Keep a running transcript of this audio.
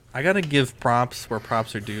I gotta give props where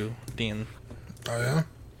props are due, Dean. Oh, yeah?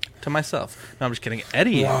 To myself. No, I'm just kidding.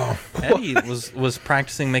 Eddie Wow. Eddie was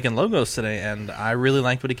practicing making logos today, and I really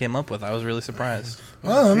liked what he came up with. I was really surprised.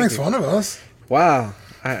 Well, that makes fun of us. Wow.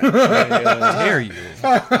 Dare you?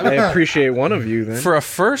 I appreciate one of you then. For a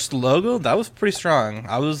first logo, that was pretty strong.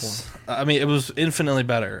 I mean, it was infinitely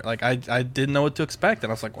better. Like, I didn't know what to expect,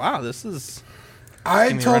 and I was like, wow, this is...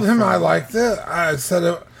 I told him I liked it. I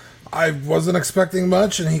said I wasn't expecting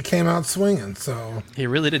much, and he came out swinging, so... He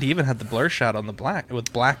really did. He even had the blur shadow on the black,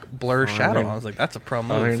 with black blur shadow. I was like, that's a pro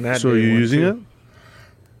move. So are you using it?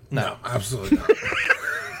 No. Absolutely not.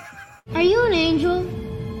 Are you an angel?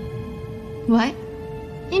 What?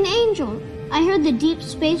 An angel. I heard the deep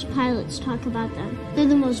space pilots talk about them. They're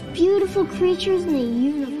the most beautiful creatures in the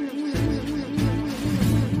universe.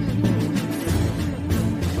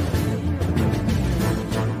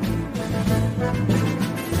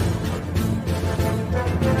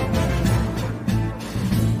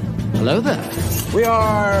 Hello there. We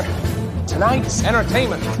are tonight's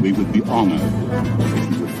entertainment. We would be honored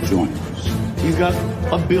if you would join us. He's got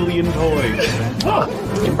a billion toys.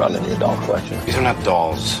 You brought in the doll collection. These are not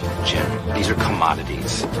dolls, Jim. These are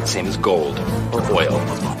commodities. Same as gold or oil.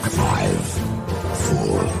 5,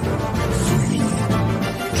 4, 3, 2,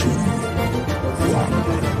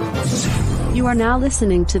 1, 0. You are now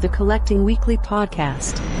listening to the Collecting Weekly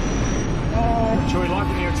podcast. Shall we lock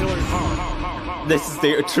in the artillery power? This is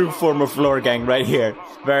the true form of Floor Gang right here.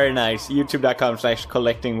 Very nice.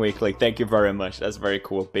 YouTube.com/collectingweekly. Thank you very much. That's very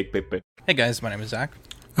cool. Big. Hey guys, my name is Zach.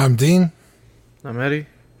 I'm Dean. I'm Eddie.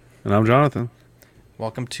 And I'm Jonathan.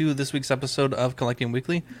 Welcome to this week's episode of Collecting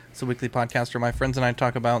Weekly. It's a weekly podcast where my friends and I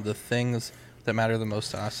talk about the things that matter the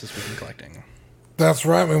most to us this week in collecting. That's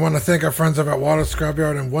right. We want to thank our friends over at Water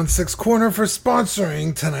Scrapyard and 1/6 Corner for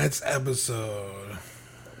sponsoring tonight's episode.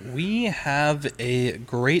 We have a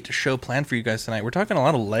great show planned for you guys tonight. We're talking a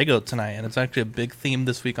lot of Lego tonight, and it's actually a big theme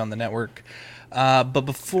this week on the network. But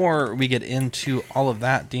before we get into all of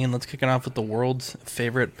that, Dean, let's kick it off with the world's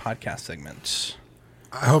favorite podcast segment.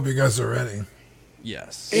 I hope you guys are ready.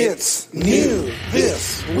 Yes. It's new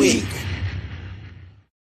this week.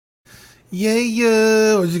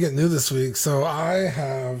 Yeah. What did you get new this week? So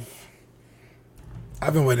I've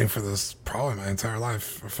been waiting for this probably my entire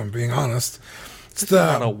life, if I'm being honest. It's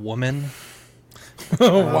not a woman.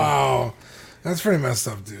 Oh, wow. That's pretty messed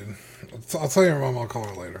up, dude. I'll tell your mom I'll call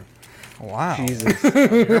her later. Wow. Jesus.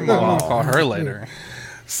 Your mom will call her later.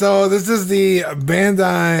 So this is the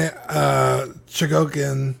Bandai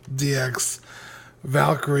Chogokin DX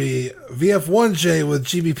Valkyrie VF1J with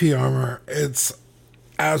GBP armor. It's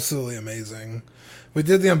absolutely amazing. We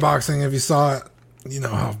did the unboxing. If you saw it, you know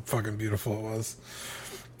how fucking beautiful it was.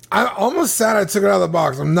 I'm almost sad I took it out of the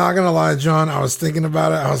box. I'm not going to lie, John. I was thinking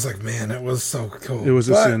about it. I was like, man, it was so cool. It was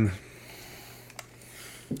a sin.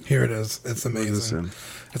 Here it is. It's amazing.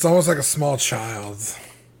 It's almost like a small child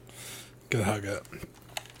could hug it.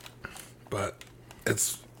 But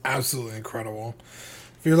it's absolutely incredible.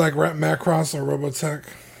 If you like Macross or Robotech,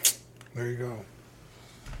 there you go.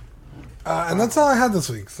 And that's all I had this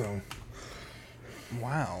week, so...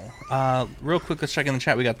 Wow. Real quick, let's check in the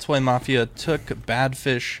chat. We got Toy Mafia, Took,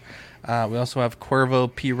 Badfish. We also have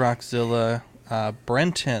Cuervo, P-Rockzilla,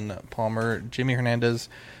 Brenton Palmer, Jimmy Hernandez,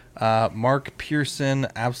 Mark Pearson,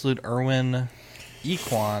 Absolute Irwin,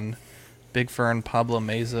 Equan, Big Fern, Pablo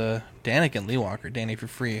Meza, Danik and Lee Walker. Danny, if you're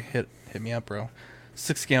free, hit me up, bro.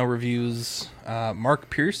 6 Scale Reviews. Mark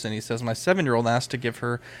Pearson, he says, my 7-year-old asked to give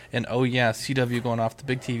her an oh yeah CW going off the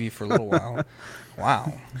big TV for a little while.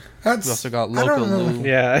 Wow. We also got Loco Lou.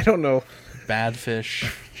 Yeah, I don't know.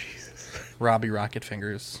 Badfish. Robbie Rocket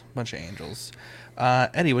Fingers. Bunch of angels.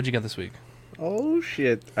 Eddie, what'd you get this week? Oh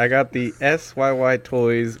shit. I got the SYY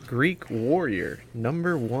Toys Greek Warrior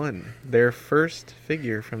 #1. Their first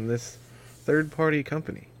figure from this third-party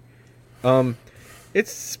company.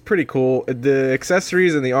 It's pretty cool. The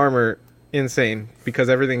accessories and the armor, insane, because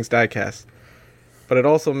everything's die-cast. But it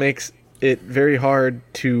also makes it very hard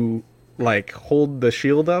to like hold the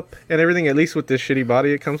shield up and everything, at least with this shitty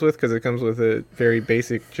body it comes with, because it comes with a very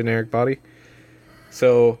basic generic body.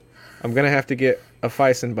 So I'm gonna have to get a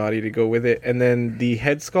Phison body to go with it. And then the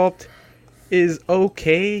head sculpt is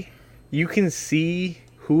okay. You can see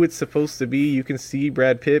who it's supposed to be. You can see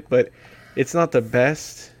Brad Pitt, but it's not the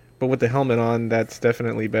best. But with the helmet on, that's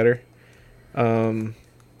definitely better. But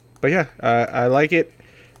yeah, I like it.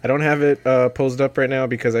 I don't have it posed up right now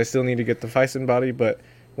because I still need to get the Phison body, but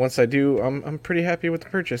once I do, I'm pretty happy with the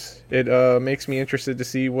purchase. It makes me interested to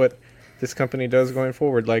see what this company does going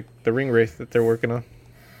forward, like the Ring Wraith that they're working on.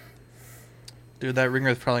 Dude, that Ring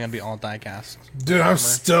Wraith's probably going to be all die-cast. Dude, I'm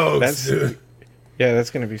stoked, dude. Yeah,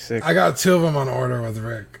 that's gonna be sick. I got 2 of them on order with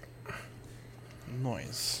Rick.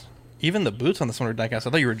 Noise. Even the boots on this one are diecast.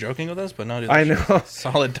 I thought you were joking with us, but no, dude, I know.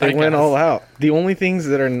 Solid diecast. They went all out. The only things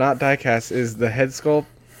that are not diecast is the head sculpt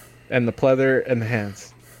and the pleather and the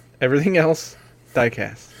hands. Everything else,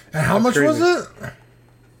 diecast. And how much was it?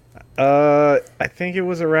 I think it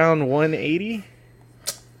was around 180.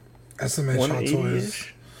 SMH Hot Toys.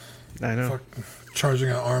 I know. Charging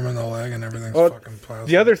an arm and a leg and everything's fucking plastic.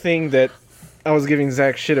 The other thing that I was giving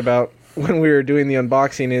Zach shit about when we were doing the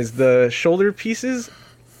unboxing is the shoulder pieces.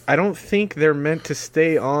 I don't think they're meant to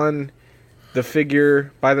stay on the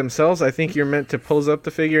figure by themselves. I think you're meant to pose up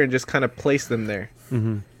the figure and just kind of place them there.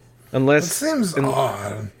 Mm-hmm. It seems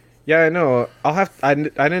odd. Yeah, I know. I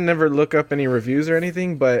didn't never look up any reviews or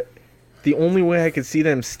anything, but the only way I could see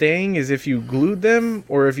them staying is if you glued them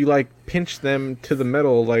or if you like pinched them to the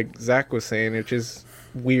metal, like Zach was saying, which is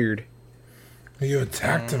weird. You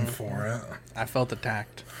attacked him for it. I felt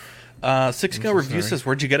attacked. 6Go Review says,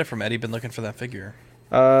 "Where'd you get it from, Eddie? Been looking for that figure."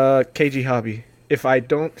 KG Hobby. If I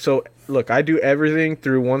don't, so look, I do everything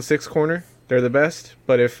through 1/6 corner. They're the best.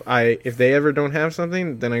 But if they ever don't have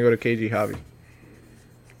something, then I go to KG Hobby.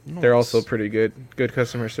 Nice. They're also pretty good. Good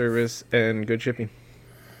customer service and good shipping.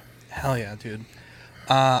 Hell yeah, dude.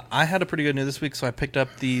 I had a pretty good news this week, so I picked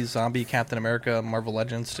up the Zombie Captain America Marvel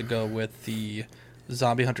Legends to go with the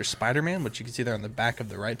Zombie Hunter Spider-Man, which you can see there on the back of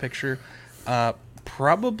the right picture.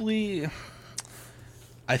 Probably,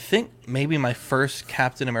 I think maybe my first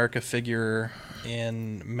Captain America figure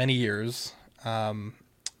in many years,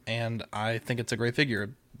 and I think it's a great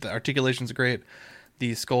figure. The articulation's great.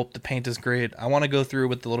 The sculpt, the paint is great. I want to go through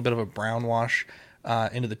with a little bit of a brown wash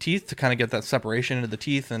into the teeth to kind of get that separation into the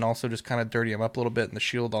teeth and also just kind of dirty them up a little bit in the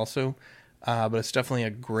shield also. But it's definitely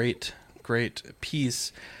a great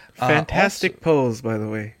piece. Fantastic pose, by the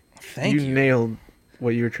way. Thank you. You nailed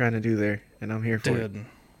what you were trying to do there, and I'm here for it.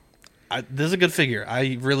 This is a good figure.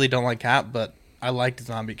 I really don't like Cap, but I liked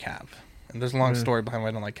Zombie Cap. And there's a long story behind why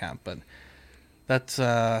I don't like Cap, but that's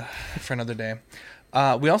for another day.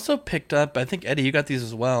 We also picked up, I think, Eddie, you got these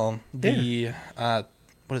as well, the,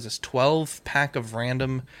 what is this, 12 pack of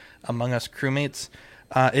random Among Us crewmates.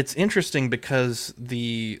 It's interesting because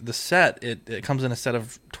the set, it comes in a set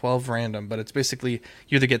of 12 random, but it's basically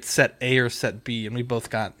you either get set A or set B, and we both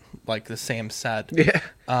got like the same set. Yeah.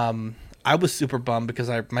 I was super bummed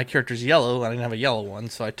because my character's yellow, and I didn't have a yellow one,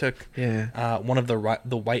 so I took one of the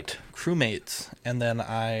white crewmates, and then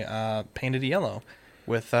I painted it yellow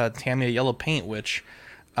with Tamiya yellow paint, which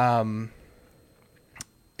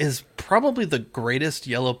is probably the greatest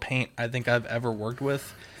yellow paint I think I've ever worked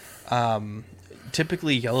with.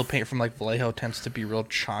 Typically, yellow paint from like Vallejo tends to be real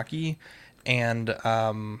chalky, and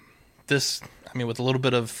this, I mean, with a little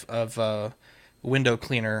bit of window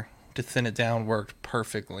cleaner to thin it down, worked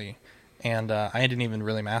perfectly. And I didn't even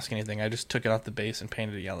really mask anything. I just took it off the base and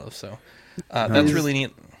painted it yellow. So that's really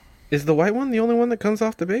neat. Is the white one the only one that comes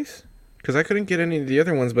off the base? Because I couldn't get any of the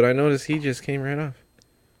other ones, but I noticed he just came right off.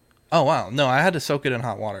 Oh, wow. No, I had to soak it in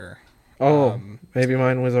hot water. Oh, maybe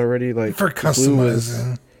mine was already like for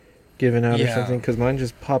customizing, given out or something, because mine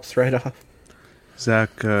just pops right off.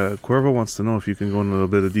 Zach, Cuervo wants to know if you can go into a little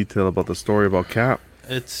bit of detail about the story about Cap.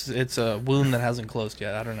 It's a wound that hasn't closed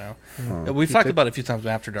yet. I don't know. We've talked about it a few times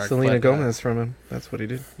After Dark. Selena Gomez from him. That's what he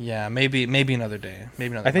did. Yeah, maybe another day.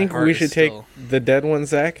 Maybe another. I think we should take the dead one,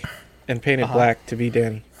 Zach, and paint it black to be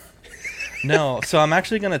Danny. No, so I'm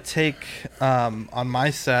actually gonna take on my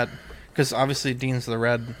set, because obviously Dean's the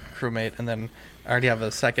red crewmate, and then I already have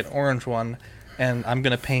a second orange one, and I'm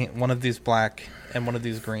gonna paint one of these black and one of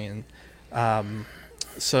these green.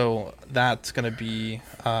 So that's gonna be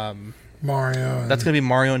Mario. That's gonna be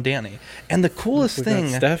Mario and Danny. And the coolest thing,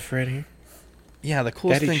 Steph right here. Yeah, the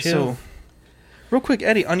coolest Daddy thing. chill. So, real quick,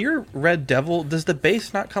 Eddie, on your Red Devil, does the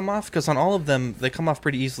base not come off? Because on all of them, they come off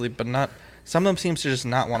pretty easily, but not. Some of them seems to just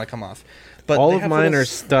not want to come off. But all of mine are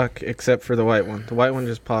stuck except for the white one. The white one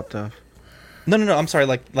just popped off. No. I'm sorry.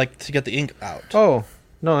 Like to get the ink out. Oh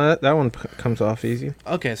no, that one comes off easy.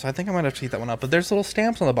 Okay, so I think I might have to heat that one up. But there's little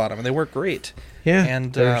stamps on the bottom, and they work great. Yeah,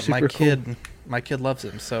 and my kid loves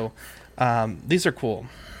them. So these are cool.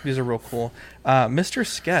 These are real cool. Mr.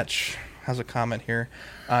 Sketch has a comment here.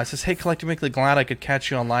 It says, "Hey, Collecting Weekly, glad I could catch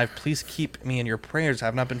you on live. Please keep me in your prayers. I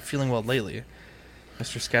have not been feeling well lately."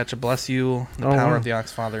 Mr. Sketch, bless you, the power of the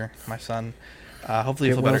Oxfather, my son. Hopefully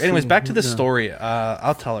you feel better. Anyways, back to this story.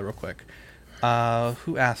 I'll tell it real quick.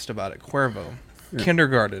 Who asked about it? Cuervo. Yeah.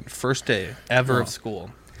 Kindergarten, first day ever of school.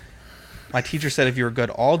 My teacher said if you were good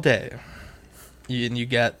all day, you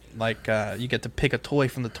get to pick a toy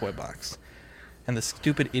from the toy box. And the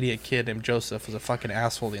stupid idiot kid named Joseph was a fucking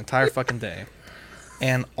asshole the entire fucking day.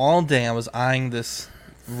 And all day I was eyeing this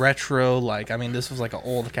retro, this was like an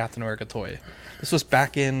old Captain America toy. This was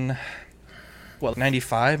back in,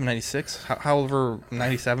 95, 96, however,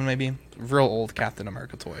 97 maybe. Real old Captain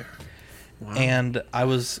America toy. Wow. And I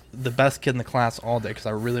was the best kid in the class all day because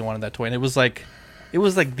I really wanted that toy. And it was like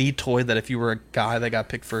the toy that if you were a guy that got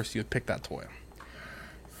picked first, you would pick that toy.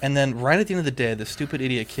 And then right at the end of the day, the stupid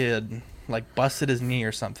idiot kid busted his knee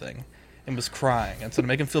or something and was crying. And so to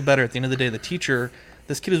make him feel better, at the end of the day, the teacher,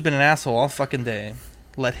 this kid who's been an asshole all fucking day,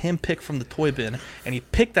 let him pick from the toy bin, and he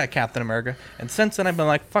picked that Captain America. And since then, I've been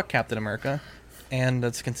like, fuck Captain America. And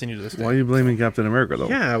that's continued to this day. Why are you blaming Captain America, though?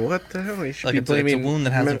 Yeah, what the hell? You should be blaming it's a wound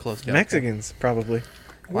that hasn't closed yet. Mexicans, probably.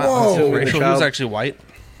 Wow, that's racial. He was actually white.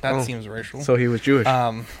 That seems racial. So he was Jewish.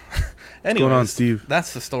 Anyways, what's going on, Steve?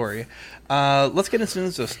 That's the story. Let's get into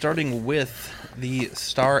this. So starting with the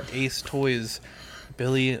Star Ace Toys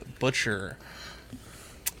Billy Butcher.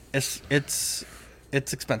 It's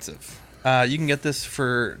expensive. You can get this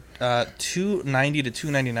for $290 to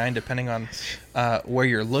 $299 depending on where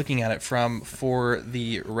you're looking at it from. For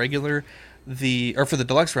the regular, for the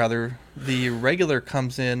deluxe rather, the regular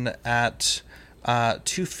comes in at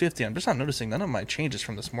 $250. I'm just not noticing none of my changes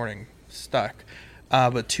from this morning stuck,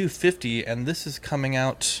 but $250, and this is coming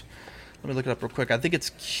out. Let me look it up real quick. I think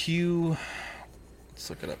it's Q. Let's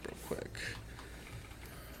look it up real quick.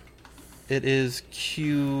 It is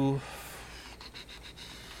Q.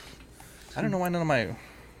 I don't know why none of my. Does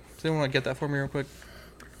anyone want to get that for me real quick?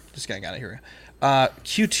 Just getting out of here.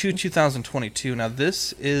 Q2 2022. Now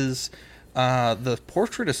this is the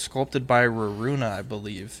portrait is sculpted by Raruna, I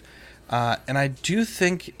believe, and I do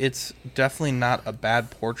think it's definitely not a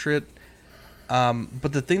bad portrait.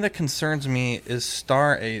 But the thing that concerns me is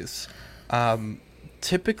Star Ace.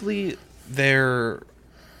 Typically, their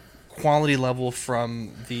quality level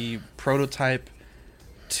from the prototype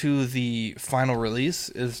to the final release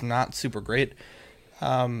is not super great.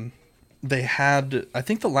 They had, I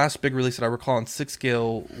think the last big release that I recall on 6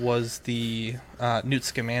 scale was the Newt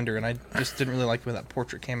Scamander, and I just didn't really like when that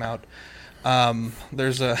portrait came out.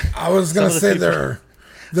 There's a. I was gonna say they're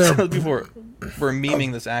some of the people were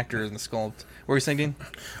memeing this actor in the sculpt. What were you saying, Dean?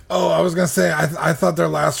 Oh, I was gonna say I thought their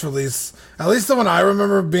last release, at least the one I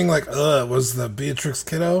remember being like, was the Beatrix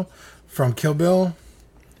Kiddo from Kill Bill.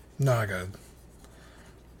 Not good.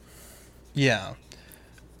 Yeah.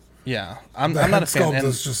 I'm not a fan. Sculpt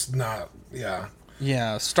is just not.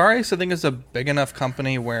 Yeah. Star Ace, I think, is a big enough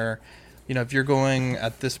company where, if you're going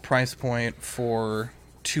at this price point for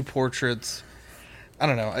 2 portraits, I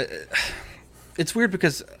don't know. It's weird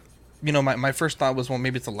because, my first thought was, well,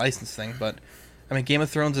 maybe it's a license thing, but I mean, Game of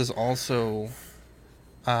Thrones is also,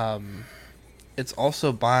 it's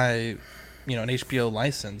also by, an HBO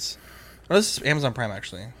license. Oh, this is Amazon Prime,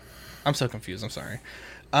 actually. I'm so confused. I'm sorry.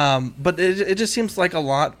 But it just seems like a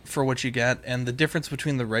lot for what you get, and the difference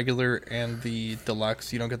between the regular and the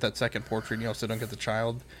deluxe, you don't get that second portrait, you also don't get the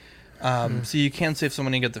child. So you can save some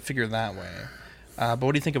money and get the figure that way. But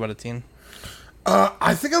what do you think about it, Teen?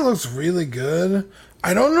 I think it looks really good.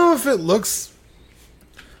 I don't know if it looks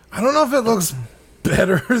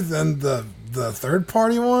better than the third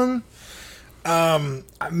party one.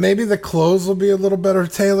 Maybe the clothes will be a little better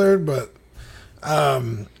tailored, but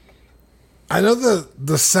I know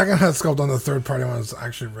the second head sculpt on the third party one is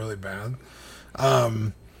actually really bad.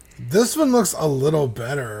 This one looks a little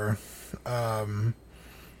better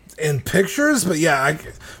in pictures, but yeah,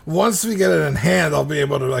 once we get it in hand, I'll be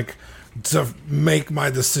able to to make my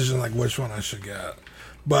decision which one I should get.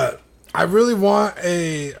 But I really want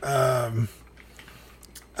a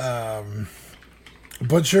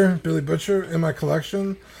Billy Butcher in my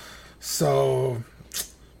collection, so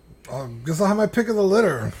I guess I'll have my pick of the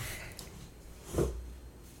litter.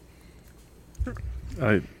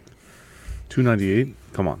 $298?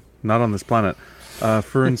 Come on, not on this planet.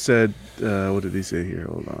 Fern said, what did he say here?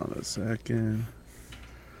 Hold on a second.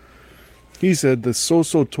 He said the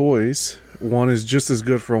So-So Toys one is just as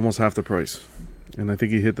good for almost half the price. And I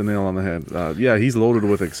think he hit the nail on the head. Yeah, he's loaded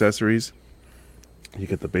with accessories. You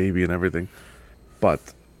get the baby and everything. But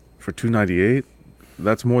for $298,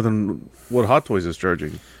 that's more than what Hot Toys is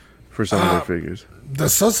charging for some of their figures. The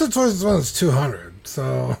So-So Toys one is $200,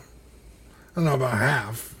 so I don't know about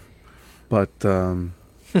half. But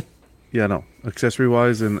yeah, no, accessory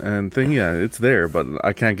wise and thing, yeah, it's there, but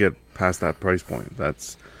I can't get past that price point.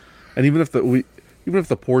 And even if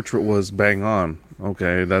the portrait was bang on,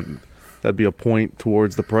 okay, that'd be a point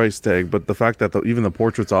towards the price tag. But the fact that even the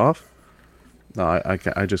portrait's off, no,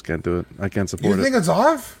 I just can't do it. I can't support it. You think it's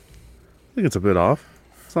off? I think it's a bit off.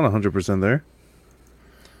 It's not 100% there.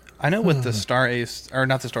 I know with the Star Ace, or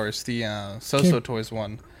not the Star Ace, the So-So Toys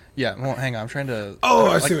one, Yeah, well, hang on. I'm trying to. Oh,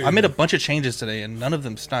 I see what I you made a mean. bunch of changes today, and none of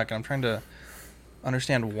them stuck. And I'm trying to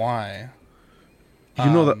understand why. You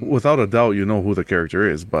know that without a doubt, you know who the character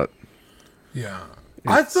is, but Yeah.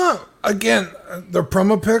 I thought, again, they're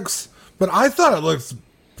promo picks, but I thought it looked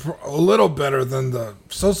a little better than the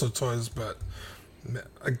So-So toys. But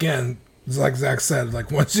again, like Zach said, like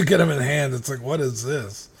once you get them in hand, it's like, what is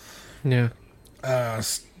this? Yeah.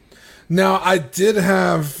 Now, I did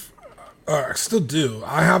have, or I still do,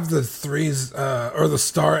 I have the threes, or the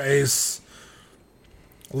Star Ace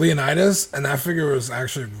Leonidas, and that figure was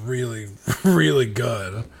actually really, really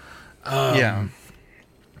good. Yeah.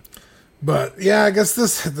 But yeah, I guess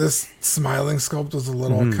this smiling sculpt was a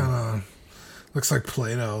little kind of looks like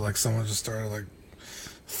Play-Doh, like someone just started like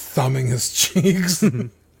thumbing his cheeks. I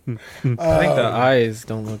think the eyes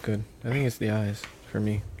don't look good. I think it's the eyes for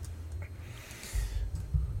me.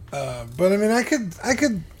 But I mean, I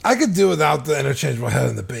could do without the interchangeable head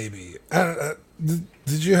and the baby.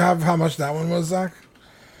 Did you have how much that one was, Zach?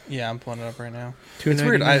 Yeah, I'm pulling it up right now. $2.99. It's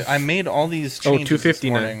weird. I made all these changes this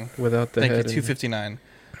morning. without the Thank head. you, $259.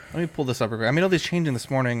 Let me pull this up real quick. I made all these changes this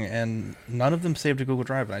morning, and none of them saved to Google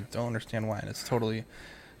Drive, and I don't understand why. And it's totally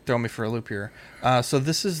throwing me for a loop here. So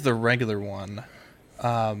this is the regular one.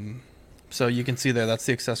 So you can see there, that's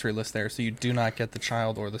the accessory list there. So you do not get the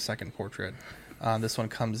child or the second portrait. This one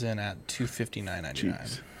comes in at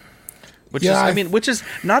 $259.99. Which is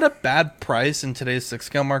not a bad price in today's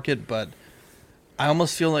 6-scale market, but I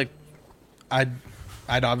almost feel like I'd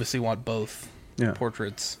obviously want both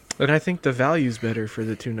portraits. But I think the value's better for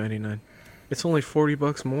the $299. It's only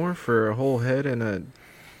 $40 more for a whole head and a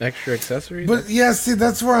extra accessory. But yeah, see,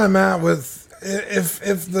 that's where I'm at with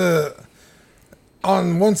if the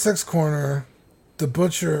on 1/6 corner, the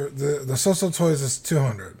butcher the So-So toys is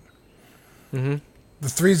 $200. Mm-hmm. The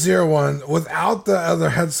 301 without the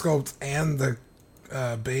other head sculpt and the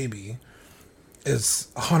baby is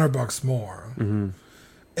 $100 more. Mm-hmm.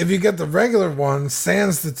 If you get the regular one,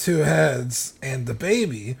 sans the two heads and the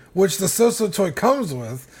baby, which the So-So toy comes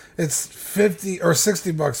with, it's $50 or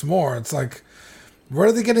 $60 more. It's like, where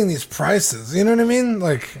are they getting these prices? You know what I mean?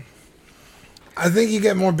 Like, I think you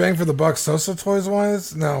get more bang for the buck So-So toys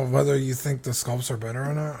wise. Now, whether you think the sculpts are better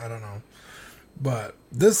or not, I don't know. But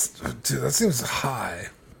this, dude, that seems high.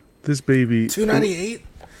 This baby, $298.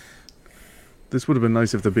 This would have been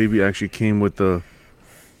nice if the baby actually came with the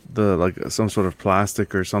like some sort of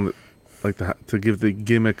plastic or something like to give the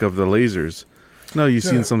gimmick of the lasers. No, you've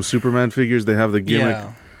seen some Superman figures, they have the gimmick.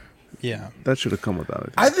 Yeah. That should have come with that.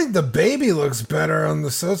 I think the baby looks better on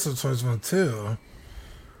the So-So toys one too.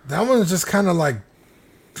 That one's just kind of like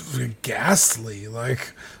ghastly,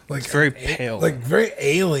 like it's very pale, like very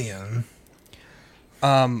alien.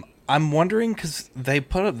 I'm wondering because they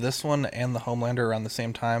put up this one and the Homelander around the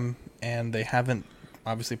same time, and they haven't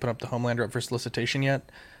obviously put up the Homelander up for solicitation yet.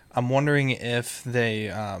 I'm wondering if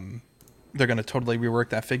they're going to totally rework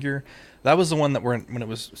that figure. That was the one that when it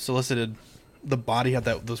was solicited, the body had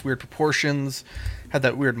those weird proportions, had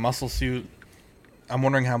that weird muscle suit. I'm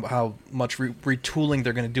wondering how much retooling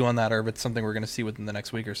they're going to do on that, or if it's something we're going to see within the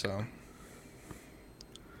next week or so.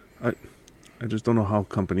 I just don't know how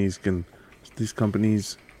these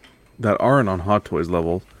companies that aren't on Hot Toys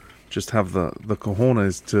level just have the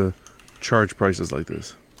cojones to charge prices like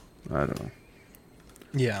this. I don't know.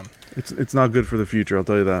 Yeah. It's not good for the future, I'll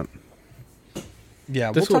tell you that.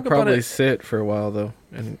 Yeah, this we'll will probably about it. sit for a while though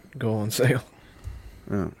and go on sale.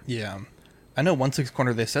 Yeah. I know 1/6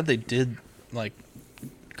 corner they said they did like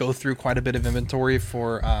go through quite a bit of inventory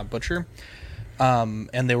for Butcher.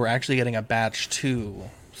 And they were actually getting a batch 2.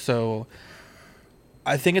 So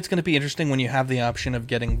I think it's going to be interesting when you have the option of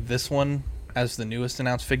getting this one as the newest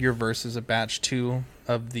announced figure versus a batch 2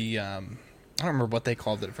 of the I don't remember what they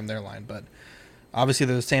called it from their line, but obviously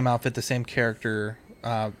they're the same outfit, the same character,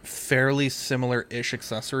 fairly similar-ish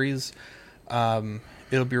accessories.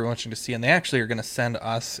 It'll be real interesting to see, and they actually are going to send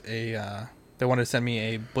us they wanted to send me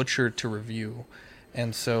a Butcher to review,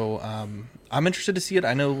 and so I'm interested to see it.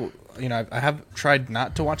 I know, I have tried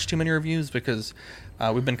not to watch too many reviews because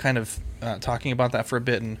we've been kind of talking about that for a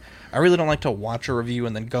bit, and I really don't like to watch a review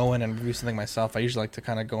and then go in and review something myself. I usually like to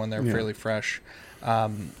kind of go in there fairly fresh.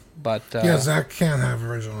 But Zach can't have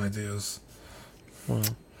original ideas.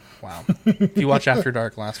 Wow. If you watch After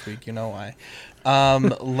Dark last week, you know why.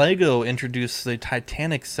 Lego introduced the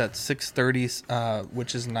Titanic set 630,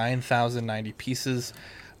 which is 9,090 pieces.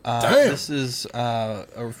 This is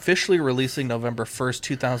officially releasing November 1st,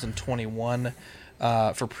 2021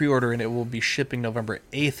 for pre-order, and it will be shipping November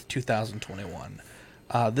 8th, 2021.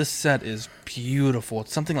 This set is beautiful.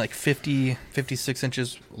 It's something like 56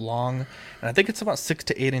 inches long, and I think it's about 6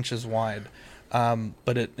 to 8 inches wide.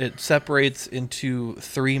 but it separates into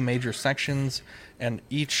 3 major sections, and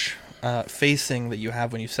each facing that you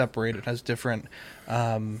have when you separate it has different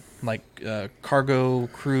cargo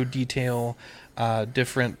crew detail,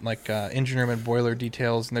 different engine room and boiler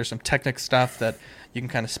details, and there's some Technic stuff that you can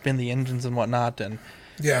kind of spin the engines and whatnot. And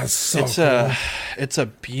yeah, cool. It's a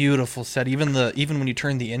beautiful set. Even when you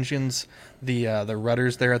turn the engines, the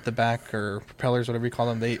rudders there at the back, or propellers, whatever you call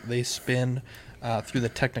them, they spin through the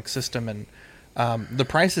Technic system. And the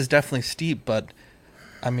price is definitely steep, but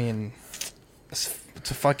I mean, it's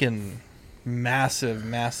a fucking massive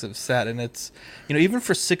set, and it's, even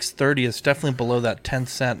for $630, it's definitely below that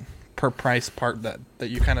 10-cent per price part that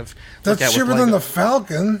you kind of look that's at cheaper with than Lego. the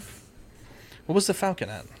Falcon. What was the Falcon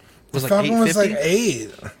at? The Falcon was like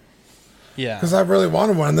 $8. Yeah, because I really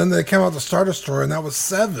wanted one, and then they came out the Star Destroyer, and that was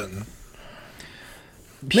 $7.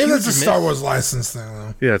 Maybe that's a Star Wars license thing,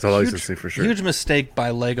 though. Yeah, it's a licensing for sure. Huge mistake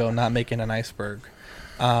by Lego not making an iceberg.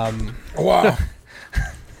 Wow.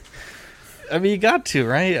 I mean, you got to,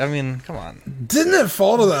 right? I mean, come on. Didn't it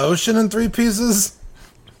fall to the ocean in 3 pieces?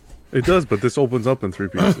 It does, but this opens up in 3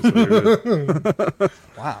 pieces. So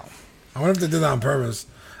wow. I wonder if they did that on purpose.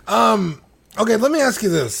 Okay, let me ask you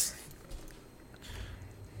this.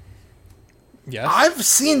 Yes. I've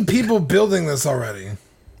seen people building this already.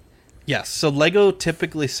 Yes. So Lego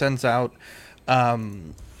typically sends out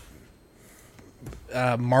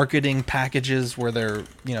marketing packages where they're,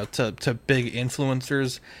 to big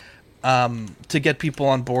influencers to get people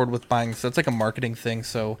on board with buying. So it's like a marketing thing.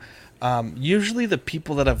 So usually the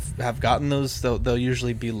people that have gotten those, they'll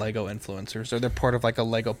usually be Lego influencers, or they're part of like a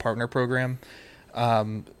Lego partner program.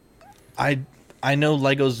 I know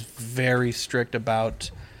Lego's very strict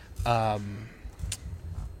about,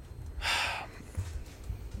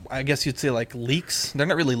 I guess you'd say like leaks. They're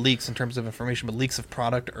not really leaks in terms of information, but leaks of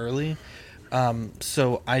product early.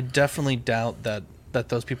 So I definitely doubt that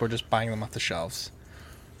those people are just buying them off the shelves.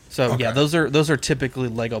 So Okay. yeah, those are typically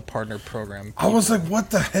Lego partner program people. I was like, what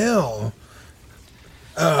the hell?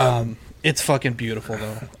 It's fucking beautiful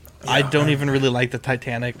though. I don't even really like the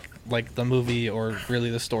Titanic, like the movie or really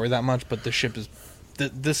the story that much, but the ship is.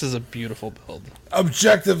 This is a beautiful build.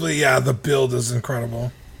 Objectively, yeah, the build is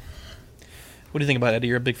incredible. What do you think about it, Eddie?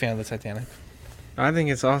 You're a big fan of the Titanic. I think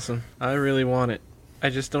it's awesome. I really want it. I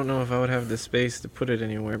just don't know if I would have the space to put it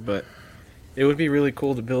anywhere, but it would be really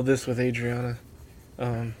cool to build this with Adriana.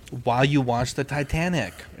 While you watch the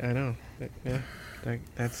Titanic. I know. Yeah,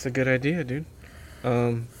 that's a good idea, dude.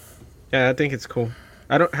 Yeah, I think it's cool.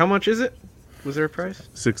 How much is it? Was there a price?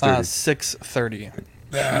 $630.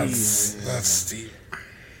 That's steep.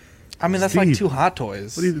 I mean, that's like 2 Hot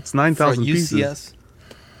Toys. It's 9,000 pieces. UCS.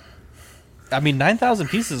 I mean, 9,000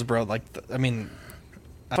 pieces, bro. Like, I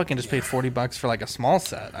fucking just paid $40 for like a small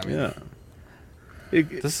set. I mean, Yeah.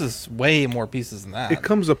 This is way more pieces than that. It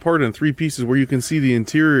comes apart in 3 pieces where you can see the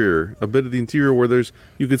interior, a bit of the interior where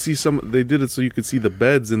you could see they did it so you could see the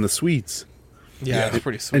beds in the suites. Yeah, it's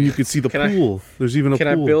pretty sweet. And you could see the pool. There's even a pool. Can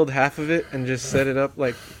I build half of it and just set it up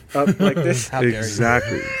like this? How dare you.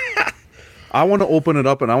 Exactly. I want to open it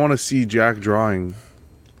up and I want to see Jack drawing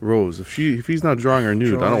Rose. If he's not drawing her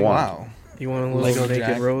nude, I don't want. Wow. You want a little Lego naked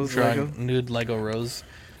Jack Rose drawing Lego? nude Lego Rose.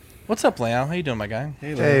 What's up, Leo? How you doing, my guy?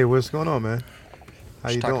 Hey, what's going on, man? How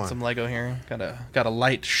Just you talking doing? some Lego here. Got a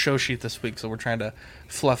light show sheet this week, so we're trying to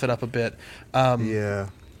fluff it up a bit. Yeah.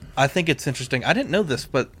 I think it's interesting. I didn't know this,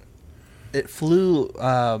 but it flew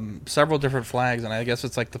several different flags, and I guess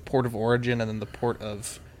it's like the port of origin and then the port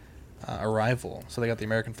of arrival. So they got the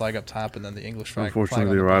American flag up top and then the English flag.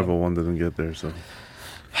 Unfortunately, the arrival one didn't get there, so.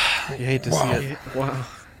 You hate to see it. Wow.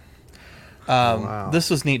 This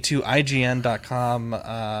was neat too.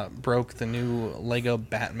 IGN.com broke the new Lego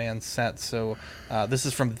Batman set. So this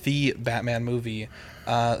is from the Batman movie.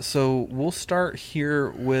 So we'll start here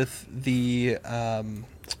with the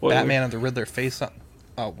Batman and the Riddler face up.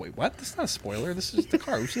 Oh wait, what? This is not a spoiler. This is the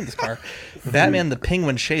car. We've seen this car. Batman the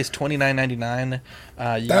Penguin Chase, $29.99.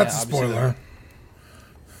 That's a spoiler.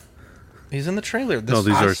 He's in the trailer. No,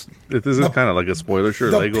 this is kind of like a spoiler.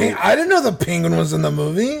 Sure, Lego. I didn't know the Penguin was in the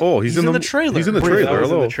movie. Oh, he's in the trailer. He's in the trailer. In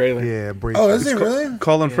the trailer. Yeah, brief. Oh, is he really?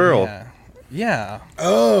 Colin Farrell. Yeah.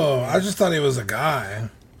 Oh, I just thought he was a guy.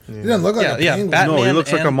 He didn't look like a penguin. Batman No, he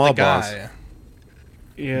looks like a and mob the boss. guy.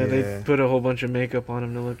 Yeah, they put a whole bunch of makeup on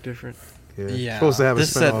him to look different. Yeah. Supposed to have a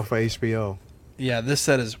This set- spin-off for HBO. Yeah, this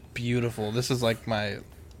set is beautiful. This is like I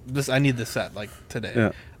need this set like today.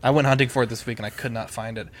 Yeah. I went hunting for it this week and I could not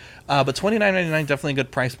find it. But $29.99, definitely a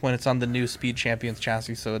good price point. It's on the new Speed Champions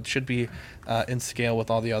chassis, so it should be in scale with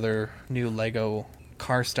all the other new Lego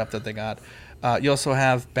car stuff that they got. You also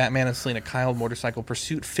have Batman and Selena Kyle Motorcycle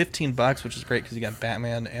Pursuit, $15, which is great because you got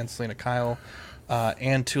Batman and Selena Kyle,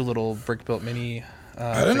 and 2 little brick-built mini.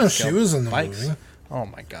 I didn't know she was in the bikes. movie. Oh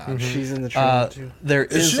my god, Mm-hmm. She's in the trailer too. There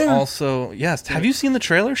is also Have you seen the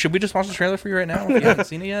trailer? Should we just watch the trailer for you right now? If you haven't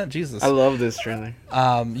seen it yet, Jesus. I love this trailer.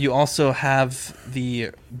 You also have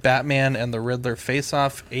the Batman and the Riddler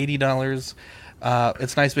face-off, $80.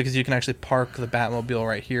 It's nice because you can actually park the Batmobile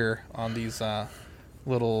right here on these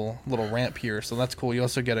little ramp here, so that's cool. You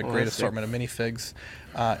also get a great assortment of minifigs,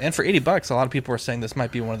 and for $80, a lot of people are saying this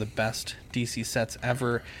might be one of the best DC sets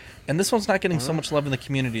ever. And this one's not getting so much love in the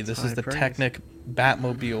community. This is the Technic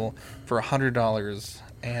Batmobile for $100,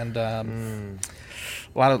 and a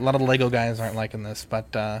lot of the Lego guys aren't liking this.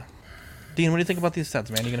 But Dean, what do you think about these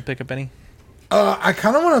sets, man? You gonna pick up any? I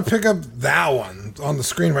kind of want to pick up that one on the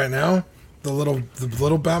screen right now, the little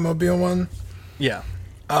Batmobile one. Yeah.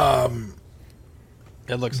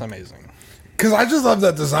 It looks amazing. Because I just love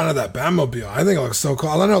that design of that Batmobile. I think it looks so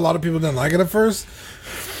cool. I know a lot of people didn't like it at first,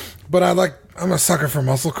 but I'm a sucker for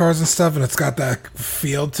muscle cars and stuff, and it's got that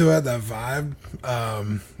feel to it, that vibe.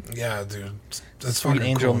 Yeah, dude. That's Sweet fucking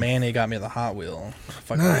Angel cool. Manny got me the Hot Wheel.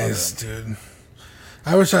 Nice, dude.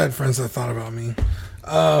 I wish I had friends that thought about me.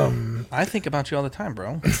 I think about you all the time,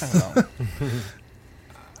 bro. I don't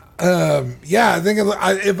know. Yeah, I think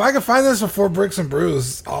if I can find this before Bricks and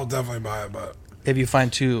Brews, I'll definitely buy it. But if you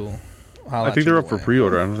find 2, I think they're up for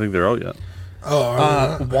pre-order. I don't think they're out yet.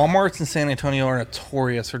 Walmarts in San Antonio are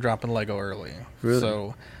notorious for dropping Lego early. Really?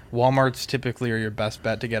 So Walmarts typically are your best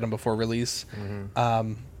bet to get them before release.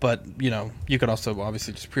 But you could also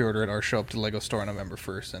obviously just pre-order it or show up to the Lego store on November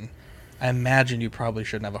 1st, and I imagine you probably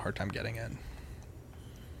shouldn't have a hard time getting it.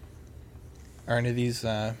 Are any of these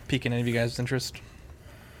piquing any of you guys' interest?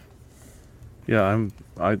 Yeah,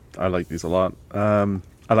 I like these a lot.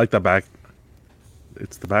 I like that back.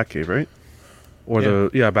 It's the Batcave, right? Or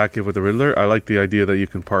Batcave with the Riddler. I like the idea that you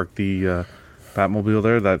can park the Batmobile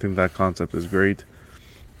there. I think that concept is great.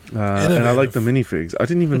 And I like the minifigs. I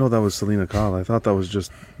didn't even know that was Selena Kyle. I thought that was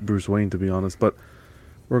just Bruce Wayne, to be honest. But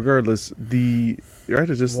regardless,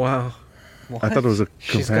 wow. I thought it was a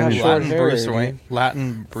companion.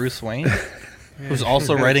 Latin Bruce Wayne, who's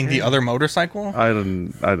also riding the other motorcycle. I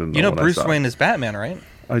didn't know. You know Bruce Wayne is Batman, right?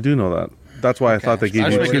 I do know that. That's why I thought they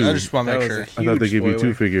gave you 2. I just want to make sure. I thought they gave you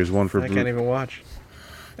 2 figures, one for. I can't even watch.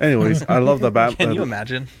 Anyways, I love the Bat. Can you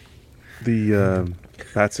imagine? The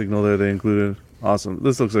bat signal there they included. Awesome.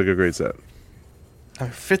 This looks like a great set.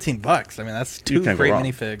 $15. I mean, that's 2 great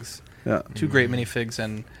minifigs. Yeah. 2 great minifigs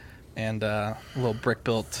and a little brick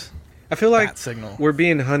built. I feel like signal. We're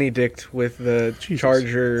being honey-dicked with the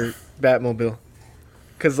Charger Batmobile,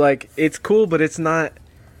 because it's cool, but it's not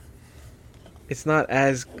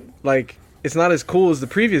as it's not as cool as the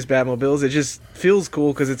previous Batmobiles. It just feels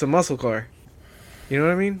cool because it's a muscle car. You know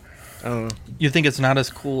what I mean? I don't know. You think it's not as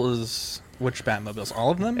cool as which Batmobiles? All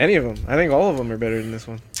of them? Any of them. I think all of them are better than this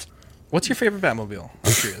one. What's your favorite Batmobile?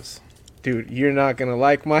 I'm curious. Dude, you're not going to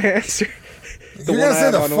like my answer. You're going to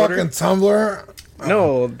say the fucking Tumbler?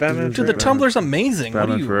 No, Batman Dude, the Tumbler's amazing.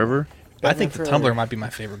 Batman Forever? I think the Tumbler might be my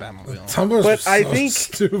favorite Batmobile. Tumblers but are so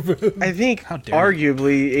stupid. I think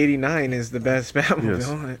arguably 89 is the best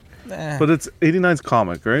Batmobile. Yes. But it's 89's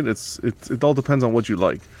comic, right? It all depends on what you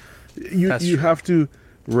like. You have to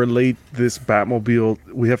relate this Batmobile.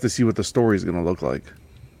 We have to see what the story is going to look like,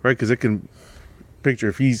 right? Because it can picture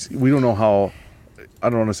if we don't know how. I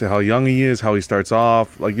don't want to say how young he is, how he starts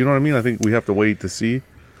off. You know what I mean? I think we have to wait to see.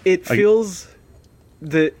 It feels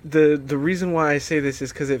the reason why I say this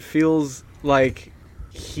is because it feels like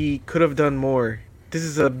he could have done more. This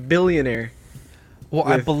is a billionaire. Well,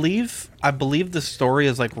 I believe the story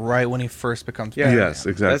is right when he first becomes Yeah, Batman. Yes,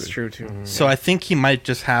 exactly. That's true too. So I think he might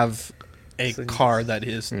just have a car that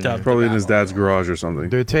is dubbed probably in his Batmobile. dad's garage or something.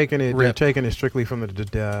 They're taking it strictly from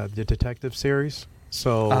the detective series.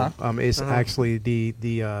 So it's actually the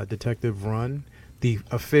detective run, the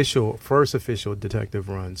first official detective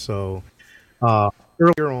run. So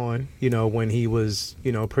earlier on, when he was,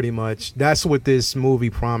 pretty much that's what this movie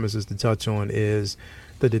promises to touch on is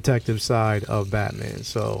the detective side of Batman.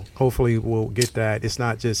 So hopefully we'll get that. It's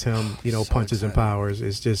not just him, punches and powers.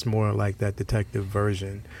 It's just more like that detective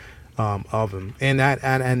version of him. And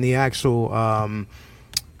the actual,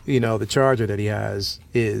 the Charger that he has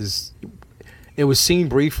it was seen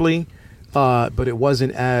briefly, but it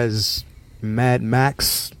wasn't as Mad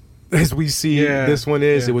Max as we see this one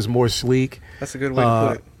is. It was more sleek. That's a good way to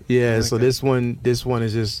put it. Yeah, like so that. this one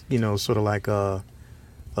is just sort of like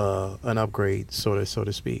an upgrade, so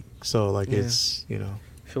to speak. So it's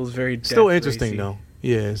feels very still death interesting racy. though.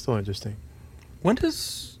 Yeah, it's still interesting. When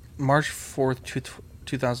does March 4th,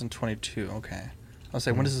 2022. Okay. I'll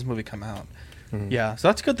say, when does this movie come out? Yeah, so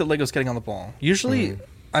that's good that Lego's getting on the ball. Usually,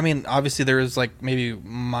 I mean, obviously there is like maybe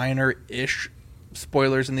minor-ish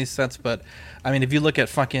spoilers in these sets, but I mean, if you look at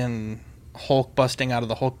fucking Hulk busting out of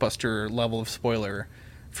the Hulkbuster level of spoiler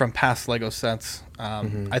from past Lego sets,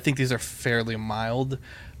 I think these are fairly mild.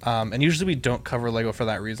 And usually we don't cover Lego for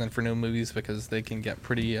that reason for new movies because they can get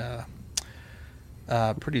pretty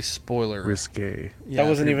spoiler risque. Yeah, that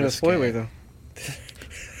wasn't even risque. A spoiler though.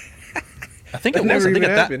 I think it was.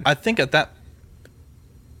 I think at that.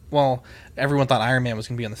 Well, everyone thought Iron Man was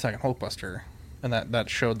going to be in the second Hulkbuster, and that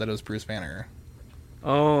showed that it was Bruce Banner.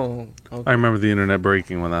 Oh, okay. I remember the internet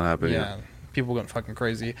breaking when that happened. Yeah, people went fucking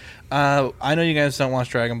crazy. I know you guys don't watch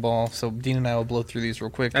Dragon Ball, so Dean and I will blow through these real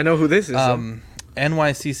quick. I know who this is.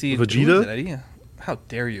 NYCC Vegeta. Who is it, Eddie? How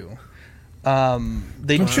dare you?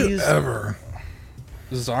 They don't you ever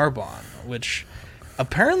Zarbon, which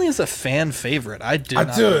apparently is a fan favorite. I did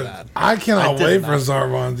not know that. I cannot wait for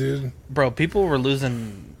Zarbon, dude. Bro, people were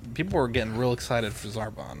getting real excited for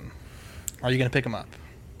Zarbon. Are you gonna pick him up?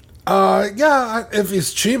 Yeah, if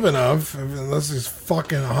he's cheap enough, unless he's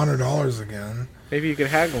fucking $100 again. Maybe you could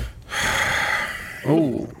haggle.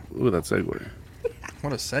 Ooh, that segue.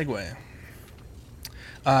 What a segue.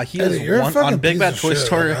 He Eddie, is on Big Bad Toy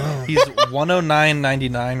Store. He's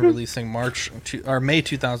 $109.99, releasing May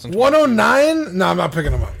 2020. 109? No, I'm not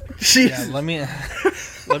picking him up. Yeah,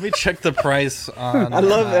 let me check the price on. I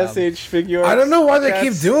love SH figure. I don't know why they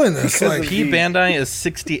keep doing this. Like P Bandai is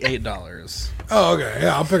 $68. Oh, okay.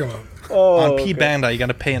 Yeah, I'll pick him up. On P Bandai, you got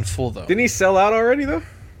to pay in full though. Didn't he sell out already though?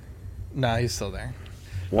 Nah, he's still there.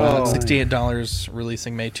 Wow. $68,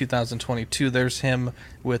 releasing May 2022. There's him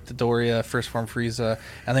with the Doria, First Form Frieza.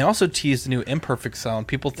 And they also teased a new Imperfect Cell. And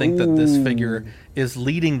people think that this figure is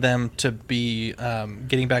leading them to be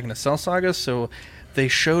getting back into Cell Saga. So they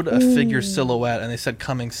showed a figure silhouette, and they said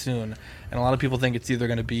coming soon. And a lot of people think it's either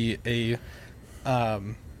going to be a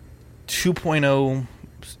 2.0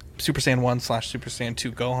 Super Saiyan 1 / Super Saiyan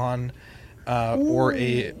 2 Gohan or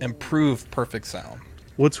a improved Perfect Cell.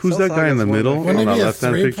 Who's that guy in the middle on that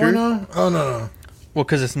left-hand picture? Oh, no. Well,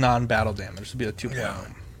 because it's non-battle damage. It'll be a 2.0. Yeah.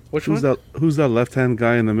 Who's that left-hand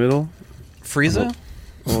guy in the middle? Frieza?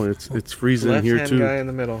 Oh, it's Frieza in here too. Left-hand guy in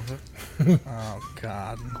the middle. Huh? Oh,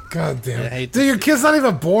 God. God damn it. Dude, your kid's not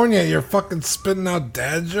even born yet. You're fucking spitting out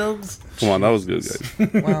dad jokes? Come on, that was good, guys.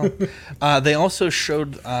 Well, they also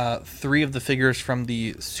showed 3 of the figures from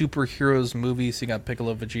the Superheroes movie. So you got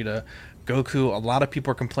Piccolo, Vegeta, Goku. A lot of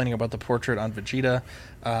people are complaining about the portrait on Vegeta.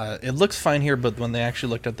 It looks fine here, but when they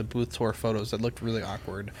actually looked at the booth tour photos, it looked really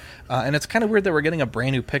awkward. And it's kind of weird that we're getting a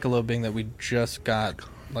brand new Piccolo, being that we just got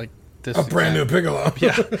like this. A brand new Piccolo.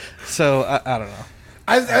 Yeah. So I don't know.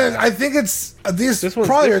 I think it's these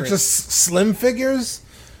probably are just slim figures,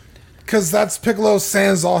 because that's Piccolo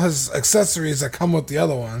sans all his accessories that come with the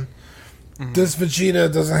other one. Mm-hmm. This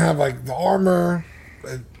Vegeta doesn't have like the armor,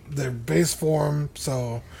 their base form,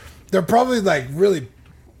 so they're probably like really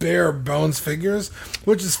bare bones figures,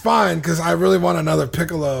 which is fine because I really want another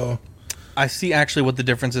Piccolo. I see actually what the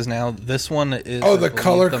difference is now. This one is the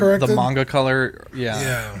color corrected? The manga color, yeah.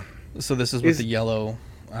 Yeah. So this is with the yellow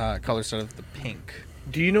color instead of the pink.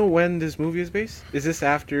 Do you know when this movie is based? Is this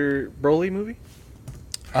after Broly movie?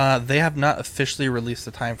 They have not officially released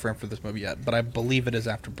the time frame for this movie yet, but I believe it is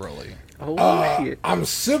after Broly. Oh shit! I'm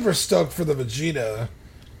super stoked for the Vegeta,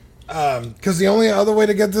 because the only other way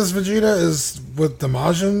to get this Vegeta is with the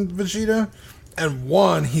Majin Vegeta, and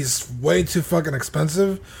 1, he's way too fucking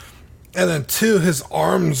expensive, and then 2, his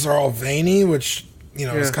arms are all veiny, which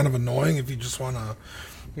is kind of annoying if you just want to.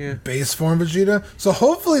 Yeah. Base form Vegeta. So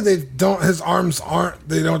hopefully his arms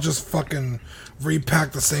they don't just fucking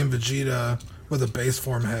repack the same Vegeta with a base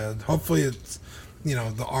form head. Hopefully it's,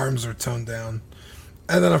 the arms are toned down.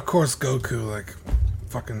 And then of course Goku, like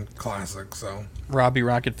fucking classic, so. Robbie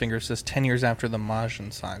Rocket Finger says 10 years after the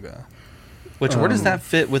Majin Saga. Which, where does that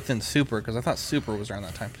fit within Super? Because I thought Super was around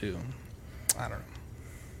that time too. I don't know.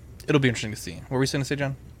 It'll be interesting to see. What were we going to say,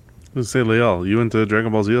 John? Let's say, Leal, you into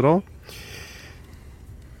Dragon Ball Z at all?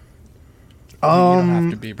 You don't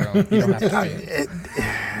have to be, bro. You don't have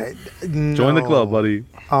to be. Join the club, buddy.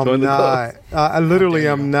 Join the club. I literally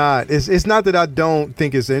am not. It's not that I don't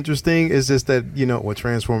think it's interesting. It's just that,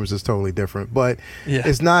 Transformers is totally different. But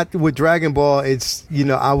it's not with Dragon Ball. It's,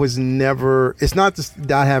 I was never, it's not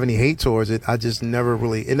that I have any hate towards it. I just never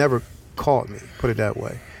really, it never caught me, put it that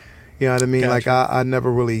way. You know what I mean? Gotcha. Like I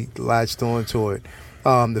never really latched on to it.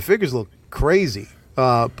 The figures look crazy,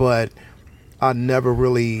 but I never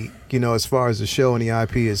really, as far as the show and the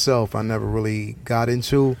IP itself, I never really got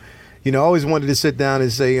into. I always wanted to sit down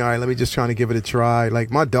and say, all right, let me just try to give it a try. Like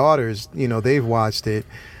my daughters, they've watched it,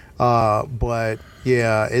 but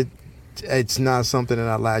yeah, it's not something that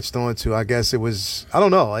I latched onto. I guess it was, I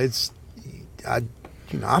don't know. I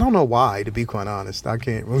don't know why, to be quite honest. I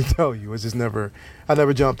can't really tell you. It's just I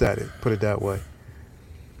never jumped at it. Put it that way.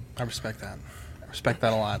 I respect that. I respect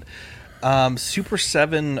that a lot. Super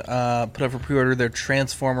 7 put up for pre-order their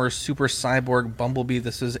Transformers Super Cyborg Bumblebee.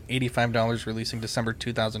 This is $85, releasing December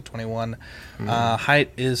 2021.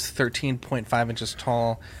 Height is 13.5 inches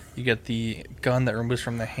tall. You get the gun that removes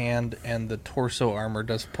from the hand, and the torso armor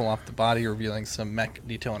does pull off the body, revealing some mech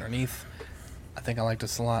detail underneath. I think I like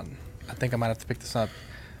this a lot. I think I might have to pick this up.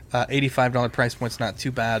 $85 price point's not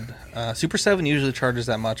too bad. Super 7 usually charges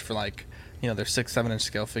that much for their 6-7 inch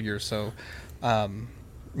scale figures, so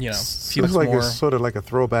Seems like more. It's sort of like a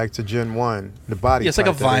throwback to Gen 1. The body. Yeah, it's like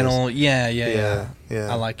a vinyl. Yeah.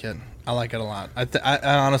 I like it. I like it a lot. I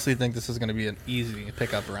honestly think this is going to be an easy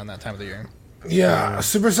pickup around that time of the year. Yeah,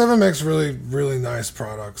 Super 7 makes really, really nice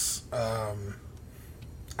products.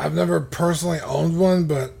 I've never personally owned one,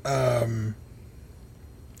 but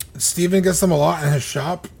Steven gets them a lot in his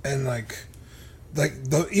shop, and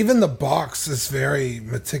even the box is very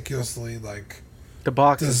meticulously The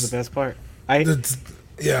box is the best part.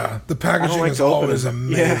 The packaging is always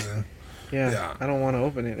amazing. Yeah, I don't want to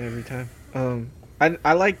open it every time.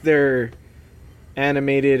 I like their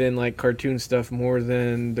animated and cartoon stuff more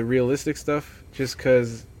than the realistic stuff, just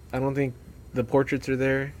because I don't think the portraits are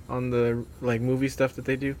there on the movie stuff that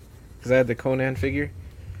they do. Because I had the Conan figure,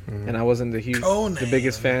 and I wasn't the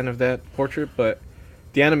biggest fan of that portrait, but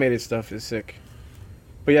the animated stuff is sick.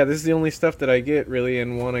 But yeah, this is the only stuff that I get really,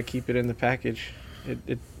 and want to keep it in the package.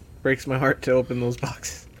 It breaks my heart to open those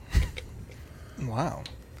boxes. Wow.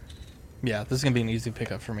 Yeah, this is going to be an easy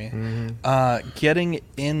pickup for me. Getting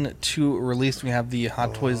into release, we have the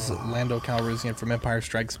Hot Toys Lando Calrissian from Empire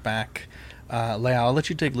Strikes Back. Leia, I'll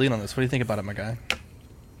let you take lead on this. What do you think about it, my guy?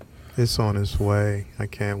 It's on its way. I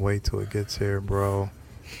can't wait till it gets here, bro.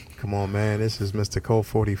 Come on, man. This is Mr. Colt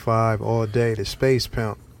 45 all day, the space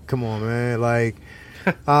pimp. Come on, man.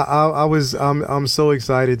 I'm so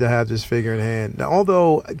excited to have this figure in hand. Now,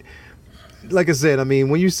 although, like I said,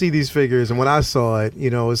 when you see these figures, and when I saw it,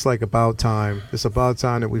 it's about time. It's about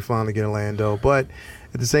time that we finally get a Lando. But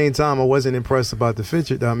at the same time, I wasn't impressed about the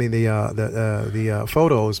picture. The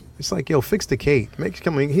photos. It's like, yo, fix the cake.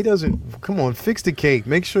 Come on, fix the cake.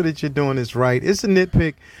 Make sure that you're doing this right. It's a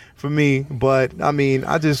nitpick for me, but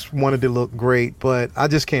I just wanted to look great. But I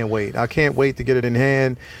just can't wait. I can't wait to get it in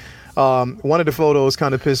hand. One of the photos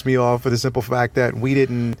kind of pissed me off for the simple fact that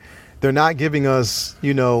they're not giving us,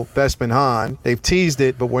 Bespin Han. They've teased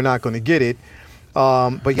it, but we're not going to get it.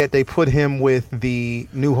 But yet they put him with the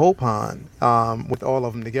New Hope Han, with all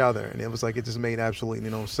of them together. And it was it just made absolutely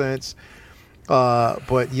no sense.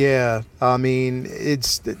 But yeah,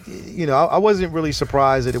 it's, I wasn't really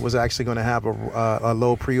surprised that it was actually going to have a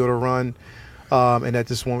low pre-order run. And that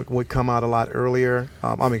this one would come out a lot earlier.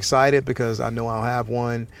 I'm excited because I know I'll have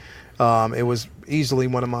one. It was easily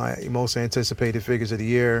one of my most anticipated figures of the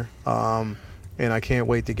year, and I can't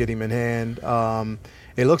wait to get him in hand.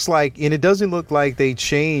 It looks like, and it doesn't look like they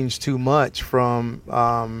changed too much from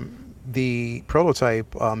the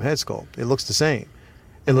prototype head sculpt. It looks the same.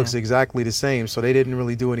 It looks exactly the same, so they didn't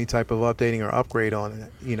really do any type of updating or upgrade on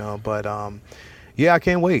it, but yeah, I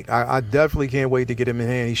can't wait. I definitely can't wait to get him in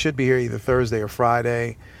hand. He should be here either Thursday or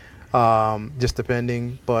Friday, just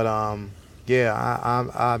depending. But yeah,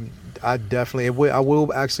 I definitely I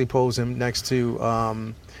will actually pose him next to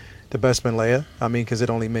the Bespin Leia. Because it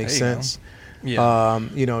only makes sense,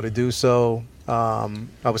 to do so.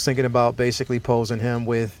 I was thinking about basically posing him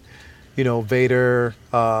with, Vader,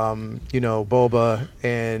 Boba,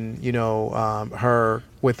 and her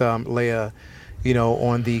with Leia.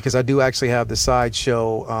 On because I do actually have the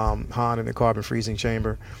sideshow Han in the carbon freezing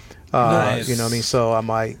chamber. Nice. So I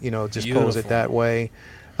might, just pose it that way.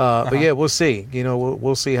 But yeah, we'll see.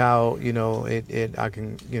 We'll see how, I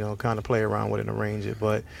can, kind of play around with it and arrange it.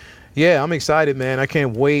 But yeah, I'm excited, man. I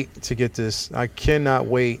can't wait to get this. I cannot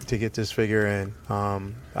wait to get this figure in.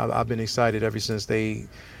 I've been excited ever since they,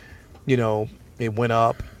 it went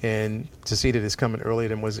up, and to see that it's coming earlier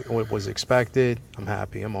than what was expected, I'm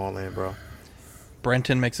happy. I'm all in, bro.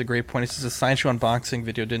 Brenton makes a great point. He says the Sideshow unboxing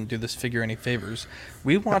video didn't do this figure any favors.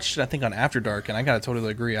 We watched it, I think, on After Dark, and I gotta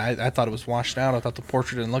totally agree. I thought it was washed out. I thought the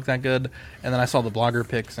portrait didn't look that good. And then I saw the blogger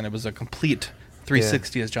pics, and it was a complete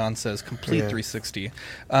 360, as John says. Complete 360.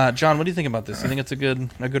 John, what do you think about this? You think it's a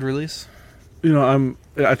good release?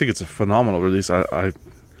 I think it's a phenomenal release.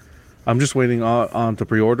 I'm just waiting on to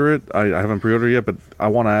pre-order it. I haven't pre-ordered yet, but I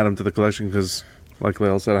want to add them to the collection because like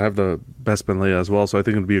Lael said, I have the Bespin Leia as well, so I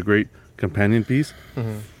think it'd be a great companion piece.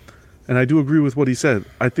 Mm-hmm. And I do agree with what he said.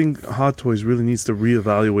 I think Hot Toys really needs to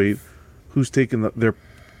reevaluate who's taking their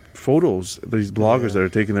photos, these bloggers that are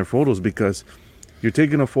taking their photos, because you're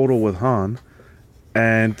taking a photo with Han,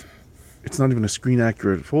 and it's not even a screen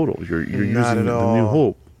accurate photo. You're using the New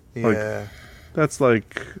Hope. Yeah. Like, that's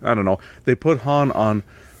like, I don't know. They put Han on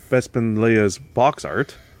Bespin Leia's box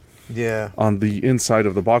art. Yeah. On the inside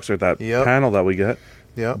of the box art, that panel that we get.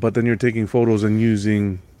 Yeah. But then you're taking photos and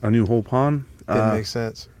using a New Hope Han. Didn't make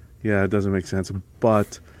sense. Yeah, it doesn't make sense.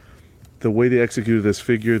 But the way they executed this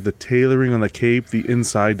figure, the tailoring on the cape, the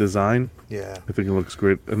inside design, I think it looks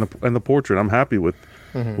great. And the portrait, I'm happy with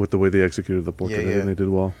the way they executed the portrait. I think they did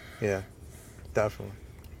well. Yeah, definitely.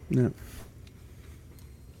 Yeah.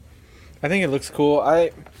 I think it looks cool.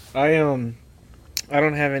 I don't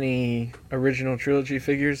have any original trilogy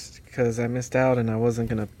figures because I missed out, and I wasn't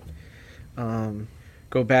gonna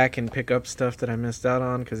go back and pick up stuff that I missed out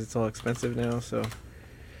on because it's all expensive now. So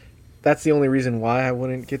that's the only reason why I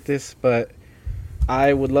wouldn't get this. But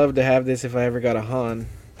I would love to have this if I ever got a Han.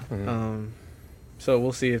 So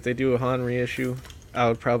we'll see if they do a Han reissue. I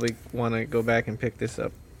would probably want to go back and pick this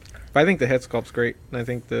up. But I think the head sculpt's great, and I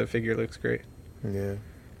think the figure looks great. Yeah,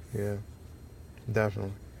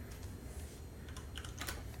 definitely.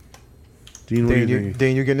 Dean, what are you thinking?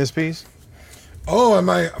 Dean, you getting this piece? Oh, am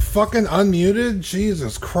I fucking unmuted?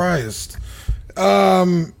 Jesus Christ.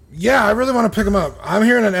 Yeah, I really want to pick him up. I'm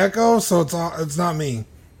hearing an echo, so it's not me.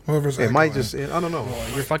 Whoever's it echoing. might just, I don't know.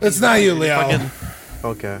 It's not you, Leo.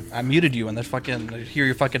 Okay. I muted you, and I hear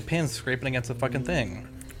your fucking pins scraping against the fucking thing.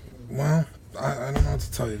 Well, I don't know what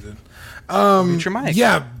to tell you, dude. Mute your mic.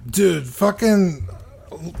 Yeah, dude, fucking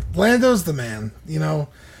Lando's the man. You know,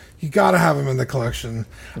 you gotta have him in the collection.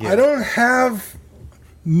 I don't have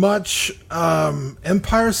much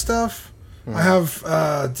Empire stuff. I have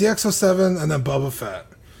DX07 and then Boba Fett.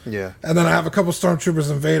 Yeah. And then I have a couple Stormtroopers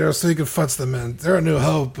and Vader, so you can futz them in. They're a New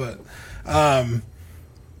Hope, but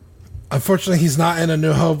unfortunately he's not in a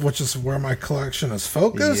New Hope, which is where my collection is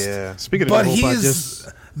focused. Yeah. Speaking of but New Hope,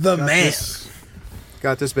 he's the man.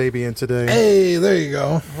 Got this baby in today. Hey, there you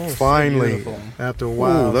go. Finally, after a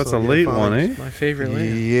while. Ooh, that's a late one, eh? My favorite late.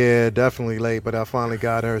 Yeah, definitely late, but I finally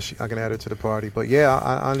got her. I can add her to the party. But yeah,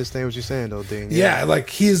 I understand what you're saying, though, Dean. Yeah, like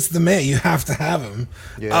he's the man. You have to have him.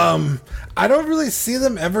 Yeah. I don't really see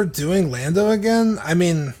them ever doing Lando again. I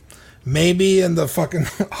mean, maybe in the fucking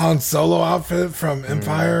Han Solo outfit from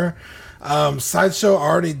Empire. Sideshow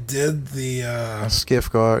already did the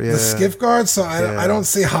skiff guard. Yeah. The skiff guard, so I don't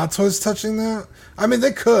see Hot Toys touching that. I mean,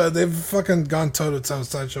 they could. They've fucking gone toe to toe with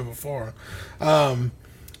Sideshow before.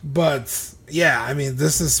 But yeah, I mean,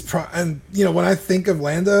 this is and you know, when I think of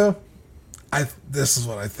Lando, this is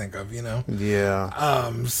what I think of. You know.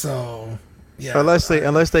 Yeah. So yeah. Unless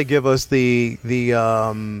they give us the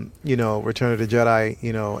you know, Return of the Jedi,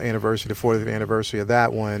 you know, anniversary, the 40th anniversary of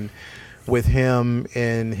that one, with him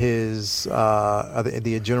in his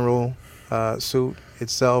the general suit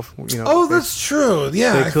itself, you know. Oh, that's true.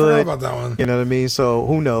 Yeah, I forgot about that one. You know what I mean? So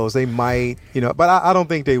who knows? They might, you know, but I don't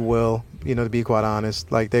think they will. You know, to be quite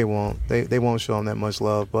honest, like they won't. They won't show him that much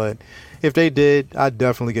love. But if they did, I'd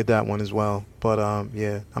definitely get that one as well. But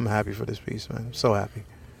yeah, I'm happy for this piece, man. I'm so happy.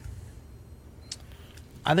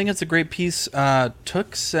 I think it's a great piece.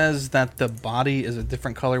 Took says that the body is a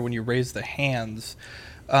different color when you raise the hands.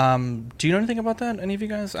 Do you know anything about that? Any of you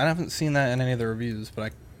guys? I haven't seen that in any of the reviews,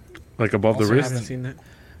 but like above the wrist. I haven't seen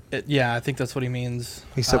that. Yeah, I think that's what he means.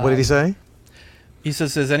 He said, "What did he say?" He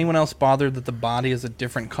says, "Is anyone else bothered that the body is a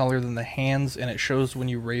different color than the hands, and it shows when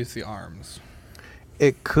you raise the arms?"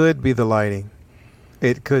 It could be the lighting.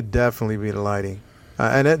 It could definitely be the lighting.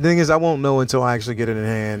 And the thing is, I won't know until I actually get it in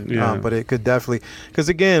hand. Yeah. But it could definitely, because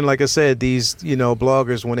again, like I said, these, you know,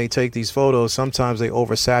 bloggers, when they take these photos, sometimes they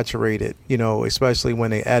oversaturate it, you know, especially when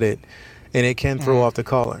they edit, and it can throw off the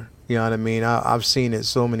color. You know what I mean? I've seen it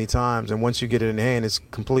so many times, and once you get it in hand, it's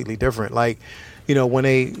completely different. Like, you know, when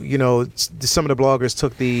they, you know, some of the bloggers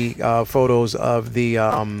took the photos of the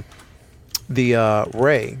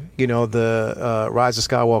Rey, you know, the Rise of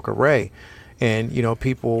Skywalker Rey. And, you know,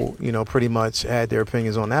 people, you know, pretty much had their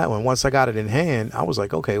opinions on that one. Once I got it in hand, I was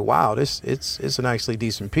like, okay, wow, it's an actually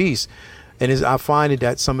decent piece. And I find it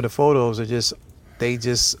that some of the photos are they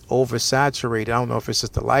just oversaturated. I don't know if it's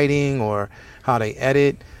just the lighting or how they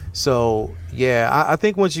edit. So, yeah, I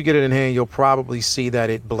think once you get it in hand, you'll probably see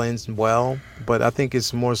that it blends well. But I think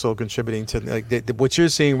it's more so contributing to, like, what you're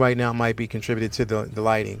seeing right now might be contributed to the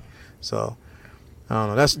lighting. So, I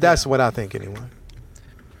don't know. That's what I think anyway.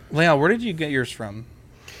 Leal, where did you get yours from?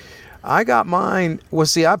 I got mine. Well,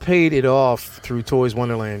 see, I paid it off through Toys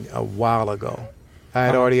Wonderland a while ago. I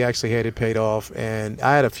had already actually had it paid off, and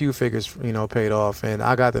I had a few figures, paid off, and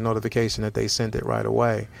I got the notification that they sent it right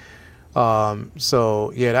away.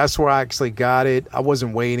 So yeah, that's where I actually got it. I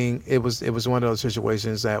wasn't waiting. It was one of those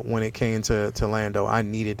situations that when it came to Lando, I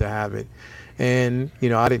needed to have it, and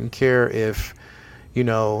I didn't care if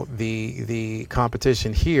the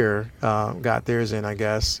competition here got theirs in, I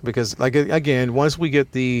guess, because like again, once we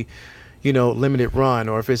get the limited run,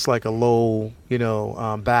 or if it's like a low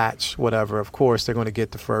batch, whatever, of course they're going to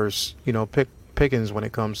get the first pickings when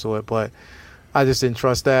it comes to it, but I just didn't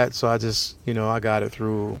trust that, so I just I got it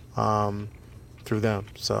through them.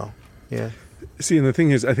 So yeah. See, and the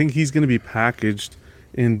thing is, I think he's going to be packaged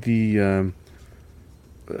in the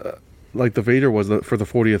like the Vader was for the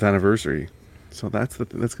 40th anniversary. So that's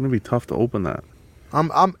going to be tough to open that.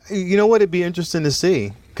 You know what? It'd be interesting to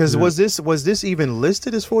see, because was this even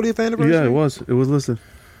listed as 40th anniversary? Yeah, it was listed.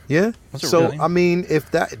 Yeah. So really? I mean, if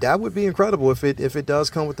that would be incredible if it does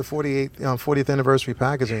come with the 40th anniversary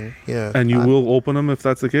packaging. Yeah. And you will open them if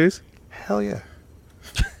that's the case? Hell yeah.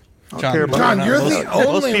 John, you're the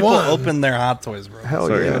only most people one. open their Hot Toys, bro. Hell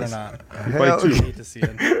Sorry, yeah. Or not. Hell I hate to see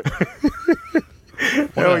it.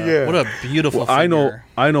 Hell yeah. What a beautiful figure. figure.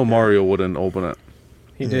 I know Mario wouldn't open it.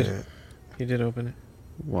 He did. He did open it.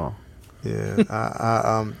 Wow. Yeah.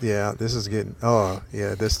 Yeah, this is getting. Oh,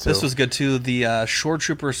 yeah, this too. This was good too. The Shore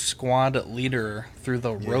Trooper Squad leader through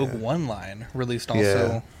the Rogue One line released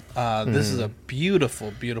also. This is a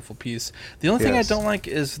beautiful, beautiful piece. The only thing I don't like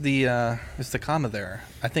is the comma there.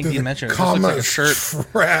 I think you mentioned it. Just looks like a shirt,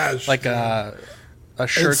 trash, like a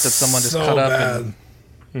shirt that someone just cut up.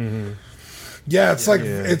 And, yeah, it's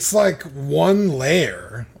it's like one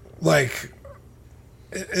layer. Like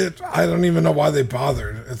I don't even know why they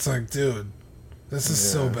bothered. It's like, dude, this is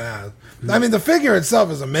so bad. I mean, the figure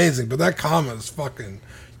itself is amazing, but that comma is fucking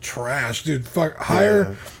trash, dude.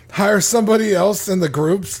 Hire somebody else in the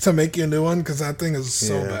groups to make you a new one, because that thing is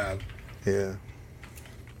so bad. Yeah.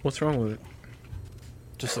 What's wrong with it?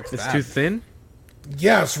 Just looks it's bad. too thin?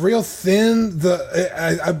 Yeah, it's real thin.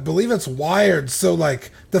 I believe it's wired, so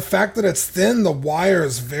like the fact that it's thin, the wire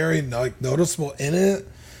is very like noticeable in it.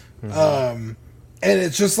 And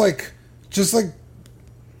it's just like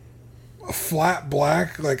a flat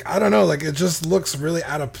black. Like, I don't know, like it just looks really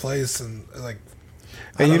out of place, and like,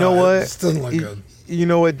 and you know what? It just doesn't look good. You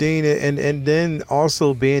know what, Dean, and then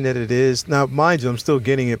also being that it is now, mind you, I'm still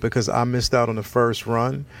getting it because I missed out on the first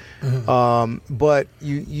run. But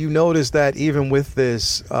you notice that even with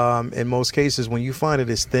this, in most cases, when you find it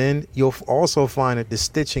is thin, you'll also find that the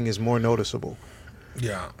stitching is more noticeable.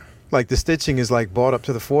 Yeah. Like the stitching is like brought up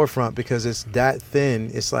to the forefront because it's that thin.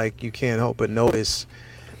 It's like you can't help but notice.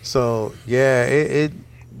 So yeah,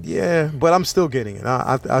 yeah. But I'm still getting it.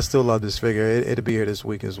 I still love this figure. It'll be here this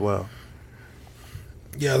week as well.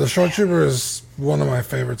 Yeah, the Shore Trooper is one of my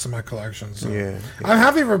favorites in my collection. So. Yeah. I'm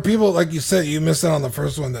happy for people, like you said, you missed out on the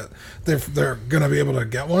first one, that they're gonna be able to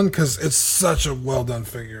get one, because it's such a well done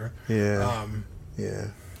figure. Yeah. Yeah.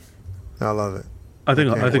 I love it. I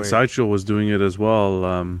think Sideshow was doing it as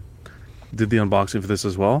well. Did the unboxing for this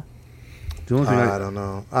as well? The only thing I don't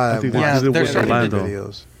know. I think they're starting to do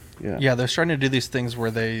videos. Yeah, they're starting to do these things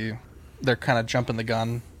where they're kind of jumping the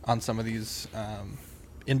gun on some of these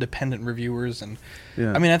independent reviewers, and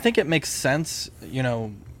I mean, I think it makes sense,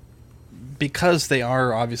 because they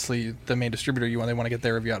are obviously the main distributor. They want to get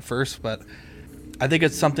their review out first, but I think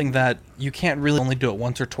it's something that you can't really only do it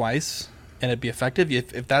once or twice and it'd be effective.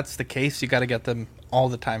 If that's the case, you got to get them all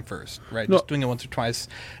the time first, right? Just doing it once or twice,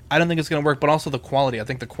 I don't think it's going to work. But also the quality. I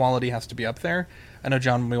think the quality has to be up there. I know,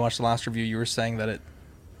 John, when we watched the last review, you were saying that it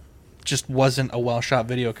just wasn't a well-shot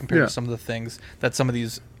video compared to some of the things that some of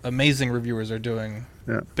these amazing reviewers are doing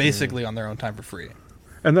basically on their own time for free.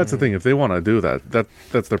 And that's the thing. If they want to do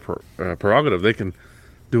that's their prerogative. They can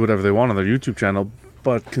do whatever they want on their YouTube channel.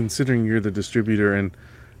 But considering you're the distributor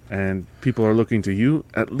and people are looking to you,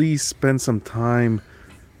 at least spend some time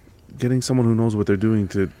getting someone who knows what they're doing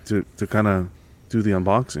to kind of do the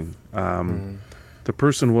unboxing. The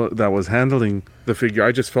person that was handling the figure,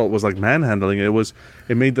 I just felt was like manhandling it.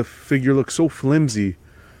 It made the figure look so flimsy,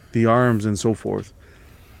 the arms and so forth.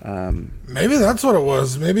 Maybe that's what it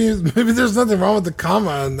was. Maybe there's nothing wrong with the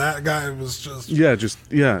comma, and that guy was just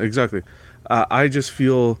exactly. I just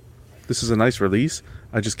feel this is a nice release.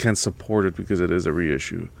 I just can't support it because it is a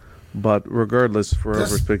reissue. But regardless, for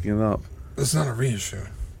whoever's picking it up, it's not a reissue.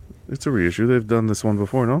 It's a reissue. They've done this one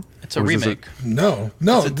before, no? It's a remake. No.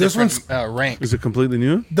 This one's rank. Is it completely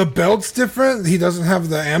new? The belt's different. He doesn't have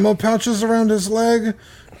the ammo pouches around his leg.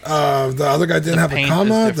 The other guy didn't have a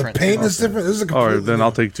comma. The paint is different. This is a all right, then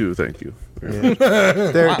I'll take two. Thank you. Yeah.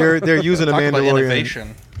 They're using a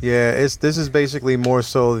Mandalorian. Yeah, this is basically more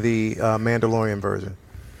so the Mandalorian version.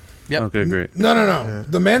 Yep. Okay, great. No. Yeah.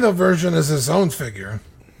 The Mando version is his own figure.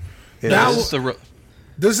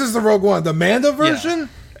 This is the Rogue One. The Mando version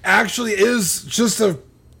actually is just a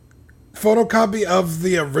photocopy of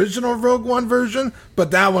the original Rogue One version,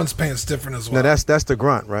 but that one's paint's different as well. Now that's the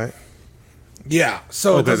grunt, right? Yeah.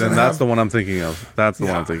 So okay, then that's the one I'm thinking of. That's the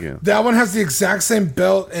one I'm thinking of. That one has the exact same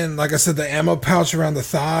belt and, like I said, the ammo pouch around the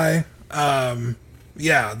thigh.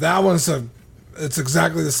 Yeah, that one's it's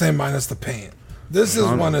exactly the same minus the paint. This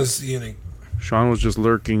one is unique. Sean was just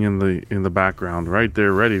lurking in the background right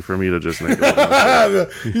there, ready for me to just make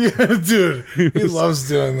it. Yeah, dude. He loves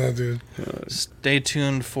doing that, dude. Stay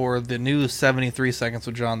tuned for the new 73 Seconds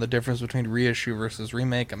with John, the difference between reissue versus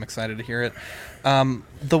remake. I'm excited to hear it.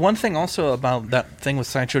 The one thing also about that thing with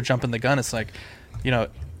Sideshow jumping the gun is, like, you know,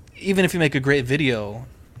 even if you make a great video,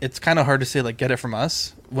 it's kind of hard to say, like, get it from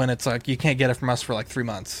us, when it's like you can't get it from us for like 3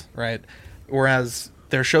 months, right? Whereas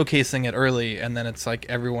they're showcasing it early, and then it's like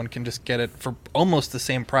everyone can just get it for almost the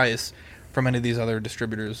same price from any of these other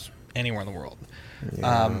distributors anywhere in the world.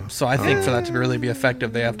 Yeah. So I think for that to really be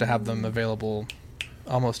effective, they have to have them available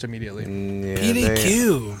almost immediately. Yeah,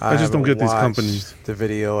 PDQ. I just don't get these companies the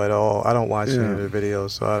video at all. I don't watch any of the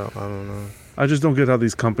videos, so I don't know. I just don't get how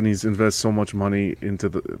these companies invest so much money into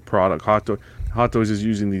the product. Hot Toys is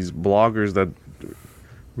using these bloggers that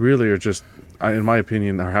really are just, in my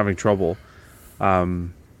opinion, are having trouble.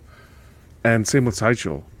 And same with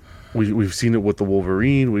Sideshow. We've seen it with the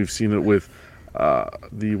Wolverine. We've seen it with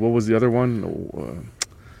what was the other one?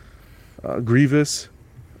 Grievous.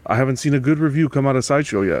 I haven't seen a good review come out of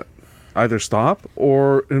Sideshow yet. Either stop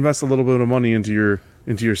or invest a little bit of money into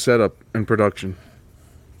your setup and production.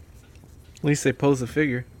 At least they pose a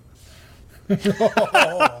figure.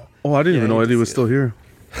 Oh, I didn't even know Eddie was still here.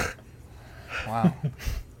 Wow.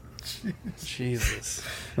 Jesus.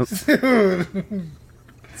 It's gonna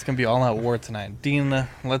be all out war tonight. Dean,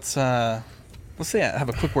 let's have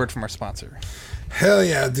a quick word from our sponsor. Hell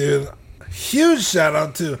yeah, dude. Huge shout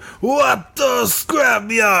out to Watto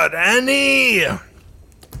Scrapyard, Annie.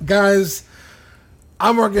 Guys,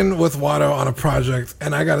 I'm working with Watto on a project,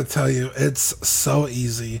 and I gotta tell you, it's so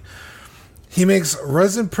easy. He makes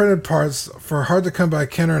resin printed parts for hard to come by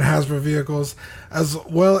Kenner and Hasbro vehicles, as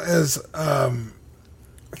well as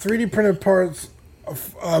 3D printed parts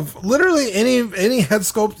of literally any head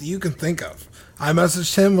sculpt you can think of. I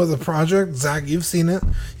messaged him with a project. Zach, you've seen it.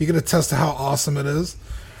 You can attest to how awesome it is.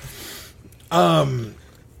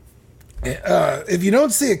 If you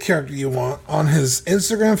don't see a character you want on his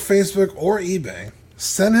Instagram, Facebook, or eBay,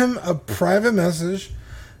 send him a private message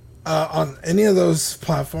on any of those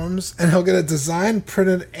platforms, and he'll get it designed,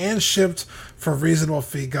 printed, and shipped for a reasonable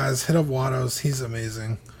fee. Guys, hit up Watto's. He's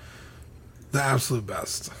amazing. The absolute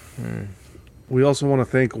best. We also want to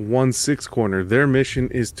thank 1/6 Corner. Their mission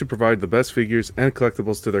is to provide the best figures and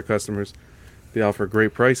collectibles to their customers. They offer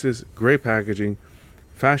great prices, great packaging,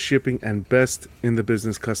 fast shipping, and best in the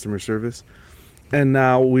business customer service. And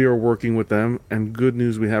now we are working with them, and good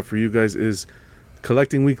news we have for you guys is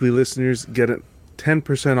Collecting Weekly listeners get it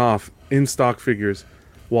 10% off in-stock figures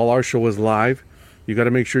while our show is live. You got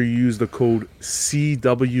to make sure you use the code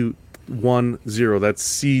CW10.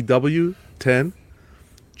 That's CW10.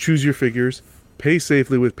 Choose your figures, pay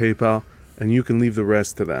safely with PayPal, and you can leave the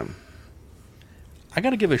rest to them. I got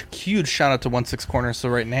to give a huge shout out to 1/6 Corner. So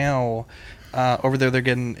right now, over there, they're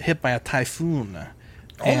getting hit by a typhoon.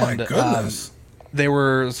 Oh my goodness. They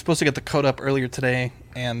were supposed to get the code up earlier today,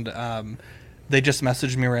 and they just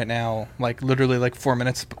messaged me right now, like literally like 4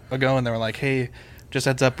 minutes ago, and they were like, "Hey, just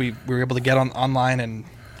heads up, we were able to get online and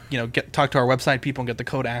talk to our website people and get the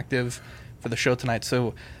code active for the show tonight."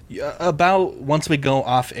 So about once we go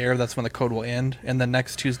off air, that's when the code will end, and then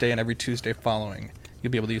next Tuesday and every Tuesday following,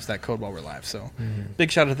 you'll be able to use that code while we're live. So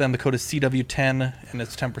big shout out to them. The code is CW10, and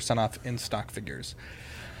it's 10% off in stock figures.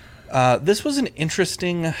 This was an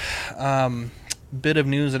interesting bit of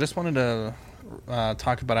news. I just wanted to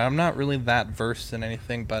talk about it. I'm not really that versed in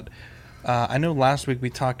anything, but I know last week we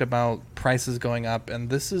talked about prices going up, and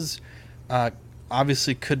this is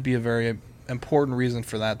obviously could be a very important reason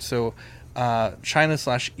for that. So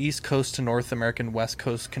China/East Coast to North American West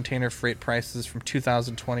Coast container freight prices from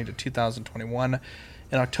 2020 to 2021.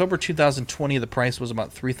 In October 2020, the price was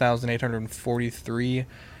about $3,843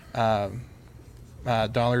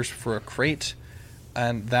 dollars for a crate,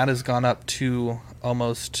 and that has gone up to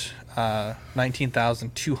almost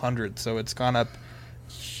 $19,200. So it's gone up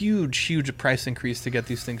huge price increase to get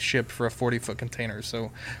these things shipped for a 40-foot container.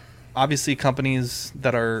 So obviously companies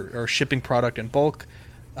that are shipping product in bulk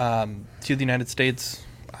to the United States,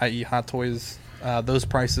 i.e. Hot Toys, those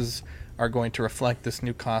prices are going to reflect this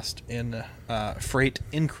new cost in freight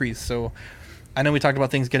increase. So I know we talked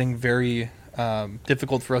about things getting very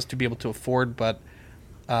difficult for us to be able to afford, but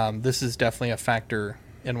this is definitely a factor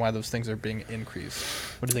in why those things are being increased.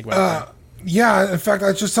 What do you think about that? Yeah, in fact,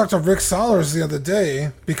 I just talked to Rick Solers the other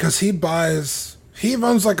day because he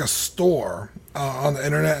runs like a store on the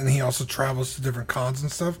internet, and he also travels to different cons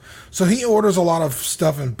and stuff. So he orders a lot of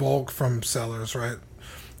stuff in bulk from sellers, right?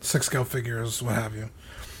 6-scale figures, what have you.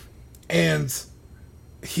 And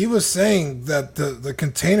he was saying that the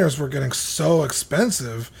containers were getting so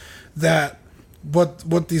expensive that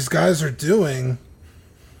what these guys are doing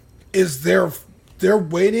is they're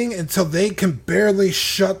waiting until they can barely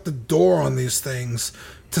shut the door on these things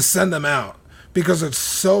to send them out because it's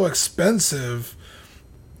so expensive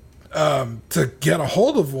to get a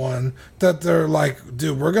hold of one that they're like,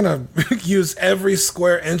 dude, we're gonna use every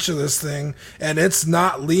square inch of this thing and it's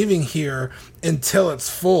not leaving here until it's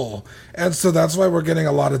full. And so that's why we're getting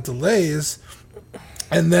a lot of delays.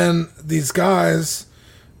 And then these guys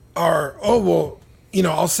are,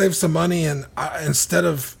 I'll save some money, and instead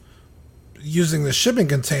of using the shipping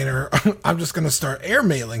container, I'm just going to start air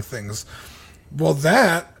mailing things. Well,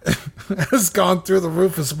 that has gone through the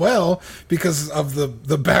roof as well because of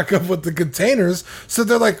the backup with the containers. So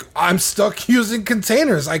they're like, I'm stuck using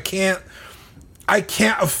containers. I can't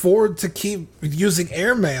afford to keep using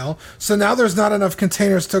airmail. So now there's not enough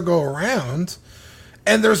containers to go around,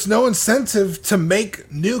 and there's no incentive to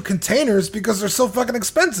make new containers because they're so fucking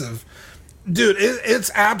expensive. Dude, it's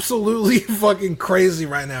absolutely fucking crazy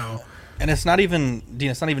right now. And it's not even,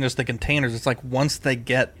 Dean, it's not even just the containers. It's like once they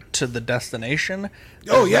get to the destination,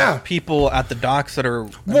 people at the docks that are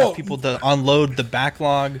people to unload the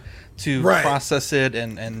backlog to process it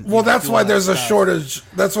and that's why there's a shortage.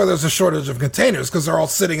 That's why there's a shortage of containers, because they're all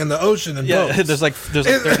sitting in the ocean and boats. there's like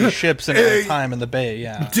 30 ships at a time in the bay.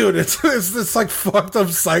 Yeah, dude, it's this like fucked up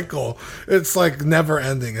cycle. It's like never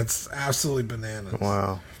ending. It's absolutely bananas.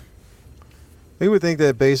 Wow. You would think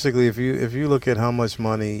that basically, if you look at how much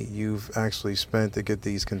money you've actually spent to get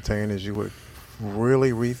these containers, you would really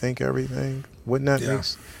rethink everything. Wouldn't that make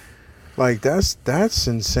sense? Like that's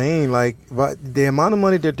insane. Like, but the amount of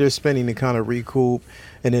money that they're spending to kind of recoup,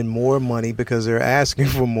 and then more money because they're asking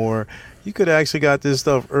for more. You could actually got this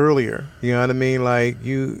stuff earlier. You know what I mean? Like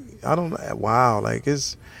Like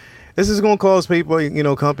this is going to cause people,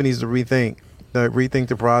 companies to rethink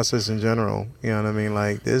the process in general. You know what I mean?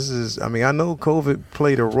 Like I know COVID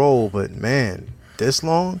played a role, but man, this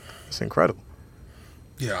long, it's incredible.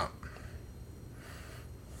 Yeah.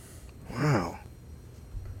 Wow.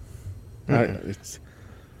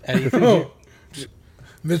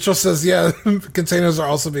 Mitchell says, yeah, containers are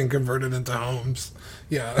also being converted into homes.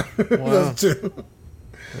 Yeah. Wow. That's true.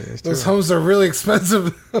 Those homes are really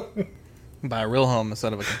expensive. Buy a real home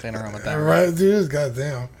instead of a container home at that rate. Right, dude,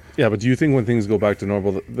 goddamn. Yeah, but do you think when things go back to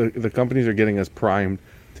normal, the companies are getting us primed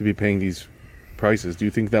to be paying these prices? Do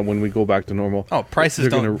you think that when we go back to normal,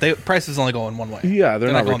 prices only go in one way? Yeah,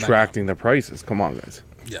 they're not retracting the prices. Come on, guys.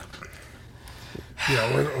 Yeah.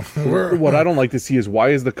 Yeah, we're what I don't like to see is why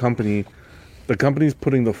is the company's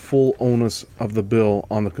putting the full onus of the bill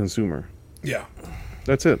on the consumer? Yeah.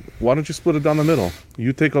 That's it. Why don't you split it down the middle?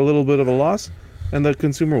 You take a little bit of a loss, and the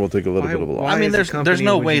consumer will take a little bit of a loss. I mean, there's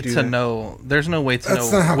no way to know. There's no way to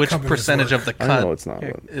know which percentage of the cut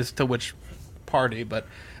is to which party. But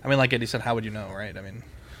I mean, like Eddie said, how would you know, right? I mean,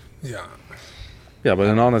 yeah. Yeah, but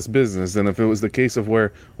an honest business. And if it was the case of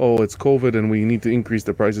where, it's COVID and we need to increase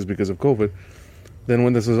the prices because of COVID, then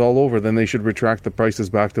when this is all over, then they should retract the prices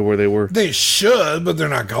back to where they were. They should, but they're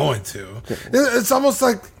not going to. It's almost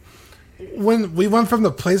like when we went from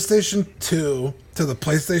the PlayStation 2 to the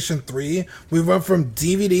PlayStation 3, we went from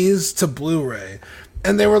DVDs to Blu-ray.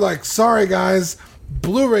 And they were like, sorry guys,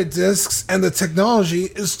 Blu-ray discs and the technology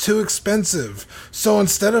is too expensive. So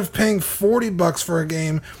instead of paying $40 for a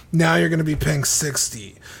game, now you're going to be paying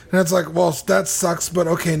 $60. And it's like, well, that sucks, but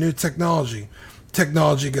okay, new technology.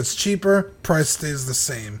 Technology gets cheaper, price stays the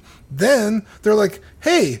same. Then they're like,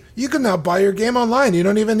 hey, you can now buy your game online. You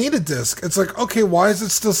don't even need a disc. It's like, okay, why is it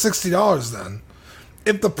still $60 then?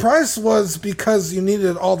 If the price was because you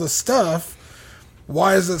needed all the stuff,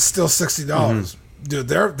 why is it still $60? Mm-hmm. Dude,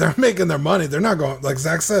 they're making their money. They're not going, like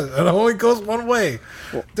Zach said, it only goes one way.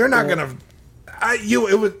 They're not going to,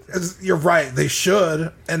 you're right, they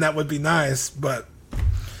should, and that would be nice, but.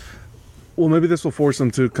 Well, maybe this will force them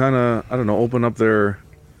to kind of, open up their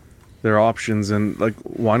options, and like,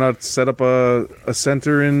 why not set up a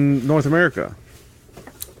center in North America?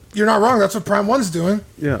 You're not wrong. That's what Prime One's doing.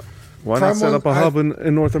 Yeah. Why not set up a hub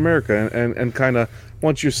in North America and kind of,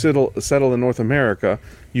 once you settle in North America,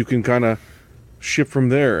 you can kind of ship from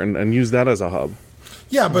there and use that as a hub.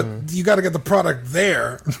 Yeah, but you got to get the product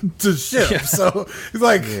there to ship. Yeah. So,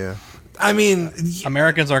 like, I mean,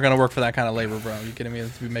 Americans aren't going to work for that kind of labor, bro. You kidding me?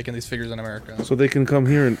 To be making these figures in America. So they can come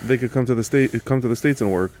here and they could come to the states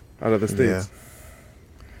and work out of the states.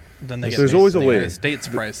 Then they get there's always a way. States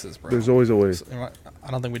prices, bro. There's always a way.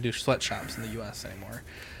 I don't think we do sweatshops in the U.S. anymore.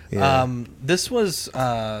 Yeah. This was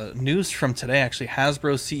news from today, actually.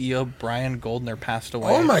 Hasbro CEO Brian Goldner passed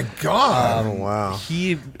away. Oh, my God. Oh, wow.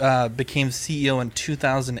 He became CEO in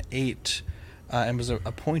 2008 and was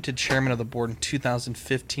appointed chairman of the board in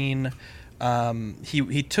 2015.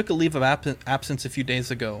 He took a leave of absence a few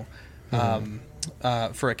days ago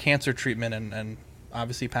for a cancer treatment and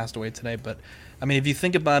obviously passed away today. But, I mean, if you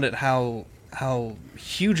think about it, how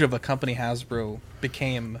huge of a company Hasbro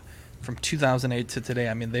became from 2008 to today.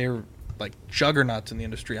 I mean, they're like juggernauts in the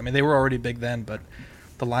industry. I mean, they were already big then, but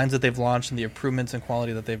the lines that they've launched and the improvements in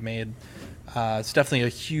quality that they've made, it's definitely a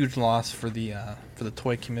huge loss for the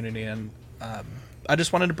toy community. And I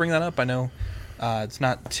just wanted to bring that up. I know it's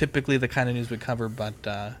not typically the kind of news we cover, but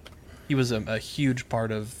he was a huge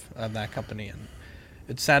part of that company, and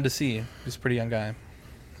it's sad to see. He's a pretty young guy.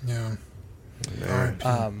 Yeah.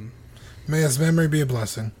 May his memory be a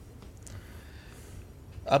blessing.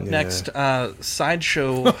 Up next,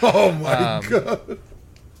 Sideshow. Oh my God!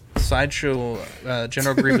 Sideshow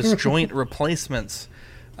General Grievous joint replacements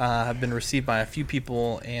have been received by a few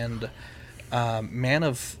people, and Man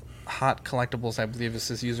of Hot Collectibles, I believe is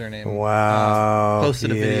his username. Wow!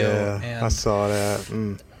 Posted a video. And, I saw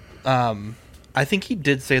that. I think he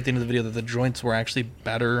did say at the end of the video that the joints were actually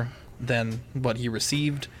better than what he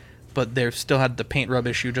received, but they still had the paint rub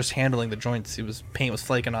issue. Just handling the joints, paint was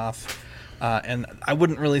flaking off. And I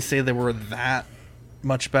wouldn't really say they were that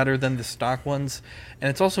much better than the stock ones. And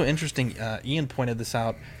it's also interesting, Ian pointed this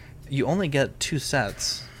out, you only get 2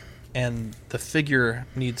 sets, and the figure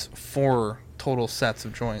needs 4 total sets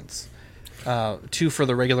of joints. 2 for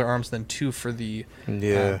the regular arms, then 2 for the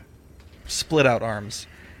split out arms.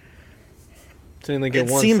 So you only get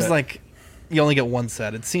it one seems set. like you only get 1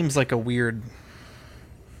 set. It seems like a weird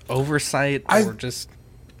oversight or just...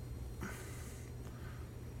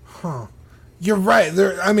 Huh. You're right.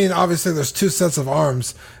 I mean, obviously, there's 2 sets of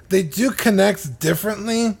arms. They do connect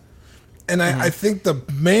differently, and I think the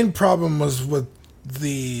main problem was with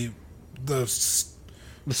the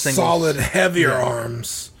solid, heavier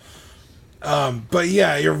arms. But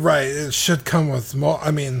yeah, you're right. It should come with more.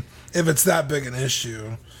 I mean, if it's that big an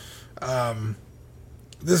issue,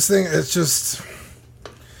 this thing it's just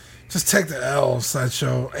take the L,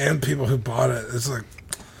 Sideshow, and people who bought it. It's like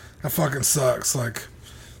that fucking sucks. Like.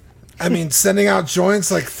 I mean, sending out joints,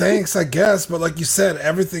 like, thanks, I guess. But like you said,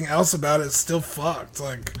 everything else about it's still fucked.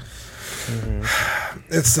 Like,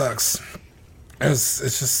 it sucks. It's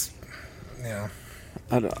just, yeah.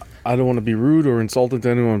 I don't want to be rude or insulting to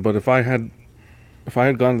anyone, but if I had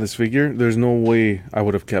gotten this figure, there's no way I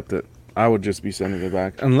would have kept it. I would just be sending it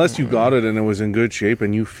back. Unless you got it and it was in good shape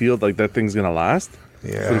and you feel like that thing's going to last.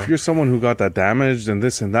 Yeah. But if you're someone who got that damaged and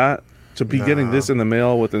this and that, to be getting this in the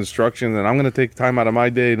mail with instructions, and I'm going to take time out of my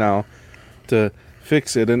day now to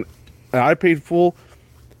fix it. And I paid full.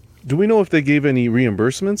 Do we know if they gave any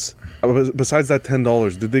reimbursements besides that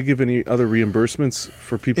 $10? Did they give any other reimbursements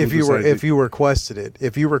for people? If you requested it,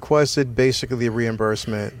 if you requested basically the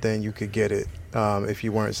reimbursement, then you could get it. If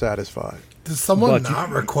you weren't satisfied. Did someone not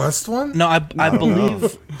request one? No, I believe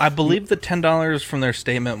the $10 from their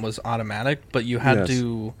statement was automatic, but you had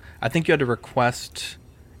to. I think you had to request.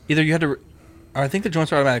 Either you had to, or I think the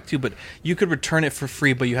joints are automatic too, but you could return it for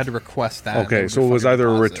free, but you had to request that. Okay, so it was either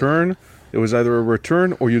a return. It was either a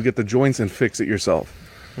return or you get the joints and fix it yourself.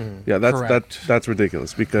 Yeah, that's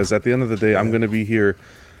ridiculous, because at the end of the day, I'm going to be here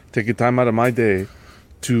taking time out of my day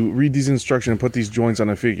to read these instructions and put these joints on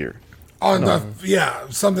a figure.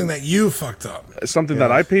 Something that you fucked up. Something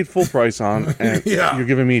that I paid full price on, and you're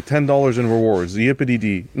giving me $10 in rewards. The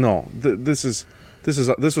yippity-dee. No, this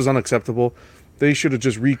was unacceptable. They should have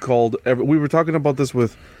just recalled. We were talking about this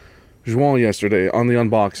with Juan yesterday on the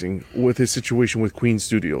unboxing with his situation with Queen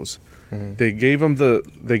Studios. Mm-hmm. They gave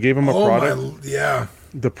him a product.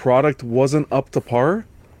 The product wasn't up to par,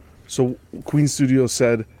 so Queen Studios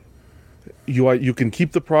said, "You can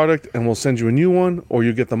keep the product and we'll send you a new one, or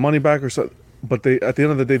you get the money back or so." But at the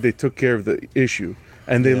end of the day, they took care of the issue,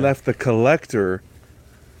 and they left the collector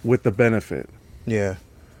with the benefit. Yeah,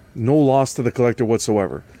 no loss to the collector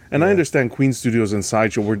whatsoever. And I understand Queen Studios and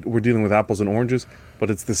Sideshow, we're dealing with apples and oranges,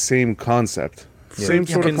 but it's the same concept. Same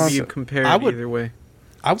sort of concept. Compared either way.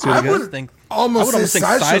 I would almost think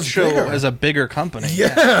Sideshow is a bigger company.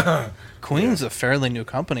 Yeah. Queen's a fairly new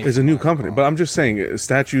company. It's a new company, but I'm just saying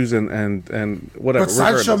statues and whatever. But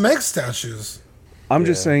Sideshow makes statues. I'm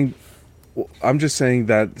just saying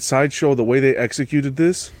that Sideshow, the way they executed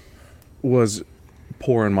this, was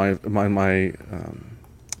poor in my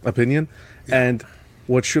opinion. And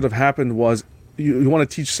what should have happened was, you want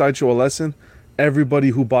to teach Sideshow a lesson. Everybody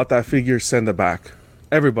who bought that figure, send it back.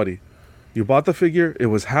 Everybody, you bought the figure, it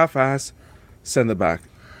was half-ass, send it back.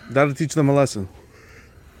 That'll teach them a lesson.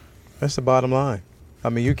 That's the bottom line. I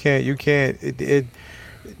mean, you can't.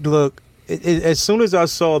 Look, as soon as I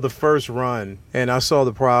saw the first run and I saw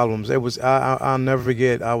the problems, it was. I'll never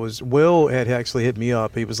forget. Will had actually hit me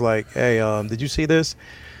up. He was like, "Hey, did you see this?"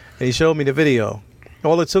 And he showed me the video.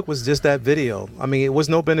 All it took was just that video. I mean, it was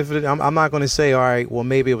no benefit. I'm not going to say, all right, well,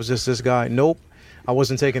 maybe it was just this guy. Nope, I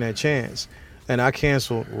wasn't taking that chance, and I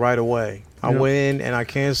canceled right away. I went in and I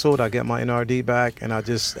canceled. I got my NRD back, and I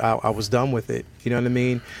was done with it. You know what I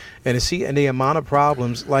mean? And the amount of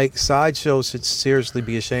problems, like Sideshow should seriously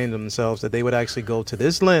be ashamed of themselves that they would actually go to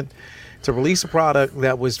this length to release a product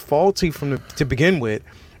that was faulty to begin with,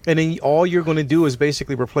 and then all you're going to do is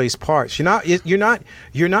basically replace parts. You're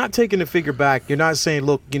not taking the figure back. You're not saying,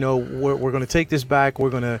 look, we're going to take this back. We're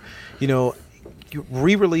going to,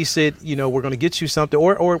 re-release it. We're going to get you something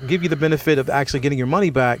or give you the benefit of actually getting your money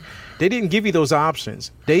back. They didn't give you those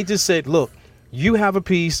options. They just said, look, you have a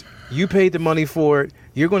piece. You paid the money for it.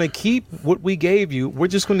 You're going to keep what we gave you. We're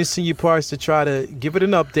just going to send you parts to try to give it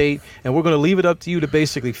an update, and we're going to leave it up to you to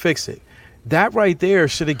basically fix it. That right there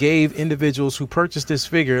should have gave individuals who purchased this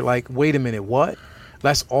figure like, wait a minute, what?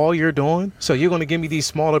 That's all you're doing? So you're going to give me these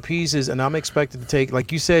smaller pieces, and I'm expected to take,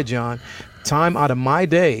 like you said, John, time out of my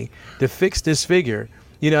day to fix this figure.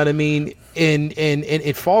 You know what I mean? And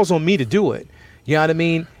it falls on me to do it. You know what I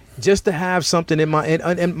mean? Just to have something in my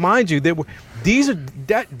and mind you,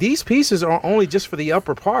 these pieces are only just for the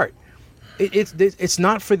upper part. It's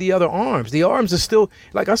not for the other arms. The arms are still,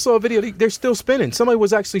 like I saw a video, they're still spinning. Somebody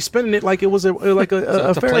was actually spinning it like it was a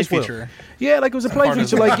Ferris wheel. Feature. Yeah, like it was a play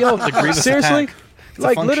feature. Like, yo, seriously,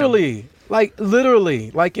 like literally,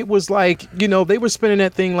 like it was like, they were spinning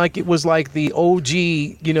that thing like it was like the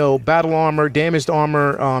OG, battle armor, damaged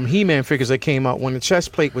armor, He-Man figures that came out when the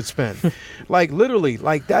chest plate would spin. Like literally,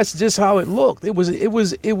 like that's just how it looked. It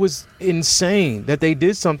was insane that they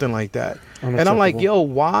did something like that. And I'm like, yo,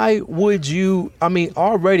 why would you? I mean,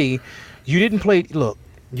 already you didn't play. Look,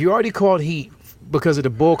 you already called heat because of the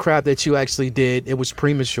bull crap that you actually did. It was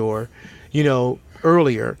premature,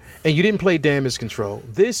 earlier, and you didn't play damage control.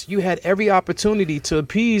 This, you had every opportunity to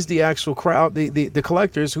appease the actual crowd, the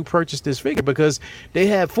collectors who purchased this figure, because they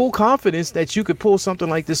had full confidence that you could pull something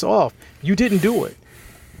like this off. You didn't do it.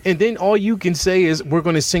 And then all you can say is, we're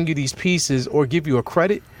going to send you these pieces or give you a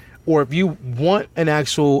credit, or if you want an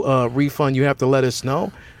actual refund, you have to let us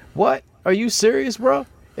know. What? Are you serious, bro?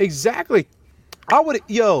 Exactly.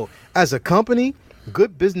 As a company,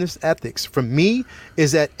 good business ethics for me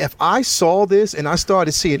is that if I saw this and I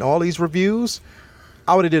started seeing all these reviews,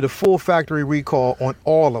 I would have did a full factory recall on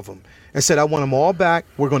all of them and said, I want them all back.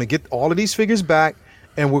 We're going to get all of these figures back,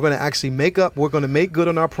 and we're going to actually make good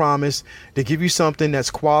on our promise to give you something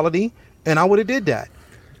that's quality. And I would have did that.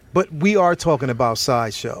 But we are talking about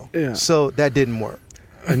Sideshow. Yeah. So that didn't work.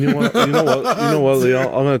 And you know what, Leo?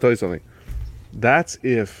 I'm going to tell you something. That's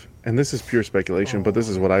if, and this is pure speculation, but this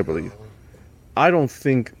is what I believe. I don't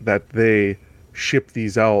think that they shipped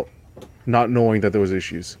these out not knowing that there was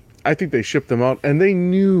issues. I think they shipped them out and they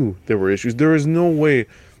knew there were issues. There is no way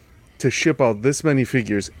to ship out this many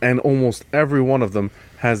figures and almost every one of them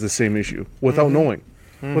has the same issue without knowing.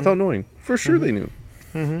 Mm-hmm. Without knowing. For sure they knew.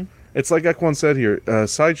 Mm-hmm. It's like Ekwan said here,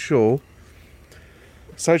 Sideshow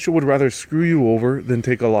would rather screw you over than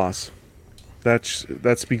take a loss. That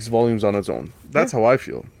speaks volumes on its own. That's how I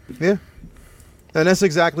feel. Yeah. And that's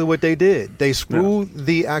exactly what they did. They screwed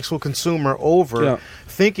the actual consumer over,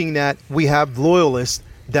 thinking that we have loyalists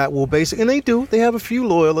that will basically, and they do. They have a few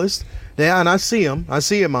loyalists. And I see them. I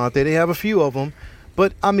see them out there. They have a few of them.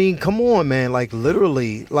 But, I mean, come on, man. Like,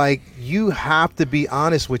 literally, like, you have to be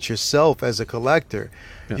honest with yourself as a collector.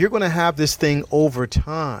 Yeah. You're going to have this thing over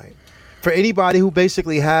time. For anybody who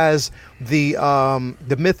basically has the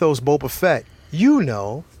Mythos Boba Fett, you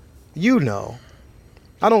know.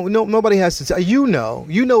 I don't know. Nobody has to tell you. Know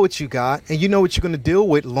what you got, and you know what you're going to deal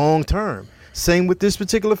with long term. Same with this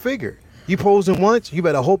particular figure. You pose it once, you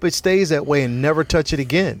better hope it stays that way and never touch it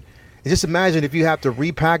again. And just imagine if you have to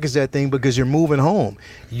repackage that thing because you're moving home.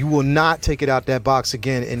 You will not take it out that box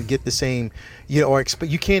again and get the same, or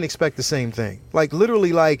you can't expect the same thing. Like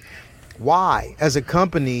literally, like Why, as a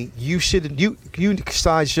company, you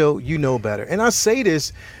Sideshow, you know better. And I say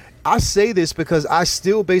this because I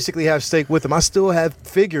still basically have stake with them. I still have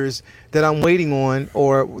figures that I'm waiting on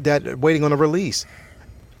waiting on a release.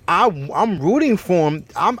 I'm rooting for them.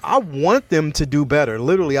 I want them to do better.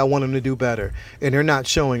 Literally, I want them to do better. And they're not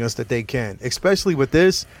showing us that they can. Especially with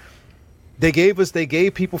this, they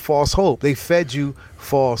gave people false hope. They fed you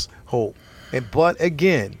false hope. But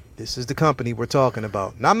again, this is the company we're talking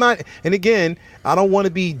about. And again, I don't want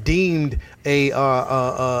to be deemed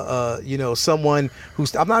someone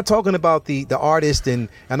who's. I'm not talking about the artist, and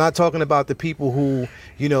I'm not talking about the people who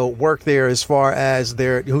work there as far as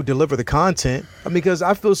who deliver the content. Because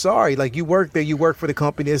I feel sorry. Like, you work there, you work for the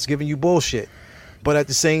company that's giving you bullshit. But at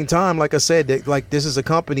the same time, like I said, this is a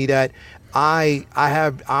company that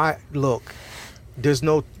look.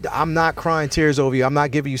 I'm not crying tears over you. I'm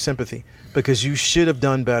not giving you sympathy. Because you should have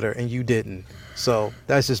done better and you didn't. So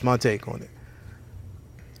that's just my take on it.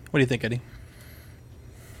 What do you think, Eddie?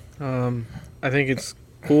 I think it's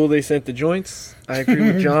cool they sent the joints. I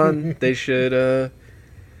agree with John. They should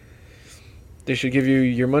give you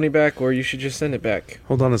your money back, or you should just send it back.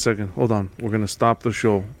 Hold on a second. Hold on. We're going to stop the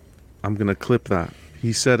show. I'm going to clip that.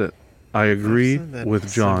 He said it. I agree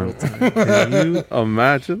with John. Can you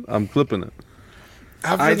imagine? I'm clipping it.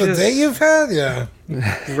 After the day you've had? Yeah.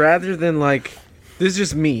 Rather than this is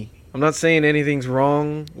just me. I'm not saying anything's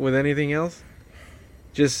wrong with anything else.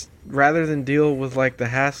 Just rather than deal with the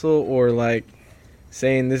hassle or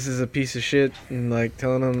saying this is a piece of shit and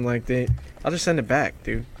telling them I'll just send it back,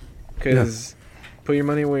 dude. Because put your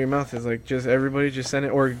money where your mouth is. Just everybody just send it,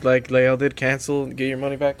 or Lael did, cancel, get your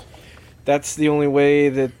money back. That's the only way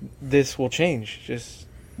that this will change. Just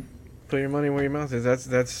put your money where your mouth is.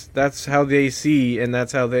 That's how they see, and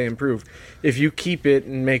that's how they improve. If you keep it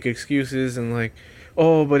and make excuses and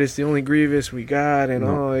but it's the only Grievous we got, and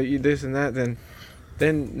this and that, then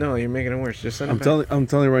no, you're making it worse. Just send it back. I'm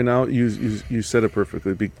telling you right now, you said it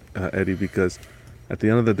perfectly, Eddie. Because at the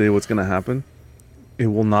end of the day, what's going to happen? It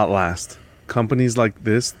will not last. Companies like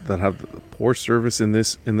this that have poor service in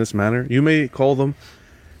this manner, you may call them,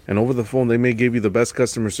 and over the phone they may give you the best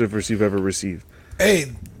customer service you've ever received.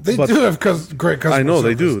 Hey, they do have great customer service. I know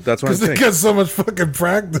they do. That's why I'm saying. Because they get so much fucking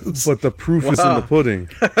practice. But the proof is in the pudding.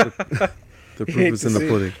 The proof is in the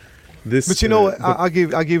pudding. But you know what? I'll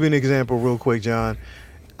give you an example real quick, John.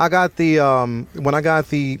 I got when I got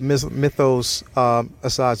the Mythos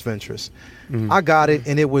Asajj Ventress, I got it,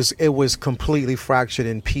 and it was completely fractured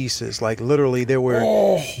in pieces. Literally, there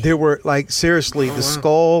were seriously, the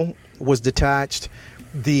skull was detached,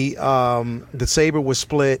 the saber was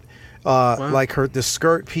split. The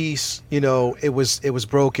skirt piece, it was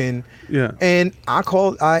broken. Yeah. And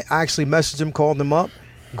I actually messaged them, called them up.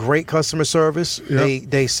 Great customer service. Yep.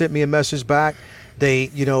 They sent me a message back. They,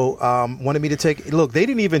 wanted me to take. Look, they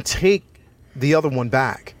didn't even take the other one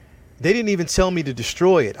back. They didn't even tell me to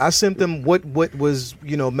destroy it. I sent them what was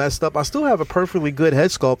messed up. I still have a perfectly good head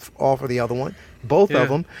sculpt off of the other one, both of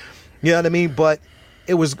them. You know what I mean? But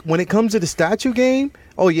it was when it comes to the statue game.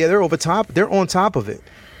 Oh yeah, they're over top. They're on top of it.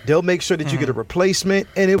 They'll make sure that you get a replacement,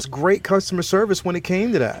 and it was great customer service when it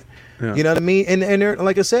came to that. Yeah. You know what I mean? And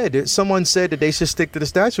like I said, someone said that they should stick to the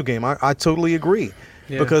statue game. I totally agree,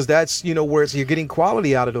 because that's where you're getting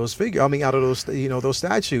quality out of those figures. I mean, out of those those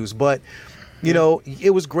statues. But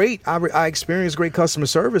it was great. I experienced great customer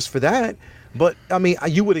service for that. But I mean,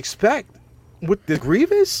 you would expect with the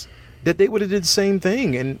Grievous that they would have did the same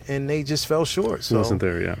thing, and they just fell short. So it wasn't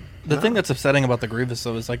there, yeah. The thing that's upsetting about the Grievous,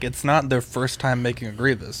 though, is it's not their first time making a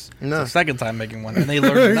Grievous. It's their second time making one, and they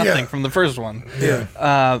learned nothing from the first one. Yeah.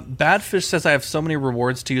 Badfish says, I have so many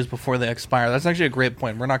rewards to use before they expire. That's actually a great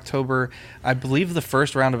point. We're in October. I believe the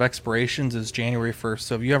first round of expirations is January 1st.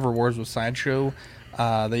 So if you have rewards with Sideshow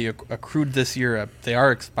that you accrued this year, they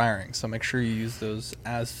are expiring. So make sure you use those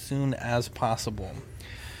as soon as possible.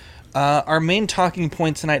 Our main talking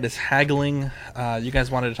point tonight is haggling. You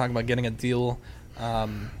guys wanted to talk about getting a deal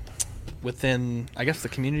within, I guess, the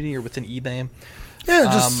community or within eBay. Yeah,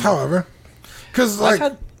 just however. Because,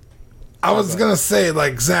 I was going to say,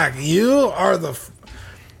 Zach, you are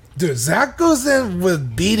dude, Zach goes in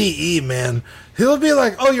with BDE, man. He'll be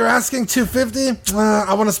like, oh, you're asking $250?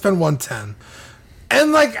 I want to spend $110.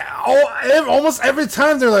 And, almost every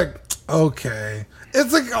time they're like, okay.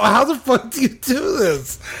 It's how the fuck do you do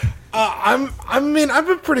this? I've been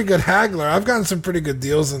a pretty good haggler. I've gotten some pretty good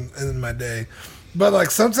deals in my day.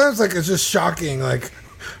 But, sometimes, it's just shocking, with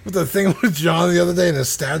the thing with John the other day and his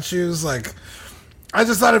statues, I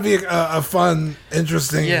just thought it'd be a fun,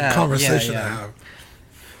 interesting conversation to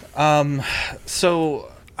have.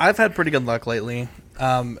 So, I've had pretty good luck lately,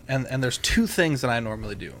 and there's two things that I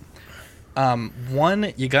normally do.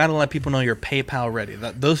 One, you got to let people know you're PayPal ready.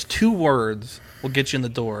 Those 2 words will get you in the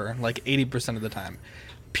door like 80% of the time.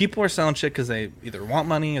 People are selling shit because they either want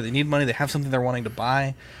money or they need money. They have something they're wanting to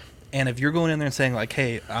buy. And if you're going in there and saying like,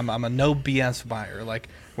 hey, I'm a no BS buyer, like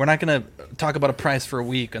we're not going to talk about a price for a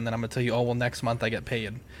week and then I'm going to tell you, oh, well, next month I get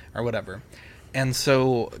paid or whatever. And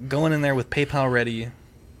so going in there with PayPal ready,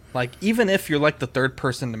 like even if you're like the third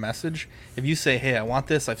person to message, if you say, hey, I want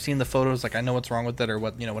this, I've seen the photos, like I know what's wrong with it or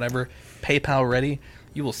what, whatever, PayPal ready,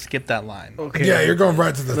 you will skip that line. Okay. Yeah, you're going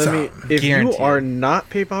right to the top. If you are not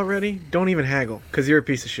PayPal ready, don't even haggle because you're a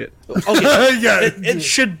piece of shit. Okay. Yeah, it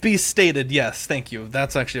should be stated. Yes, thank you.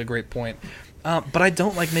 That's actually a great point. But I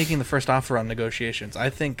don't like making the first offer on negotiations. I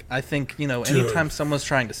think anytime someone's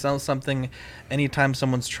trying to sell something, anytime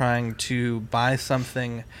someone's trying to buy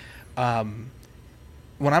something,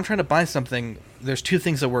 when I'm trying to buy something, there's 2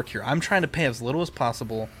 things that work here. I'm trying to pay as little as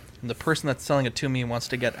possible. And the person that's selling it to me wants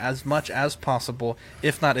to get as much as possible,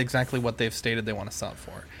 if not exactly what they've stated they want to sell it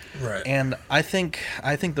for. Right. And I think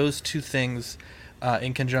those 2 things,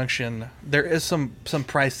 in conjunction, there is some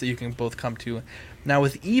price that you can both come to. Now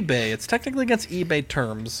with eBay, it's technically against eBay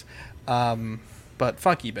terms, but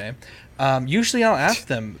fuck eBay. Usually I'll ask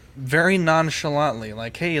them very nonchalantly,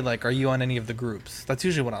 like, hey, like, are you on any of the groups? That's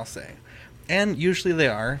usually what I'll say. And usually they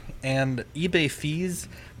are. And eBay fees,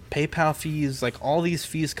 PayPal fees, like all these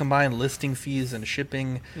fees combined, listing fees and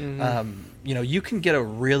shipping, you can get a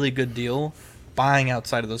really good deal buying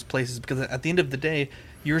outside of those places because at the end of the day,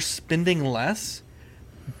 you're spending less,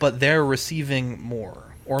 but they're receiving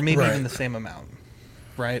more or maybe even the same amount,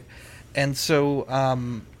 right? And so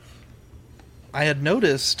I had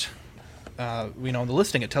noticed, in the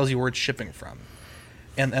listing, it tells you where it's shipping from.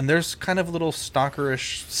 And there's kind of little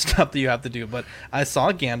stalkerish stuff that you have to do. But I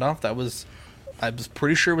saw Gandalf. I was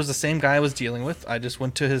pretty sure it was the same guy I was dealing with. I just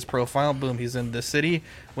went to his profile. Boom, he's in this city.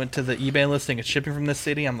 Went to the eBay listing. It's shipping from this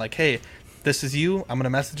city. I'm like, hey, this is you. I'm going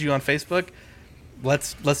to message you on Facebook.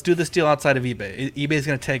 Let's do this deal outside of eBay. eBay's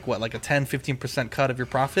going to take, what, like a 10-15% cut of your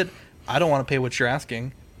profit? I don't want to pay what you're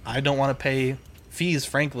asking. I don't want to pay fees,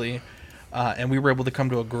 frankly. And we were able to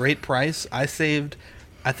come to a great price. I saved,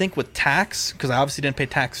 I think with tax, because I obviously didn't pay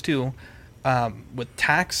tax too, with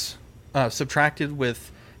tax subtracted,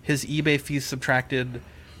 with his eBay fees subtracted,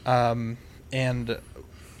 and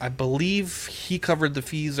I believe he covered the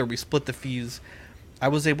fees or we split the fees, I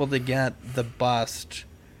was able to get the bust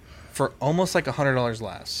for almost like $100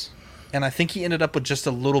 less. And I think he ended up with just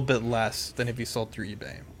a little bit less than if he sold through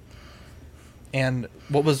eBay. And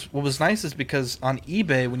what was nice is because on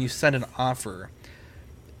eBay, when you set an offer,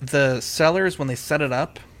 the sellers, when they set it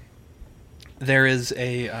up, there is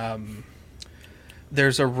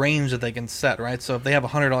there's a range that they can set, right? So if they have a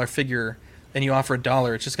 $100 figure and you offer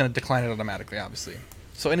 $1, it's just going to decline it automatically, obviously.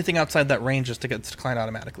 So anything outside that range just gets declined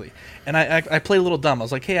automatically. And I played a little dumb. I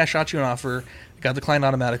was like, hey, I shot you an offer. It got declined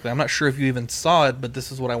automatically. I'm not sure if you even saw it, but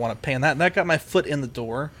this is what I want to pay. And that got my foot in the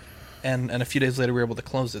door. And a few days later, we were able to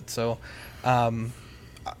close it. So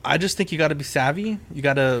I just think you got to be savvy. You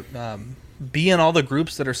got to be in all the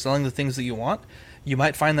groups that are selling the things that you want. You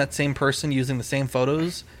might find that same person using the same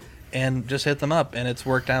photos and just hit them up. And it's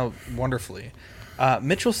worked out wonderfully.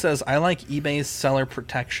 Mitchell says, I like eBay's seller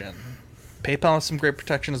protection. PayPal has some great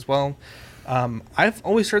protection as well. I've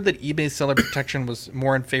always heard that eBay's seller protection was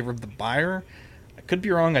more in favor of the buyer. I could be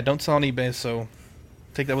wrong. I don't sell on eBay, so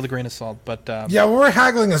take that with a grain of salt. But yeah, we're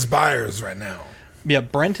haggling as buyers right now. Yeah,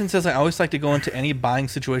 Brenton says, I always like to go into any buying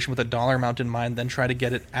situation with a dollar amount in mind, then try to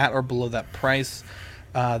get it at or below that price.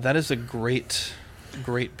 That is a great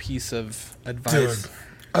piece of advice. Dude,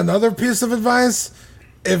 another piece of advice,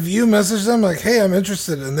 if you message them like, hey, I'm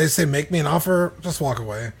interested, and they say, make me an offer, just walk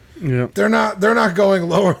away. Yeah. They're not going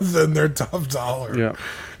lower than their top dollar. Yeah.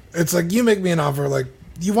 It's like, you make me an offer, like,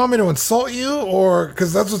 you want me to insult you? Or,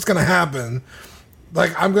 because that's what's going to happen.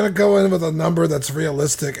 Like, I'm going to go in with a number that's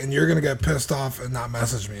realistic, and you're going to get pissed off and not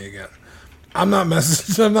message me again. I'm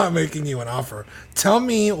not making you an offer. Tell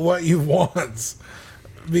me what you want,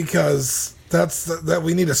 because that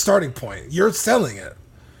we need a starting point. You're selling it.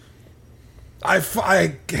 I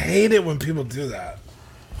hate it when people do that.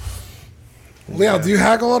 Leo, do you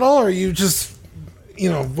haggle at all, or you just,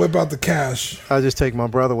 whip out the cash? I just take my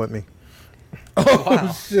brother with me. Oh,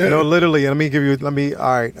 wow. Shit. No, literally. All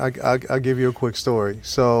right, I'll give you a quick story.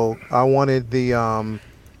 So I wanted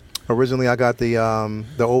originally I got the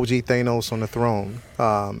OG Thanos on the throne.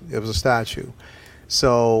 It was a statue.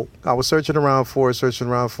 So I was searching around for it.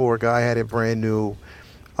 A guy had it brand new.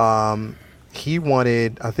 He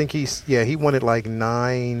wanted, like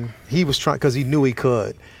 9. He was trying, because he knew he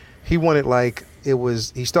could. he wanted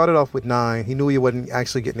he started off with 9. He knew he wasn't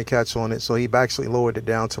actually getting the catch on it, so he actually lowered it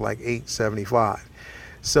down to like $8.75.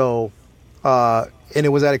 So, and it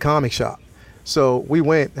was at a comic shop. So we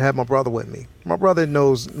went, had my brother with me. My brother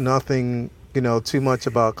knows nothing, too much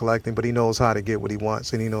about collecting, but he knows how to get what he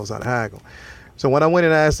wants and he knows how to haggle. So when I went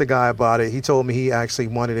and asked the guy about it, he told me he actually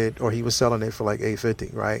wanted it, or he was selling it for like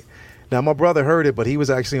 $8.50, right? Now my brother heard it, but he was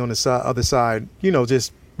actually on the other side,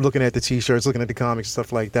 just looking at the t-shirts, looking at the comics,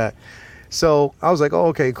 stuff like that. So I was like, oh,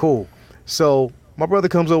 okay, cool. So my brother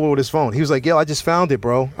comes over with his phone. He was like, yo, I just found it,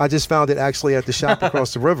 bro. I just found it actually at the shop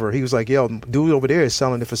across the river. He was like, yo, dude over there is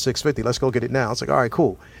selling it for $6.50. Let's go get it now. I was like, all right,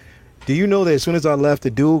 cool. Do you know that as soon as I left, the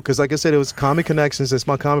dude, because like I said, it was Comic Connections, it's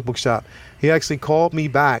my comic book shop. He actually called me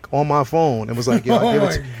back on my phone and was like, yo,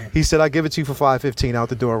 he said, I give it to you for $5.15 out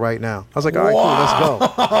the door right now. I was like, all right, cool, let's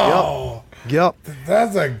go. Yep.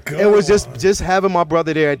 That's a good It was just having my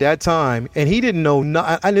brother there at that time, and he didn't know.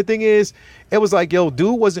 And the thing is, it was like, yo,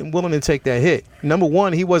 dude wasn't willing to take that hit. Number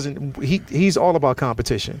one, he's all about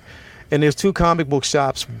competition. And there's 2 comic book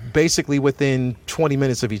shops basically within 20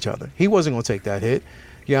 minutes of each other. He wasn't going to take that hit.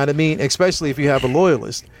 You know what I mean? Especially if you have a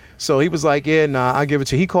loyalist. So he was like, yeah, nah, I'll give it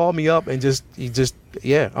to you. He called me up and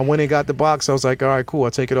I went and got the box. I was like, all right, cool,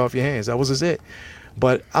 I'll take it off your hands. That was just it.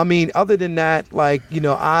 But I mean, other than that,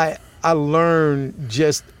 I learned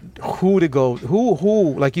just who to go,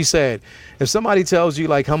 who, like you said, if somebody tells you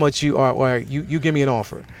like how much you are, or you give me an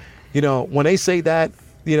offer, when they say that,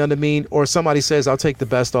 you know what I mean? Or somebody says, I'll take the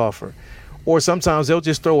best offer. Or sometimes they'll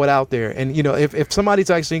just throw it out there. And, if somebody's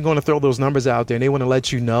actually going to throw those numbers out there and they want to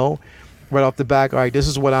let you know right off the back, all right, this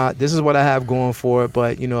is what I have going for it.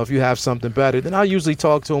 But, if you have something better, then I'll usually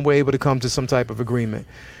talk to them. We're able to come to some type of agreement.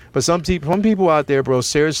 But some people out there, bro,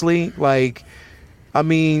 seriously, I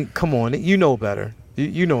mean, come on, you know better.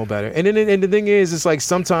 You know better. And the thing is, it's like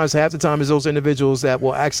sometimes half the time is those individuals that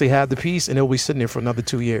will actually have the piece and they'll be sitting there for another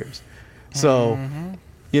 2 years. So,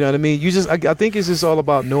 you know what I mean? I think it's just all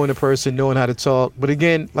about knowing the person, knowing how to talk. But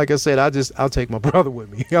again, like I said, I'll take my brother with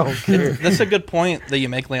me. I don't care. That's a good point that you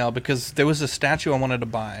make, Leal, because there was a statue I wanted to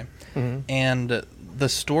buy, and the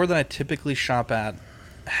store that I typically shop at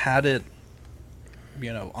had it,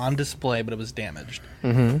 on display, but it was damaged.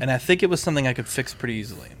 And I think it was something I could fix pretty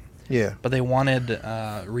easily. Yeah. But they wanted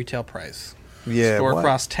retail price. Yeah. Store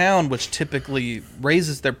across town, which typically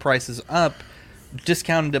raises their prices up,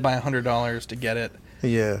 discounted it by $100 to get it.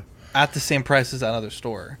 Yeah. At the same price as that other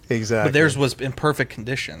store. Exactly. But theirs was in perfect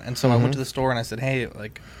condition. And so I went to the store and I said, hey,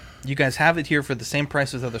 you guys have it here for the same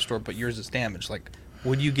price as the other store, but yours is damaged.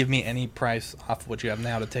 Would you give me any price off what you have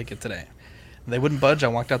now to take it today? They wouldn't budge. I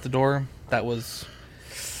walked out the door. That was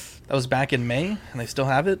back in May, and they still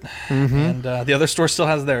have it. And the other store still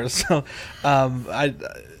has theirs. So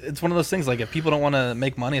it's one of those things, if people don't want to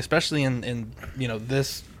make money, especially in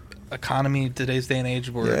this economy, today's day and age,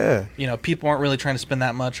 where people aren't really trying to spend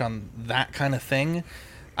that much on that kind of thing.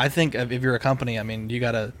 I think if you're a company, I mean, you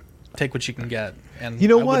got to take what you can get. And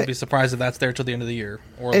I wouldn't be surprised if that's there till the end of the year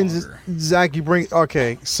or longer. Zach,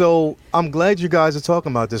 so I'm glad you guys are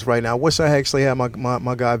talking about this right now. I wish I actually had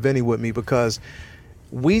my guy Vinny with me, because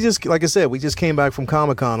we just, like I said, we just came back from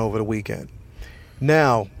Comic-Con over the weekend.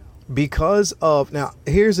 Now, here's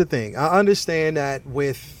the thing. I understand that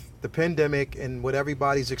with the pandemic and what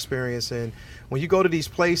everybody's experiencing, when you go to these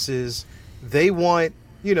places, they want,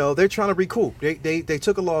 they're trying to recoup. They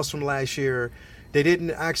took a loss from last year. They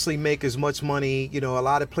didn't actually make as much money. A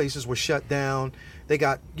lot of places were shut down. They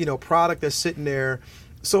got, product that's sitting there.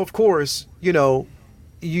 So of course, you don't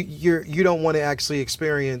want to actually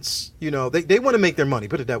experience, they want to make their money,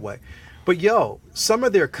 put it that way. But some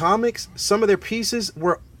of their comics, some of their pieces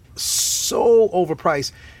were so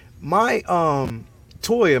overpriced. My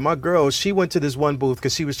Toya, my girl, she went to this one booth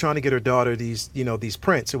because she was trying to get her daughter these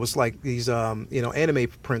prints. It was like these, anime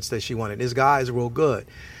prints that she wanted. This guy is real good.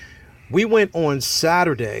 We went on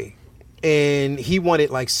Saturday, and he wanted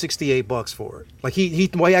like $68 for it. He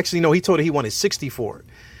told her he wanted $60 for it.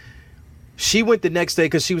 She went the next day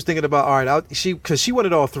because she was thinking about, all right, because she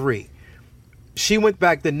wanted all 3. She went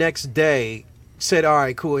back the next day, said, all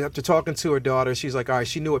right, cool. After talking to her daughter, she's like, all right,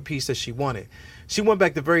 she knew what piece that she wanted. She went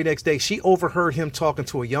back the very next day. She overheard him talking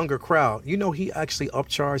to a younger crowd. He actually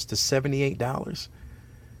upcharged to $78.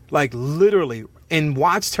 Literally. And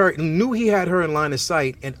watched her, knew he had her in line of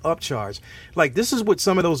sight, and upcharged. This is what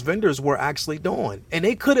some of those vendors were actually doing. And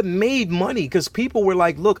they could have made money because people were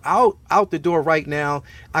like, look, out the door right now.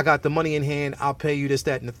 I got the money in hand. I'll pay you this,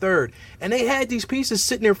 that, and the third. And they had these pieces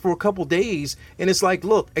sitting there for a couple days. And it's like,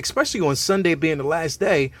 look, especially on Sunday being the last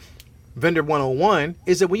day, Vendor 101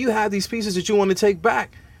 is that when you have these pieces that you want to take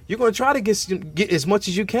back, you're going to try to get as much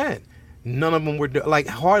as you can. None of them were like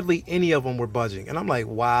hardly any of them were budging, and I'm like,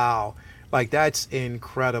 wow. Like, that's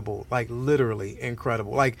incredible. Like, literally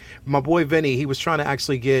incredible. Like, my boy Vinny, he was trying to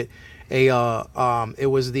actually get a, it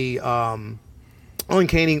was the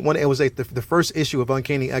Uncanny one. It was the first issue of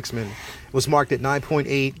Uncanny X-Men. It was marked at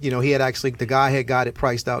 9.8. You know, he had actually, the guy had got it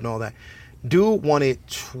priced out and all that. Dude wanted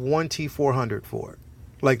 $2,400 for it.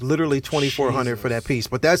 Like, literally $2,400 for that piece.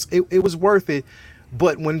 But it was worth it.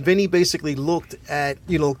 But when Vinny basically looked at,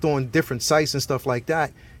 you know, on different sites and stuff like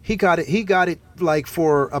that, he got it like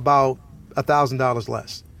for about $1,000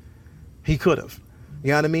 less. He could have.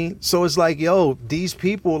 You know what I mean? So it's like, yo, these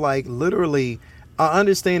people, like, literally, I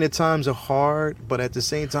understand that times are hard, but at the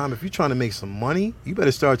same time, if you're trying to make some money, you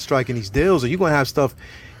better start striking these deals, or you're going to have stuff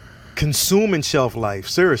consuming shelf life.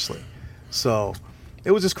 Seriously. So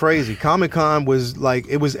it was just crazy. Comic-Con was like,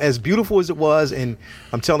 it was as beautiful as it was, and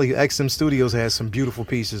I'm telling you, XM Studios has some beautiful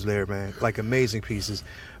pieces there, man. Like, amazing pieces.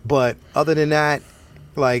 But other than that,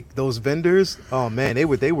 like, those vendors, oh man,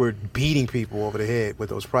 they were beating people over the head with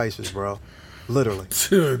those prices, bro. Literally.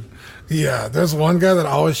 Dude, yeah, there's one guy that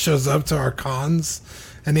always shows up to our cons,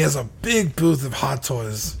 and he has a big booth of Hot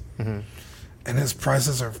Toys, and his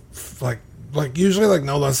prices are like usually like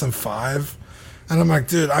no less than $5. And I'm like,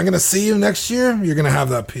 dude, I'm gonna see you next year. You're gonna have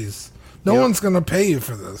that piece. No one's gonna pay you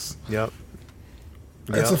for this. Yep.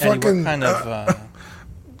 It's a fucking kind of.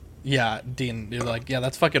 Yeah, Dean, you're like, yeah,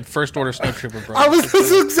 that's fucking first order Snow Trooper, bro.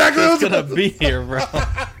 That's exactly what I was gonna be here, bro.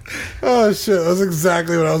 Oh shit, that's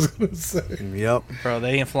exactly what I was gonna say. Yep, bro,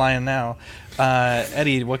 they ain't flying now.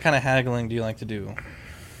 Eddie, what kind of haggling do you like to do?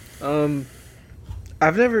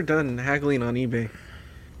 I've never done haggling on eBay,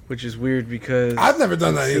 which is weird because I've never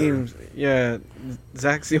done that either. Yeah,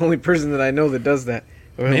 Zach's the only person that I know that does that.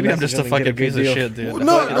 Maybe I'm just a fucking piece of shit, dude.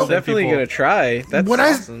 No, I'm definitely gonna try. That's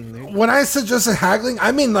awesome, dude. When I suggested haggling,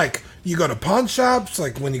 I mean like you go to pawn shops,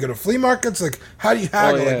 like when you go to flea markets, like how do you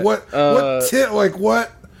haggle? Yeah. Like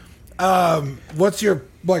what's your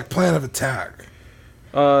like plan of attack?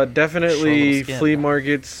 Definitely flea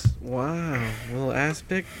markets. Wow, little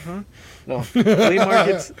aspect, huh? No, flea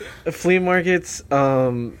markets.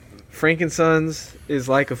 Frankensons is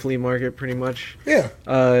like a flea market, pretty much. Yeah.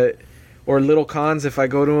 Or little cons, if I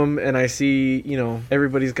go to them and I see, you know,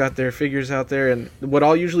 everybody's got their figures out there, and what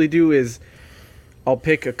I'll usually do is I'll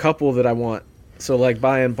pick a couple that I want. So like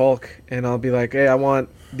buy in bulk, and I'll be like, hey, I want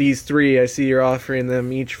these 3. I see you're offering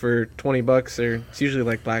them each for $20, or it's usually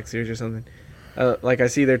like Black Series or something. Like I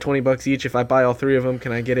see they're $20 each. If I buy all 3 of them,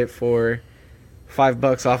 can I get it for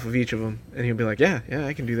 $5 off of each of them? And he'll be like, yeah,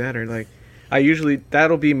 I can do that. Or like,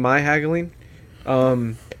 that'll be my haggling.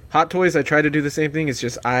 Hot Toys, I try to do the same thing. It's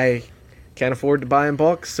just I can't afford to buy in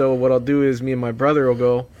bulk, so what I'll do is me and my brother will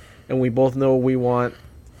go, and we both know we want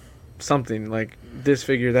something like this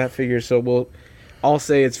figure, that figure. So I'll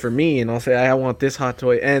say it's for me, and I'll say I want this Hot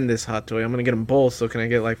Toy and this Hot Toy. I'm gonna get them both. So can I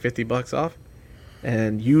get like $50 off?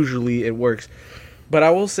 And usually it works. But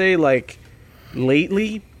I will say, like,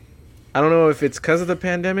 lately, I don't know if it's because of the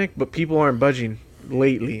pandemic, but people aren't budging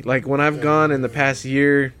lately. Like when I've gone in the past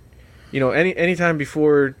year, you know, anytime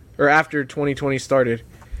before or after 2020 started,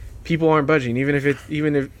 people aren't budging. Even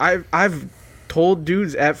if I've told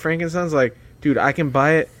dudes at Frankensons, like, dude, I can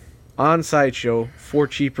buy it on Sideshow for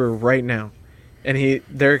cheaper right now, and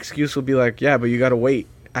their excuse will be like, yeah, but you gotta wait.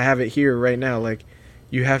 I have it here right now. Like,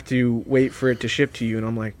 you have to wait for it to ship to you. And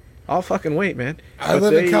I'm like, I'll fucking wait, man. I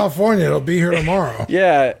live in California. It'll be here tomorrow.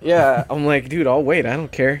 Yeah. I'm like, dude, I'll wait. I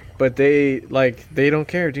don't care. But they don't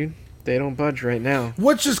care, dude. They don't budge right now.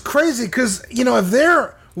 Which is crazy because, you know, if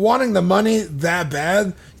they're wanting the money that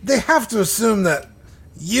bad, they have to assume that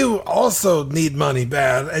you also need money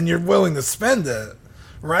bad and you're willing to spend it,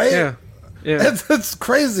 right? Yeah. It's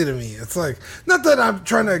crazy to me. It's like, not that I'm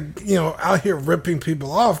trying to, you know, out here ripping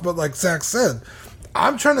people off, but like Zach said,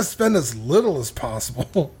 I'm trying to spend as little as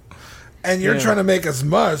possible. And you're trying to make as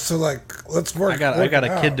much, so like, let's work. I got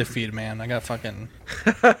a kid to feed, man. I got fucking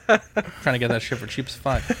trying to get that shit for cheap as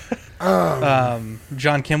fuck.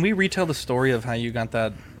 John, can we retell the story of how you got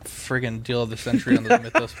that friggin' deal of the century on the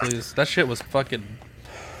Mythos, please? That shit was fucking.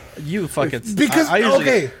 You fucking. Because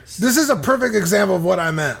this is a perfect example of what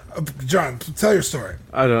I meant. John, tell your story.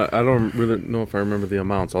 I don't really know if I remember the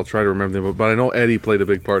amounts. I'll try to remember them, but I know Eddie played a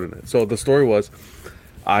big part in it. So the story was,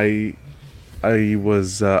 I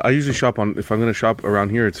usually shop on, if I'm going to shop around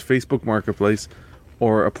here, it's Facebook Marketplace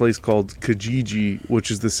or a place called Kijiji,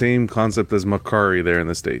 which is the same concept as Mercari there in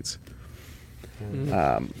the States.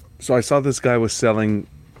 So I saw this guy was selling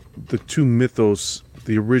the 2 Mythos,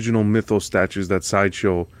 the original Mythos statues that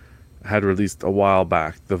Sideshow had released a while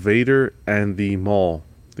back, the Vader and the Maul,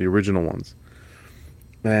 the original ones.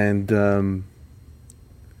 And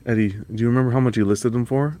Eddie, do you remember how much he listed them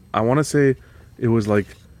for? I want to say it was like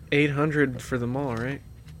 $800 for them all, right?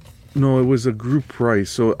 No, it was a group price.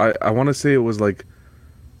 So I want to say it was like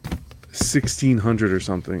 $1,600 or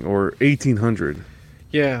something, or $1,800.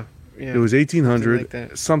 Yeah. It was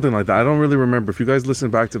 $1,800, something like that. I don't really remember. If you guys listen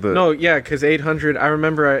back to the... No, yeah, because $800, I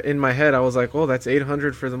remember in my head, I was like, oh, that's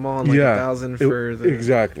 $800 for them all, and like $1,000 for the...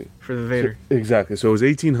 Exactly. For the Vader. Exactly. So it was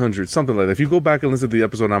 $1,800, something like that. If you go back and listen to the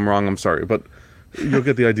episode and I'm wrong, I'm sorry, but you'll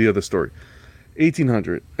get the idea of the story.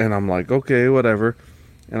 $1,800, and I'm like, okay, whatever.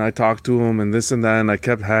 And I talked to him and this and that, and I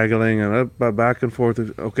kept haggling and back and forth.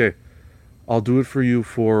 Okay, I'll do it for you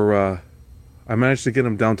for... I managed to get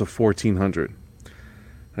him down to $1,400.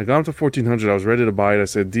 I got him to $1,400. I was ready to buy it. I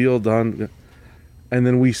said, deal done. And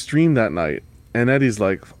then we streamed that night. And Eddie's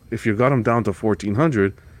like, if you got him down to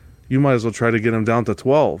 $1,400, you might as well try to get him down to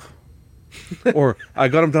 $1,200. Or I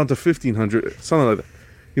got him down to $1,500, something like that.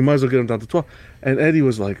 You might as well get him down to $1,200. And Eddie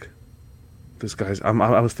was like, this guy's... I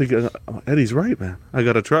was thinking, Eddie's right, man. I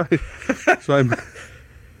got to try. So I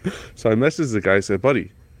messaged the guy. I said,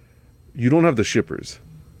 buddy, you don't have the shippers.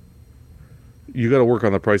 You got to work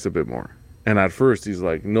on the price a bit more. And at first, he's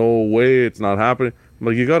like, no way, it's not happening. I'm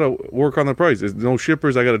like, you got to work on the price. There's no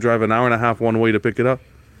shippers. I got to drive an hour and a half one way to pick it up.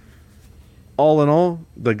 All in all,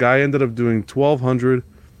 the guy ended up doing $1,200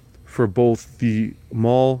 for both the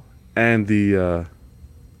Maul and the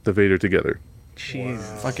Vader together. Jeez.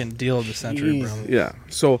 Wow. Fucking deal of the century, bro. Yeah.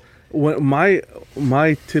 So when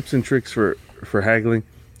my tips and tricks for haggling,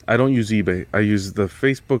 I don't use eBay. I use the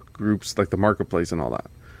Facebook groups, like the marketplace and all that.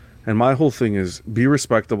 And my whole thing is be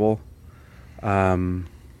respectable.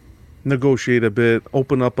 Negotiate a bit,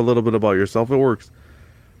 open up a little bit about yourself. It works.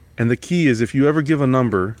 And the key is, if you ever give a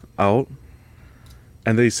number out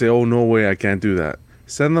and they say, oh, no way, I can't do that,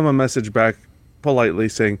 send them a message back politely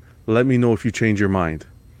saying, let me know if you change your mind.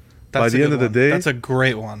 By the end of the day, that's a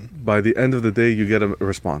great one. By the end of the day, you get a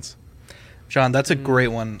response. John, that's a great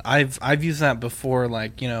one. I've used that before,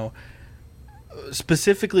 like, you know,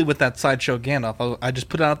 specifically with that Sideshow Gandalf. I just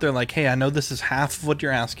put it out there like, hey, I know this is half of what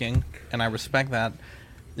you're asking, and I respect that.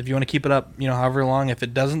 If you want to keep it up, you know, however long, if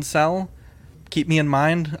it doesn't sell, keep me in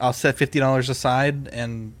mind. I'll set $50 aside,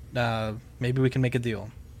 and maybe we can make a deal.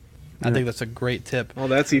 Yeah. I think that's a great tip. Well,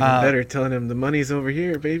 that's even better, telling him the money's over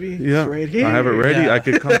here, baby. Yeah, it's right here. I have it ready. Yeah. I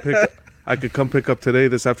could come pick up today,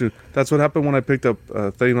 this afternoon. That's what happened when I picked up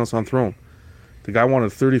Thanos on Throne. The guy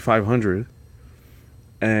wanted $3,500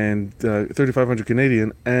 and $3,500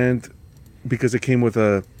 Canadian, and because it came with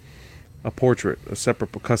a portrait, a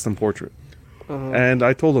separate custom portrait. And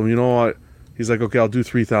I told him, you know what? He's like, okay, I'll do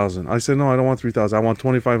 $3,000. I said, no, I don't want $3,000. I want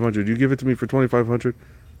 $2,500. You give it to me for $2,500.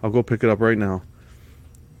 I'll go pick it up right now.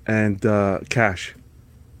 And cash.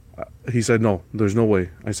 He said, no, there's no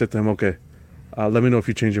way. I said to him, okay, let me know if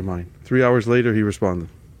you change your mind. 3 hours later, he responded.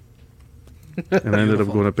 And I ended up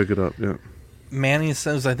going to pick it up. Yeah. Manny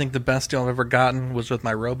says, I think the best deal I've ever gotten was with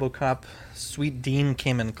my RoboCop. Sweet Dean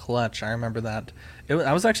came in clutch. I remember that.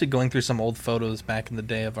 I was actually going through some old photos back in the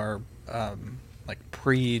day of our like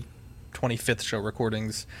pre-25th show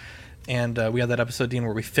recordings. And we had that episode, Dean,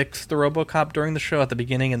 where we fixed the RoboCop during the show at the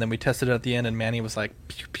beginning, and then we tested it at the end, and Manny was like,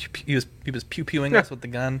 pew, pew, pew. He was pew-pewing us with the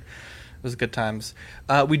gun. It was good times.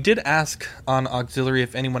 We did ask on Auxiliary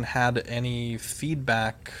if anyone had any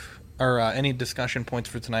feedback or any discussion points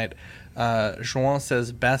for tonight. Joan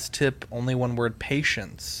says, best tip, only one word,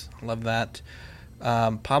 patience. Love that.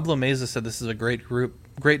 Pablo Meza said this is a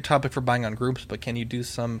great topic for buying on groups, but can you do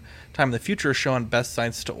some time in the future show on best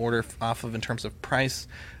sites to order off of in terms of price,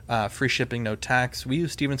 free shipping, no tax? We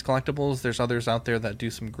use Stevens Collectibles. There's others out there that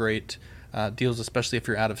do some great deals, especially if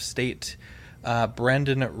you're out of state.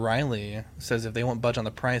 Brendan Riley says, if they won't budge on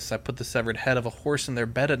the price, I put the severed head of a horse in their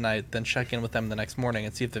bed at night, then check in with them the next morning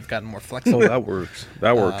and see if they've gotten more flexible. Oh, that works.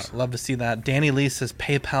 That works. Love to see that. Danny Lee says,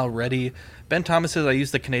 PayPal ready. Ben Thomas says, I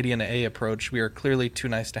use the Canadian A approach. We are clearly too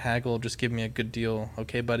nice to haggle. Just give me a good deal.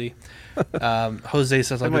 Okay, buddy. Jose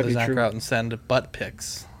says, I'll go the Zach route and send butt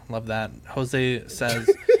pics. Love that. Jose says,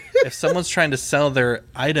 if someone's trying to sell their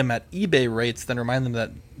item at eBay rates, then remind them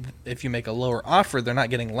that if you make a lower offer, they're not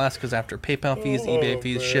getting less, because after PayPal fees, eBay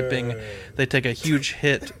fees, shipping, they take a huge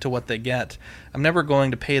hit to what they get. I'm never going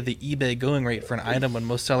to pay the eBay going rate for an item when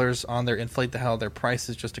most sellers on there inflate the hell their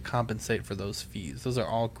prices just to compensate for those fees. Those are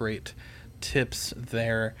all great tips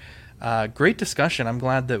there. Great discussion. I'm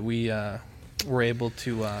glad that we were able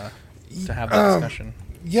to have that discussion.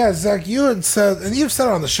 Yeah, Zach, you had said, and you've said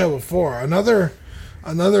it on the show before, another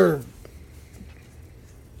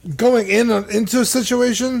going into a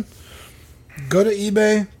situation, go to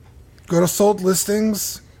eBay, go to sold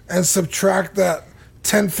listings, and subtract that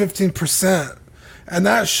 10-15%, and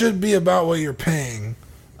that should be about what you're paying.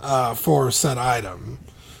 for said item.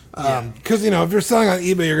 Because, if you're selling on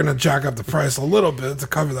eBay, you're going to jack up the price a little bit to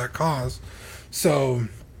cover that cost. So,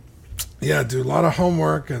 yeah, do a lot of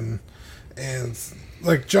homework and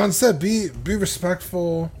like John said, be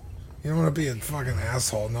respectful. You don't want to be a fucking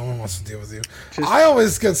asshole. No one wants to deal with you. I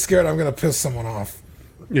always get scared I'm going to piss someone off.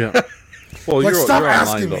 Yeah. Well, stop you're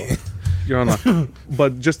asking online, me. though. You're online.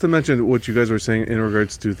 But just to mention what you guys were saying in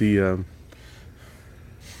regards to the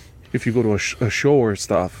if you go to a show or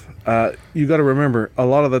stuff, you got to remember, a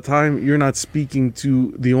lot of the time, you're not speaking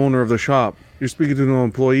to the owner of the shop. You're speaking to an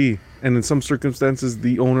employee. And in some circumstances,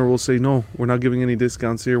 the owner will say, no, we're not giving any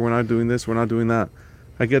discounts here. We're not doing this. We're not doing that.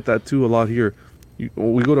 I get that, too, a lot here.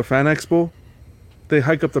 We go to Fan Expo, they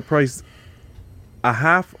hike up the price a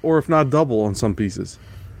half or if not double on some pieces.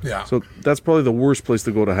 Yeah. So that's probably the worst place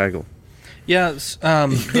to go to haggle. Yeah, those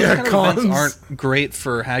kind of events aren't great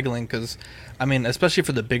for haggling because, I mean, especially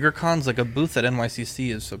for the bigger cons, like a booth at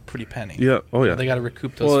NYCC is a pretty penny. Yeah, oh yeah. They got to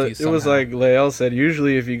recoup those fees it was like Lael said,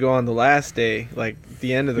 usually if you go on the last day, like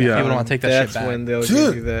the end of the people don't want to take that shit back. That's when they'll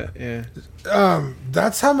give you that, yeah.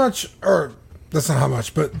 That's how much, or that's not how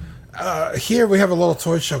much, but here we have a little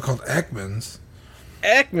toy show called Ekman's.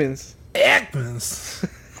 Ekman's?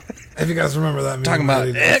 If you guys remember that. Talking about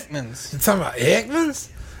Ekman's. You're talking about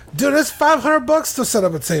Ekman's? Dude, it's $500 to set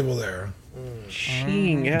up a table there.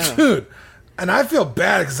 Yeah. Dude, and I feel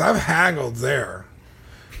bad because I've haggled there.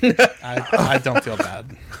 I don't feel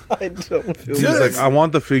bad. I don't feel He's like, I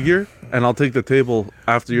want the figure, and I'll take the table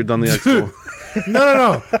after you're done the expo.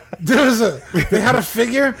 No. They had a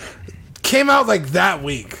figure, came out like that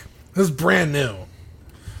week. It was brand new.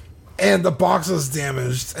 And the box was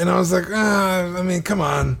damaged. And I was like, I mean, come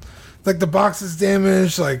on. Like, the box is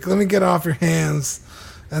damaged. Like, let me get it off your hands.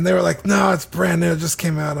 And they were like, no, it's brand new. It just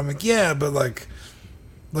came out. I'm like, yeah, but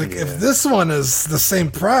if this one is the same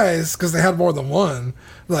price, because they had more than one,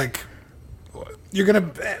 like,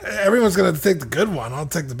 everyone's going to take the good one. I'll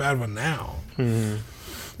take the bad one now. Mm-hmm.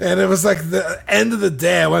 And it was like the end of the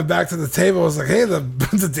day. I went back to the table. I was like, hey,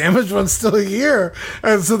 the damaged one's still here.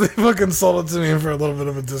 And so they fucking sold it to me for a little bit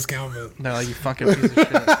of a discount. No, you fucking piece of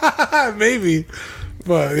shit. Maybe.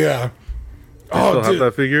 But, yeah. You still have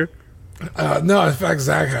that figure? No, in fact,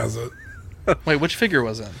 Zach has it. Wait, which figure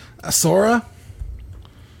was it? Sora?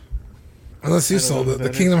 Unless you sold it. The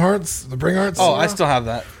Kingdom Hearts? The Bring Hearts? Oh, I still have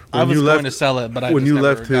that. I was going to sell it, but I just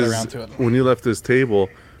never got around to it. When you left his table,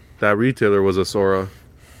 that retailer was a Sora.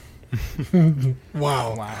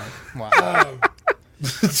 Wow.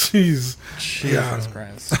 Jeez. Jesus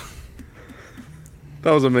Christ.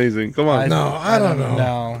 That was amazing. Come on. I don't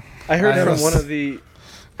know. I heard from one of the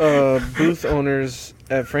booth owners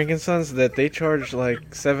at Frankensons that they charge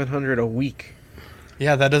like $700 a week.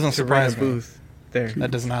 Yeah, that doesn't surprise me. Booth there.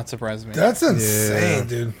 That does not surprise me. That's insane,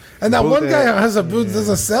 dude. And that one guy has a booth that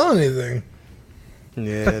doesn't sell anything.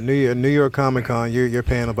 Yeah, New York Comic Con, you're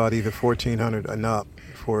paying about either $1,400 and up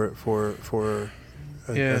for a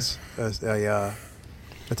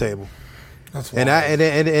table. That's wild.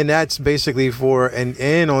 And that's basically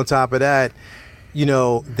and on top of that,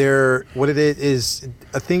 what it is,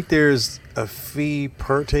 I think there's a fee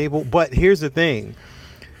per table. But here's the thing.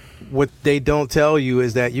 What they don't tell you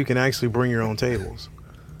is that you can actually bring your own tables.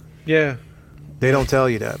 Yeah. They don't tell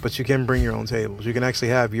you that, but you can bring your own tables. You can actually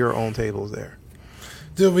have your own tables there.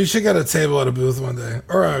 Dude, we should get a table at a booth one day.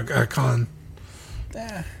 Or a con.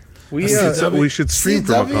 Yeah. We should stream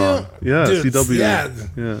from a con. Yeah, dude, CW.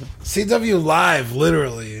 Yeah. CW Live,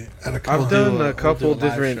 literally, at a con. I've done a couple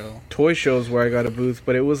different toy shows where I got a booth,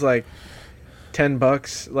 but it was like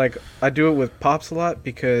 $10. Like, I do it with Pops a lot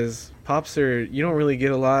because Pops you don't really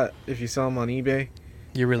get a lot if you sell them on eBay.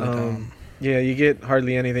 You really don't. Yeah, you get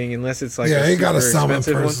hardly anything unless it's like you gotta sell them in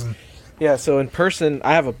person. One. Yeah, so in person,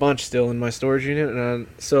 I have a bunch still in my storage unit, and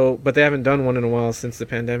but they haven't done one in a while since the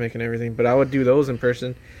pandemic and everything. But I would do those in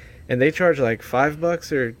person, and they charge like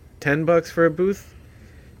 $5 or $10 for a booth.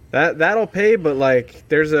 That'll pay, but like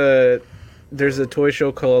there's a toy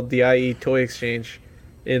show called the IE Toy Exchange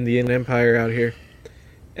in the Inland Empire out here,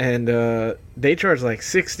 and they charge like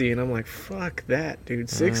 $60, and I'm like, fuck that, dude,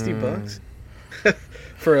 $60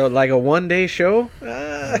 for like a 1-day show.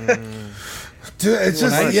 Dude, it's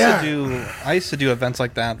just I used to do events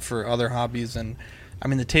like that for other hobbies, and I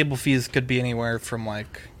mean the table fees could be anywhere from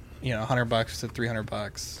like $100 to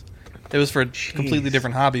 $300. It was for a completely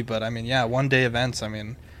different hobby, but I mean, 1-day events. I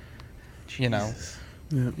mean, you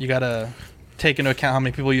gotta take into account how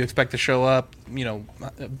many people you expect to show up.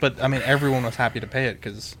 But I mean, everyone was happy to pay it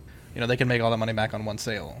because they can make all that money back on one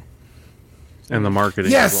sale. And the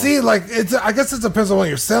marketing. Yeah, see, like I guess it depends on what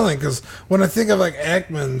you're selling. Because when I think of like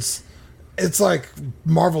Ekman's, it's like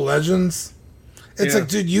Marvel Legends. It's like,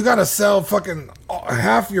 dude, you gotta sell fucking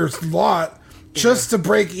half your lot just to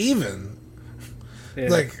break even. Yeah.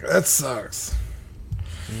 Like, that sucks.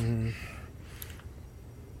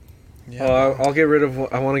 Yeah. Oh, I'll get rid of.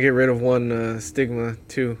 I want to get rid of one stigma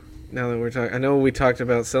too. Now that we're talking, I know we talked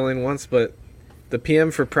about selling once, but the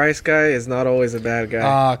PM for price guy is not always a bad guy.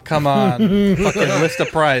 Ah, come on, fucking list a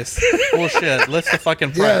price. Bullshit, list a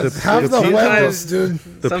fucking price. Yeah, have the huevos, dude.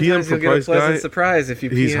 The PM for price guy. Surprise if you.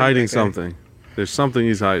 He's PM hiding that guy. something. There's something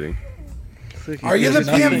he's hiding. Are you the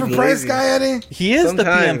PM for price guy, Eddie? He is the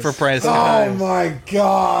PM for price guy. Oh my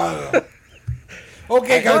god.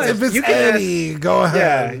 Okay, guys, if it's Eddie, go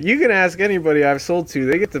ahead. Yeah, you can ask anybody I've sold to.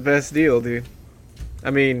 They get the best deal, dude.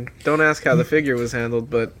 I mean, don't ask how the figure was handled,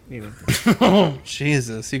 but, you know.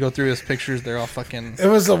 Jesus, you go through his pictures, they're all fucking... It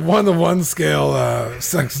was a 1-to-1 scale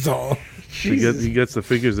sex doll. He gets the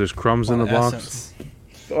figures, there's crumbs in the box.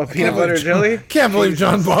 Oh, peanut butter jelly? Can't believe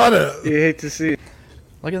John bought it. You hate to see it.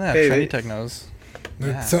 Look at that, Hey, shiny technos.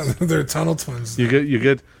 They're tunnel twins. You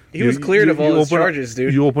get. He was cleared of all his charges,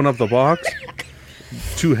 dude. You open up the box.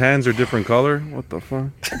 2 hands are different color. What the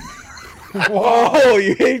fuck? Whoa,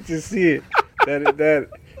 you hate to see it. That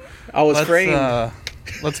I was framed.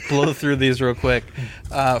 Let's blow through these real quick.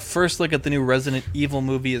 First look at the new Resident Evil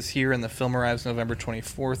movie is here, and the film arrives November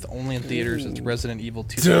 24th. Only in theaters. It's Resident Evil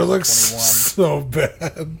 2021. Dude, it looks so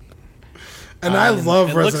bad. And I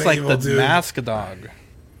love Resident Evil, It looks like the dude. Mask dog.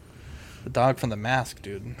 The dog from the Mask,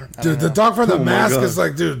 dude. Dude, the dog from the Mask is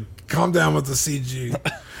like, dude, calm down with the CG.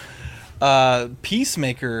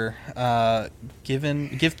 Peacemaker,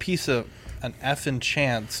 give Peace an effing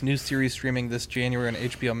chance. New series streaming this January on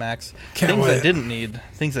HBO Max. Can't Things wait. I didn't need.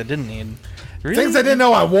 Really? Things I didn't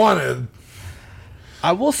know I wanted.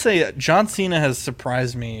 I will say John Cena has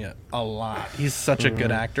surprised me a lot. He's such a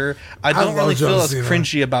good actor. I don't really John feel as Cena.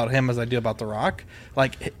 cringy about him as I do about The Rock.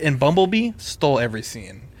 Like in Bumblebee, stole every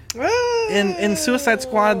scene. In Suicide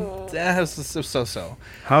Squad, so.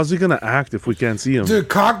 How's he gonna act if we can't see him? Dude,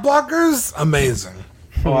 cock blockers, amazing.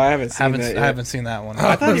 Oh, I haven't seen that yet. I haven't seen that one.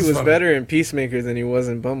 I thought he was funny. better in Peacemaker than he was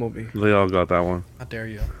in Bumblebee. They all got that one. How dare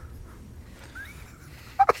you?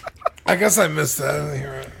 I guess I missed that. I didn't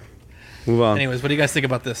hear it. Move on. Anyways, what do you guys think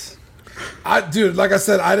about this? Dude, like I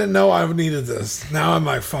said, I didn't know I needed this. Now I'm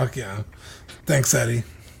like, fuck yeah. Thanks, Eddie.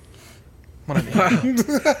 What an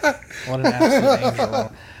angel. What an absolute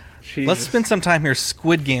angel. Jesus. Let's spend some time here,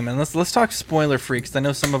 Squid Game, and let's talk spoiler freaks. I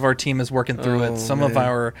know some of our team is working through it. Some of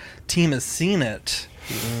our team has seen it.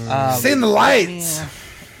 Seen the lights.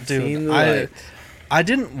 Dude, I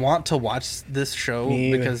didn't want to watch this show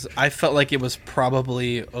because I felt like it was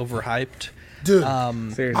probably overhyped. Dude,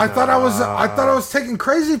 I thought I was taking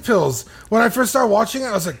crazy pills when I first started watching it.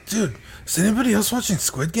 I was like, dude, is anybody else watching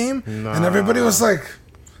Squid Game? And everybody was like,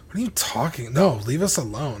 what are you talking? No, leave us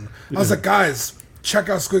alone. I was like, guys, check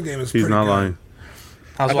out Squid Game. It's He's pretty not good. lying.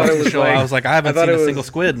 I was watching the show. I was like, I haven't seen a single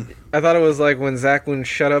squid. I thought it was like when Zach wouldn't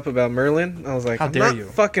shut up about Merlin. I was like, How I'm dare not you.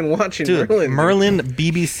 fucking watching Dude, Merlin. Merlin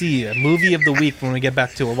BBC, a movie of the week when we get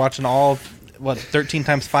back to it. We're watching all, 13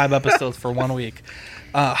 times 5 episodes for 1 week.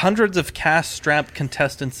 Hundreds of cast-strapped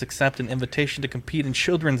contestants accept an invitation to compete in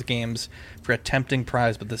children's games for a tempting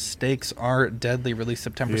prize, but the stakes are deadly. Released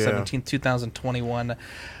September 17th, 2021.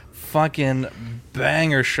 Fucking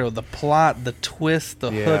banger show. The plot, the twist,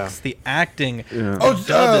 the hooks, the acting. Yeah.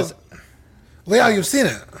 Oh, Leo, you've seen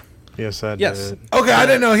it? Yes, I Yes. did. Okay, I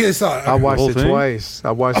didn't know he saw it. I watched whole it thing? twice.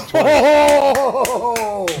 I watched it twice.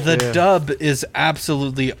 Oh! The dub is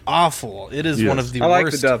absolutely awful. It is one of the I like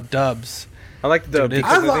worst the dub. dubs. I like the dub. Dude,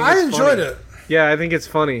 because think I it's enjoyed funny. it. Yeah, I think it's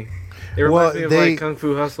funny. It reminds me of like Kung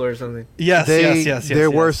Fu Hustler or something. Yes, yes.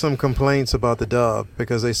 There were some complaints about the dub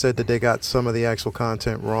because they said that they got some of the actual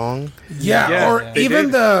content wrong. Yeah,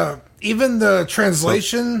 even the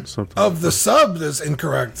translation of the sub is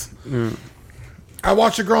incorrect. I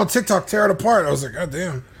watched a girl on TikTok tear it apart. I was like, God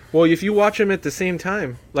damn. Well, if you watch them at the same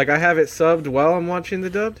time, like I have it subbed while I'm watching the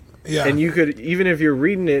dubbed. Yeah. And you could, even if you're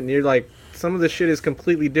reading it and you're like, some of the shit is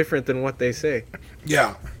completely different than what they say.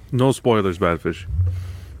 Yeah. No spoilers, Badfish.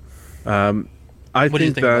 I What do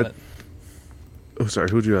you think about it? Oh, sorry.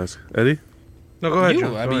 Who'd you ask? Eddie? No, go ahead. You.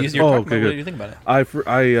 John. I Go mean, ahead. you're talking okay, about, what good. do you think about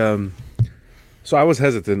it? So I was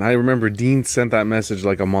hesitant. I remember Dean sent that message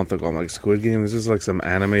like a month ago. I'm like, Squid Game? Is this like some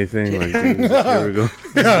anime thing? Like, here we go.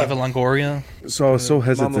 Eva Longoria. So I was so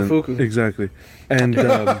hesitant. Momofuku. Exactly. And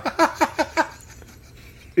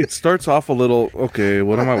it starts off a little, okay,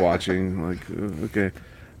 what am I watching? Like, okay.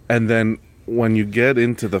 And then when you get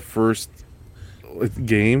into the first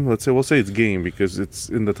game, we'll say it's game because it's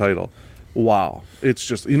in the title. Wow. It's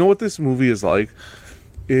just, you know what this movie is like?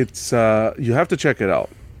 It's, you have to check it out.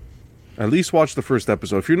 At least watch the first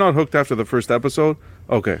episode. If you're not hooked after the first episode,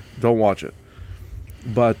 okay, don't watch it.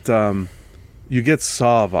 But you get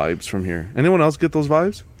Saw vibes from here. Anyone else get those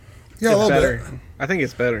vibes? Yeah, a little better. bit. I think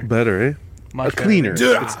it's better. Better, eh? Much cleaner.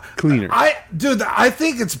 Dude, it's cleaner. I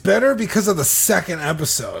think it's better because of the second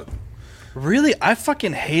episode. Really? I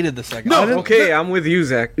fucking hated the second. No, okay, I'm with you,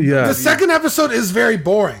 Zach. Yeah. The second episode is very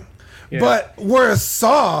boring. Yeah. But whereas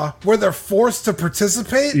Saw, where they're forced to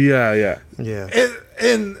participate, Yeah.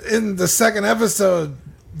 in the second episode,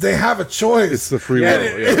 they have a choice. It's the free will.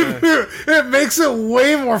 It makes it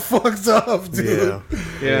way more fucked up, dude.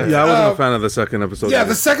 Yeah. I wasn't a fan of the second episode. Yeah,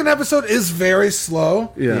 the second episode is very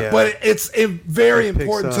slow. Yeah. But it's very It picks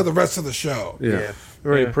important to up. the rest of the show. Yeah.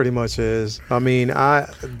 Pretty much is. I mean, I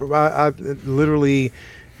literally,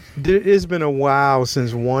 it's been a while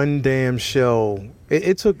since one damn show.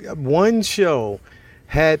 It took one show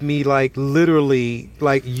had me like literally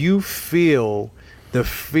like you feel the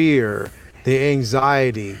fear, the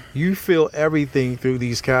anxiety. You feel everything through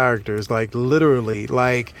these characters. Like literally,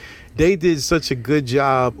 like they did such a good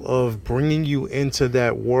job of bringing you into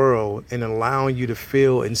that world and allowing you to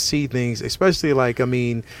feel and see things, especially like, I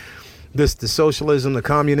mean, the socialism, the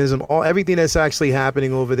communism, everything that's actually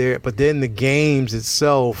happening over there. But then the games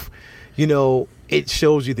itself, you know, it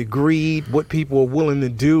shows you the greed, what people are willing to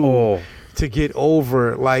do to get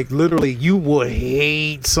over. Like literally, you would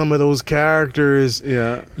hate some of those characters.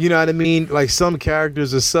 Yeah, you know what I mean. Like some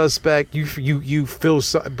characters are suspect. You feel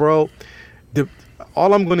bro.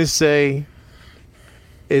 All I'm gonna say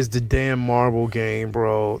is the damn marble game,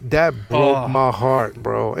 bro. That broke my heart,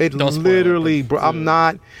 bro. It literally, bro. I'm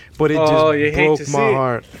not, but it just broke my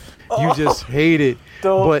heart. You just hate it.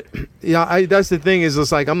 But yeah, that's the thing is,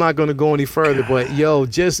 it's like I'm not gonna go any further. But yo,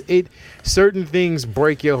 certain things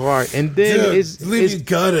break your heart, and then Dude, leave you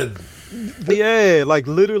gutted. Yeah, like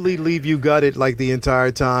literally leave you gutted like the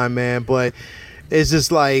entire time, man. But it's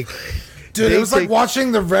just like. Dude, it was like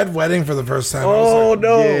watching The Red Wedding for the first time.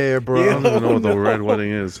 No. Yeah, bro. I don't even know what the Red Wedding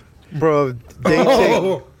is. Bro,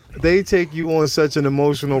 they take you on such an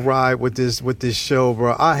emotional ride with this show,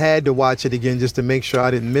 bro. I had to watch it again just to make sure I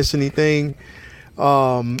didn't miss anything.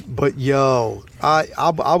 But yo,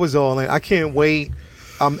 I was all in. I can't wait.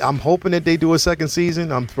 I'm hoping that they do a second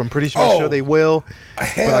season. I'm pretty sure they will.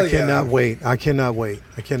 But I cannot wait. I cannot wait.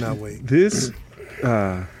 This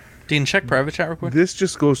Dean, check private chat real quick. This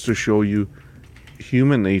just goes to show you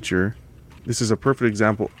human nature. This is a perfect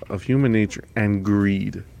example of human nature and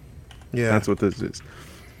greed. Yeah, that's what this is.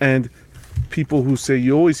 And people who say,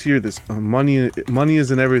 you always hear this, money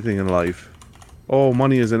isn't everything in life. Oh,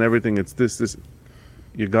 money isn't everything. It's this.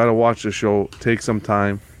 You gotta watch the show. Take some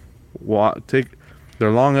time.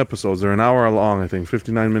 They're long episodes. They're an hour long. I think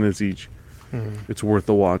 59 minutes each. It's worth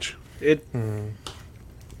the watch.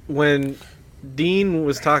 When Dean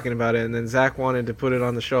was talking about it, and then Zach wanted to put it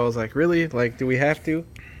on the show, I was like, really? Like, do we have to?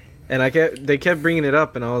 And they kept bringing it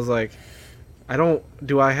up, and I was like,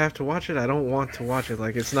 do I have to watch it? I don't want to watch it.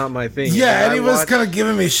 Like, it's not my thing. Yeah, Eddie was kind of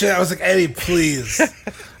giving me shit. I was like, Eddie, please.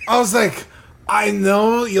 I was like, I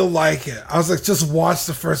know you'll like it. I was like, just watch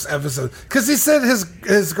the first episode. Because he said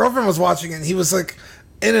his girlfriend was watching it, and he was like,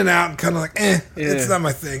 in and out, and kind of like, it's not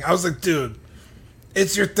my thing. I was like, dude,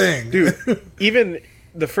 it's your thing. Dude, even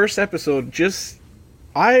the first episode,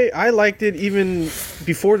 I liked it even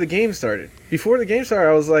before the game started. Before the game started,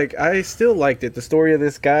 I was like, I still liked it. The story of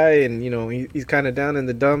this guy, and, you know, he's kind of down in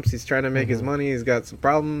the dumps. He's trying to make his money. He's got some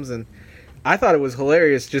problems, and I thought it was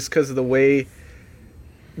hilarious just because of the way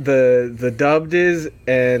the dubbed is,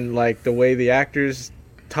 and, like, the way the actors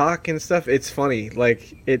talk and stuff. It's funny.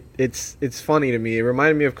 Like, it's funny to me. It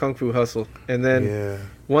reminded me of Kung Fu Hustle. And then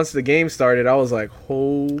once the game started, I was like,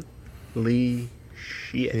 holy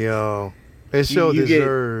shit. Yo. This show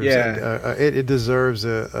deserves it deserves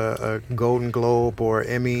a Golden Globe or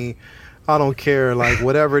Emmy. I don't care, like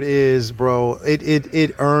whatever it is, bro.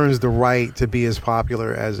 It earns the right to be as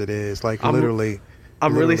popular as it is. Like I'm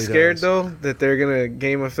really scared though that they're gonna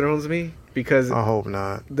Game of Thrones me, because I hope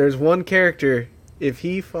not. There's one character, if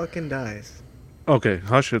he fucking dies. Okay,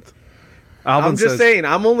 hush it. I'm just saying,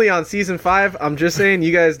 I'm only on season 5. I'm just saying,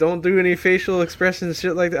 you guys don't do any facial expressions,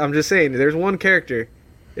 shit like that. I'm just saying, there's one character.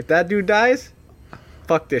 If that dude dies,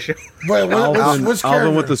 fuck this show. Wait, Alvin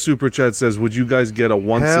with the super chat says, would you guys get a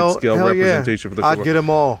 1/6 scale representation for the I'd get them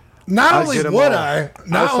all. Not only would I,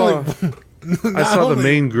 I saw the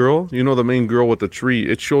main girl. You know the main girl with the tree.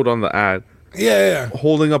 It showed on the ad. Yeah.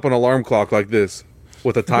 Holding up an alarm clock like this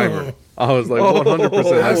with a timer. I was like,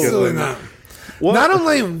 100%. Absolutely not. What? Not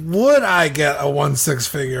only would I get a 1/6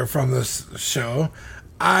 figure from this show,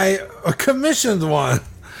 I commissioned one.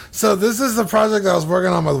 So this is the project I was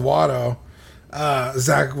working on with Watto.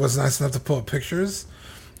 Zach was nice enough to pull up pictures.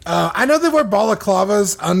 I know they wear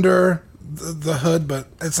balaclavas under the hood, but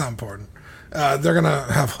it's not important. They're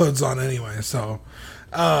gonna have hoods on anyway, so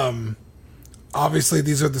obviously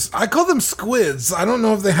these are I call them squids. I don't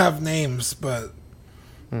know if they have names, but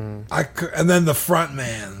and then the front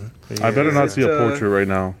man. I better not see a portrait right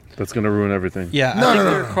now. That's gonna ruin everything. Yeah, I think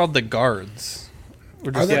they're called the guards.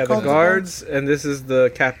 The guards, and this is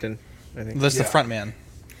the captain. I think this is the front man.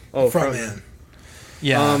 Oh, front man.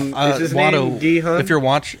 Yeah, is his name Gi-hun? If you're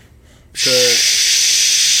watching,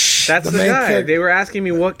 that's the guy. They were asking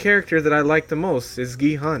me what character that I like the most. Is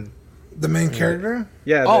Gi-hun the main character?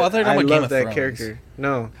 Yeah. Oh, I thought you were talking about Game love of that Thrones. character.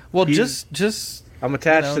 No. Well, just I'm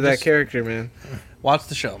attached to that character, man. Watch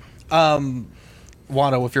the show.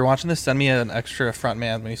 Watto, if you're watching this, send me an extra front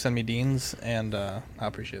man when you send me Dean's, and I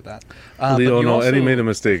appreciate that. Leo, no, Eddie made a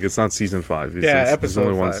mistake. It's not season 5. Episode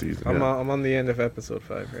only 5. one season. I'm on the end of episode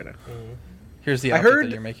 5 right now. Here's the outfit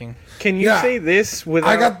that you're making. Can you say this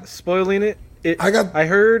without spoiling it? I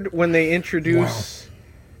heard when they introduce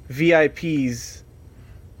VIPs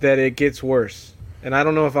that it gets worse, and I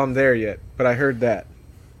don't know if I'm there yet, but I heard that.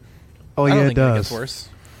 Oh yeah, it does. It gets worse.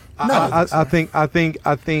 I think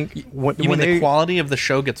when the quality of the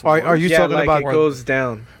show gets worse? Are you talking about it goes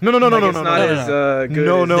down? No. It's not as good.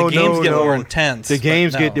 The games get more intense. The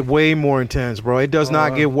games get way more intense, bro. It does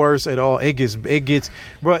not get worse at all. It gets,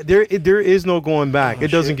 bro. There is no going back.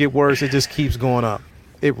 It doesn't get worse. It just keeps going up.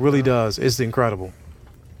 It really does. It's incredible.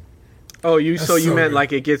 Oh, you meant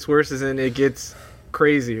like it gets worse as in it gets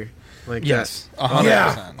crazier, like yes, 100%.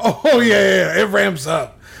 Yeah. Oh yeah. It ramps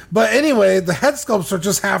up. But anyway, the head sculpts are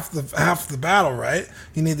just half the battle, right?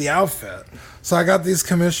 You need the outfit. So I got these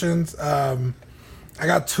commissioned. I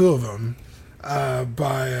got 2 of them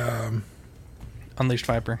by Unleashed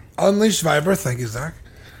Viper. Unleashed Viper, thank you, Zach.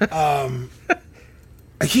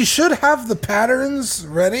 He should have the patterns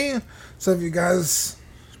ready. So if you guys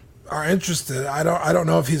are interested, I don't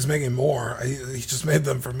know if he's making more. He just made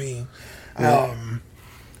them for me. Yeah.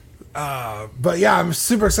 But yeah, I'm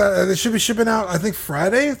super excited. They should be shipping out, I think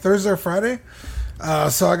Thursday or Friday.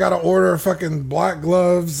 So I got to order fucking black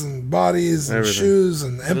gloves and bodies and shoes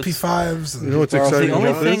and MP5s. And you know what's exciting?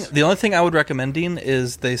 The only thing I would recommend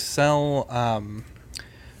is they sell.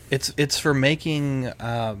 It's for making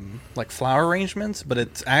like flower arrangements, but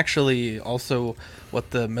it's actually also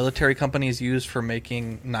what the military companies use for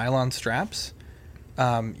making nylon straps.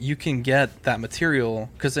 You can get that material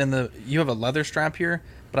because you have a leather strap here.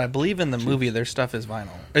 But I believe in the movie their stuff is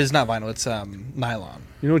vinyl. It's not vinyl, it's nylon.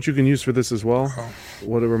 You know what you can use for this as well? Oh.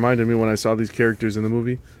 What it reminded me when I saw these characters in the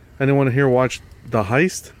movie? Anyone here watch The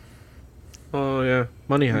Heist? Oh, yeah.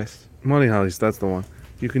 Money Heist. Money Heist, that's the one.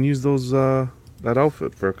 You can use those that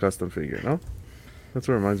outfit for a custom figure, no? That's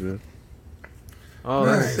what it reminds me of. Oh,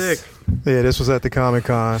 nice. That's sick. Yeah, this was at the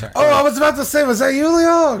Comic-Con. Oh, I was about to say, was that you,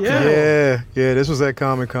 Leo? Yeah, this was at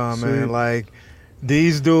Comic-Con, man. Like...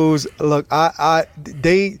 These dudes, look, we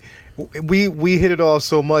hit it off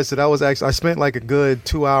so much that I spent like a good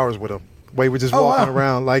 2 hours with them. We were just walking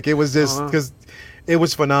around, like it was just because it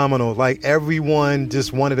was phenomenal. Like everyone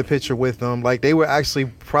just wanted a picture with them. Like they were actually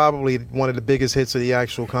probably one of the biggest hits of the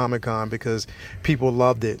actual Comic-Con because people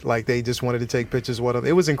loved it. Like they just wanted to take pictures with them.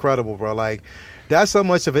 It was incredible, bro. Like that's how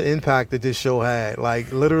much of an impact that this show had.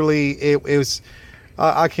 Like literally, it was.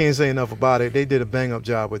 I can't say enough about it. They did a bang-up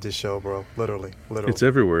job with this show, bro. Literally. It's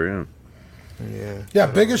everywhere, Yeah,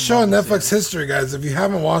 biggest show in Netflix history, guys. If you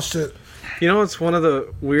haven't watched it. You know what's one of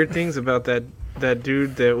the weird things about that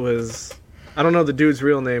dude that was... I don't know the dude's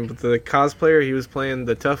real name, but the cosplayer, he was playing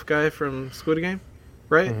the tough guy from Squid Game,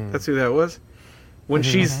 right? Mm-hmm. That's who that was. When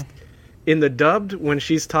she's... In the dubbed, when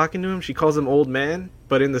she's talking to him, she calls him old man,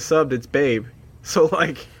 but in the subbed, it's babe. So,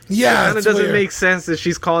 like... Yeah, it kind of doesn't make sense that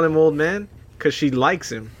she's calling him old man. Because she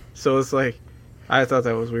likes him. So it's like, I thought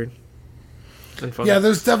that was weird. And funny. Yeah,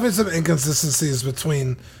 there's definitely some inconsistencies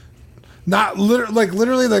between,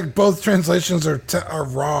 literally both translations are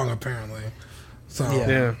wrong apparently. So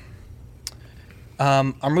yeah.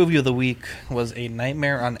 Our movie of the week was A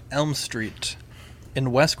Nightmare on Elm Street.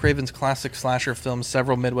 In Wes Craven's classic slasher film,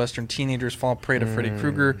 several Midwestern teenagers fall prey to Freddy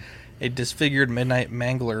Krueger, a disfigured midnight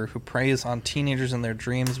mangler who preys on teenagers in their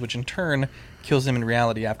dreams, which in turn kills them in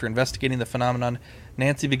reality. After investigating the phenomenon,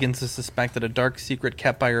 Nancy begins to suspect that a dark secret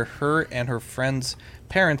kept by her and her friend's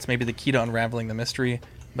parents may be the key to unraveling the mystery.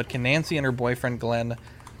 But can Nancy and her boyfriend Glenn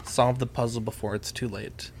solve the puzzle before it's too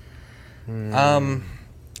late? There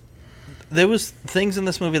was things in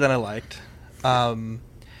this movie that I liked.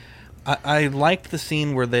 I liked the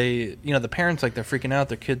scene where the parents, like, they're freaking out,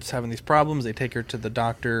 their kid's having these problems, they take her to the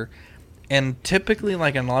doctor, and typically,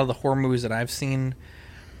 like in a lot of the horror movies that I've seen,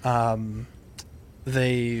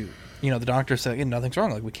 the doctor said, nothing's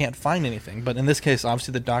wrong. Like, we can't find anything. But in this case,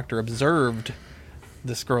 obviously the doctor observed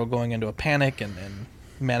this girl going into a panic and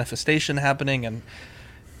manifestation happening.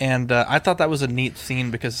 And I thought that was a neat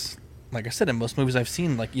scene because, like I said, in most movies I've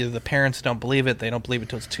seen, like, either the parents don't believe it, they don't believe it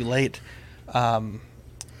till it's too late.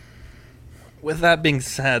 With that being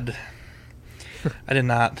said, I did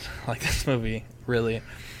not like this movie, really.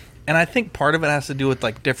 And I think part of it has to do with,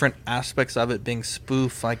 like, different aspects of it being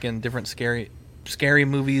spoof, like in different scary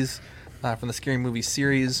movies from the Scary Movie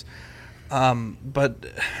series. But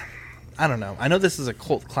I don't know. I know this is a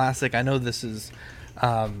cult classic. I know this is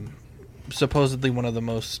supposedly one of the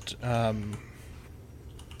most,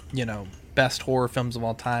 best horror films of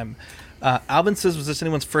all time. Alvin says, was this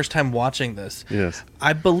anyone's first time watching this? Yes.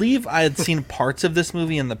 I believe I had seen parts of this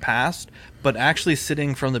movie in the past, but actually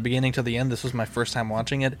sitting from the beginning to the end, this was my first time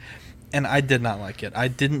watching it, and I did not like it. I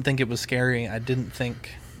didn't think it was scary. I didn't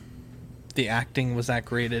think the acting was that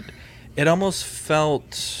great. It almost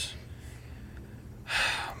felt...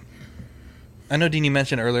 I know, Dean, you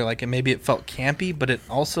mentioned earlier, like, maybe it felt campy, but it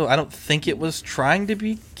also... I don't think it was trying to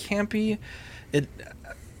be campy.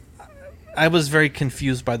 I was very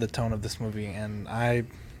confused by the tone of this movie, and I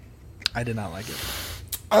did not like it.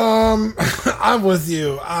 I'm with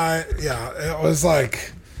you. It was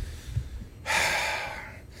like,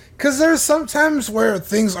 because there's sometimes where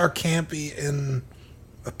things are campy in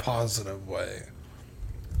a positive way,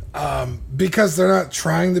 because they're not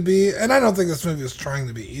trying to be, and I don't think this movie is trying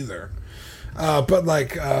to be either. But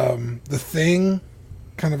like The Thing,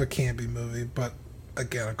 kind of a campy movie, but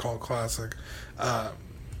again a cult classic.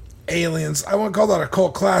 Aliens, I wouldn't call that a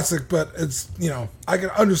cult classic, but it's, I can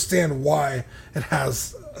understand why it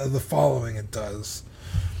has the following it does.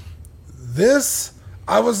 This,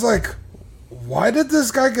 I was like, why did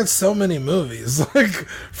this guy get so many movies? Like,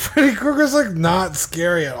 Freddy Krueger's like not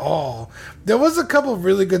scary at all. There was a couple of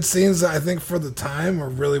really good scenes that I think for the time were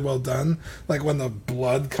really well done. Like when the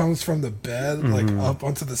blood comes from the bed, like up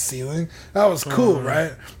onto the ceiling. That was cool,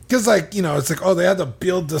 right? Because like, it's like, oh, they had to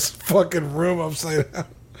build this fucking room upside down.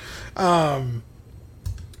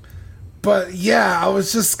 But yeah, I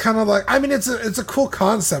was just kind of like, I mean, it's a cool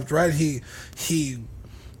concept, right? He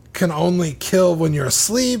can only kill when you're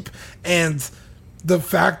asleep, and the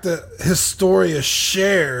fact that his story is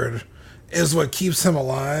shared is what keeps him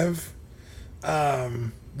alive.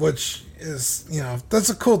 Which is, that's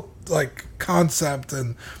a cool, like, concept,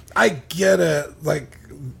 and I get it, like,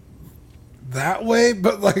 that way,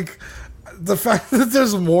 but like, the fact that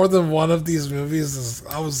there's more than one of these movies is,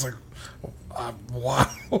 I was like, wow.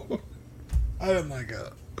 I didn't like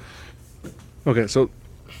it. Okay, so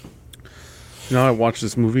I watched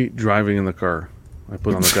this movie driving in the car. I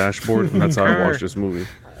put it on the dashboard, and that's how I watched this movie.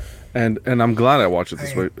 And I'm glad I watched it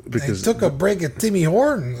this way because I took a break at Timmy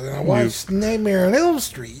Hortons and I watched Nightmare on Elm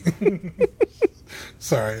Street.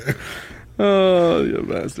 Sorry. Oh, you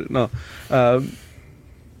bastard! No,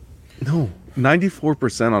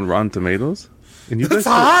 94% on Rotten Tomatoes, and you that's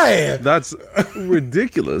high. That's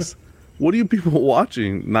ridiculous. What are you people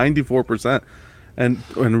watching? 94%, and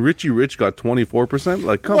Richie Rich got 24%.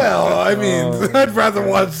 Like, come on. Well, I mean, I'd rather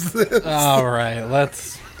watch this. All right,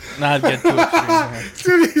 let's not get too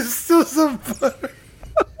extreme. Dude, he's still so butter.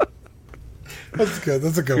 That's good.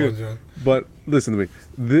 That's a good one, John. But listen to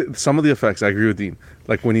me. Some of the effects, I agree with Dean.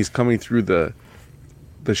 Like when he's coming through the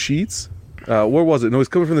sheets. Where was it? No, he's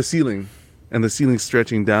coming from the ceiling, and the ceiling's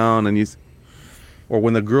stretching down, and or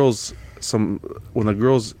when the girls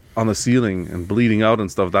on the ceiling and bleeding out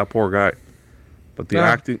and stuff. That poor guy. But the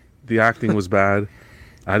acting was bad.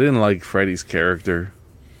 I didn't like Freddy's character,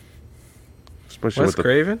 especially Wes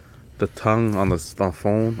Craven. The tongue on the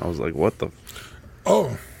phone. I was like, what the?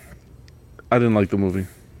 Oh. I didn't like the movie.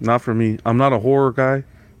 Not for me. I'm not a horror guy.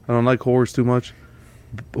 I don't like horror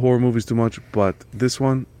movies too much. But this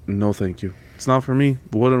one, no, thank you. It's not for me.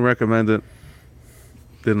 Wouldn't recommend it.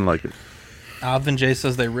 Didn't like it. Alvin J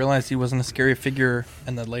says they realized he wasn't a scary figure,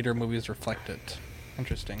 and the later movies reflect it.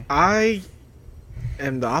 Interesting. I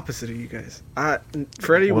am the opposite of you guys.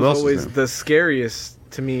 Freddy was always the scariest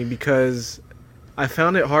to me because I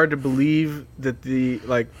found it hard to believe that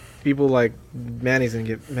people like Manny's gonna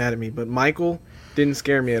get mad at me, but Michael didn't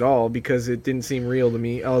scare me at all because it didn't seem real to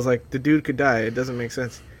me. I was like, the dude could die. It doesn't make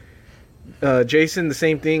sense. Jason, the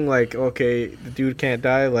same thing. Like, okay, the dude can't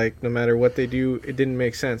die. Like, no matter what they do, it didn't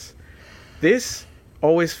make sense. This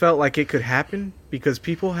always felt like it could happen because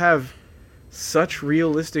people have such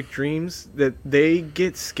realistic dreams that they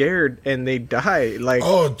get scared and they die. Like,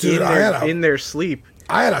 oh, dude, in their sleep.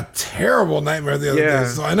 I had a terrible nightmare the other day,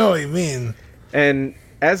 so I know what you mean. And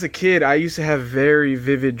as a kid, I used to have very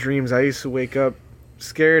vivid dreams. I used to wake up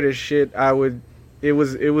scared as shit. I would it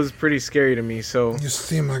was pretty scary to me. So you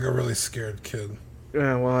seem like a really scared kid.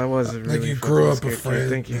 Yeah, well, I was really like you grew up afraid.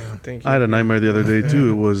 Thank you. Thank you. I had a nightmare the other day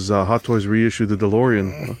too. It was Hot Toys reissued the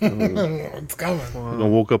DeLorean. It's coming. I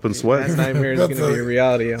woke up in sweat. That nightmare is going to be a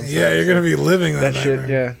reality. Yeah, you're going to be living that shit.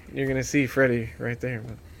 Yeah, you're going to see Freddy right there.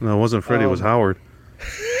 No, it wasn't Freddy. It was Howard.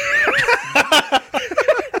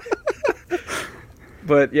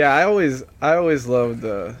 But yeah, I always loved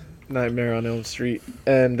Nightmare on Elm Street,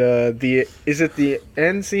 and is it the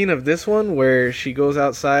end scene of this one where she goes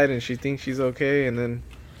outside and she thinks she's okay, and then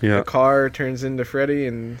the car turns into Freddy,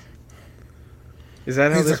 and is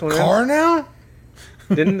that how this one? He's a car now?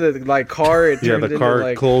 Didn't the car? It yeah, the car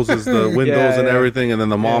into, closes the windows and everything, and then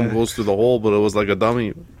the mom goes through the hole, but it was like a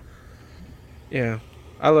dummy. Yeah,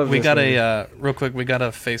 I love. We got a real quick. We got a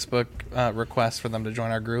Facebook request for them to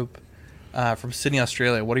join our group. From Sydney,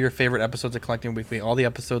 Australia. What are your favorite episodes of Collecting Weekly? All the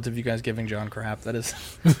episodes of you guys giving John crap. That is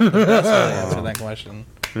the best way to answer that question.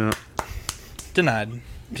 Yeah. Denied.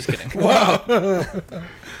 Just kidding. Wow.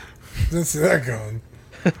 Didn't see that going.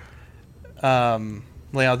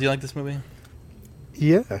 Leal, do you like this movie?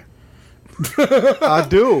 Yeah. I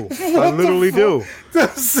do. I literally do.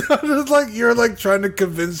 That sounded like you're like trying to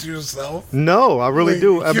convince yourself. No, I really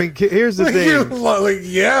do. I mean, here's the thing.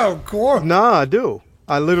 Yeah, of course. Nah, I do.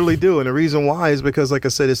 I literally do, and the reason why is because, like I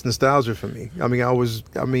said, it's nostalgia for me. I mean, I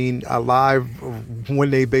live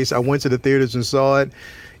when I went to the theaters and saw it.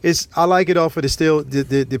 I like it off of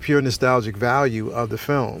the pure nostalgic value of the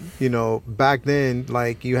film. You know, back then,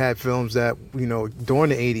 like you had films that during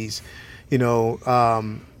the '80s,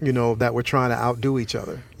 that were trying to outdo each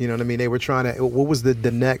other. You know what I mean? They were trying to. What was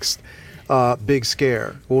the next big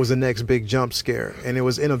scare? What was the next big jump scare? And it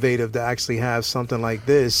was innovative to actually have something like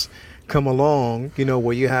this come along,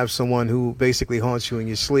 where you have someone who basically haunts you in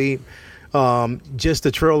your sleep. Just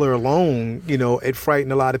the trailer alone, it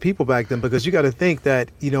frightened a lot of people back then, because you got to think that,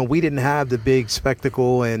 we didn't have the big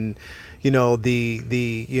spectacle and, the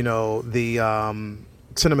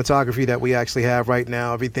cinematography that we actually have right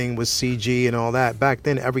now. Everything was CG and all that. Back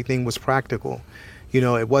then, everything was practical.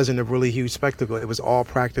 It wasn't a really huge spectacle. It was all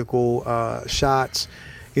practical shots,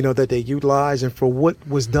 that they utilized, and for what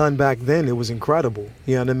was done back then, it was incredible.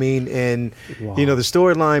 You know what I mean? And wow. The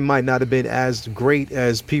storyline might not have been as great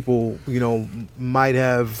as people, might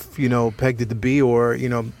have, pegged it to be, or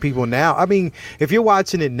people now. I mean, if you're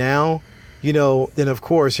watching it now, then of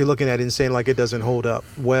course you're looking at it and saying like it doesn't hold up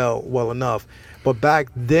well enough. But back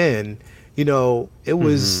then, it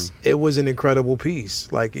was it was an incredible piece.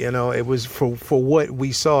 Like it was for what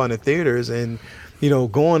we saw in the theaters, and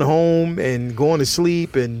going home and going to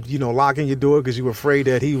sleep and, locking your door because you were afraid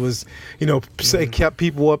that he was, kept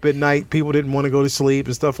people up at night. People didn't want to go to sleep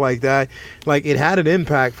and stuff like that. Like, it had an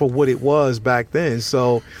impact for what it was back then.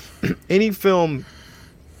 So any film,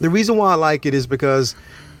 the reason why I like it is because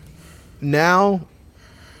now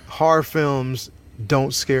horror films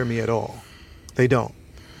don't scare me at all. They don't.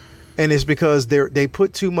 And it's because they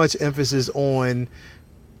put too much emphasis on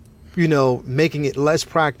making it less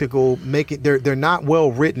practical, they're not well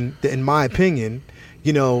written, in my opinion.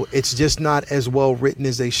 It's just not as well written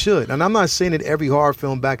as they should. And I'm not saying that every horror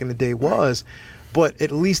film back in the day was, but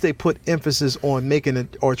at least they put emphasis on making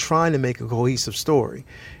it, or trying to make a cohesive story.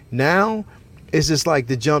 Now, it's just like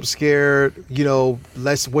the jump scare,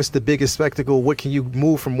 what's the biggest spectacle? What can you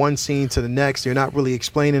move from one scene to the next? You're not really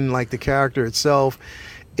explaining like the character itself.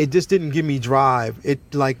 It just didn't give me drive. It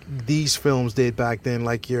like these films did back then,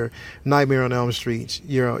 like your Nightmare on Elm Street,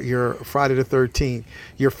 your Friday the 13th,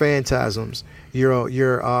 your Phantasms, your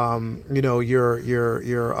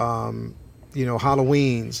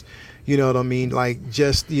Halloweens. You know what I mean? Like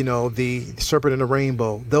just the Serpent and the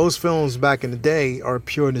Rainbow. Those films back in the day are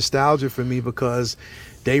pure nostalgia for me, because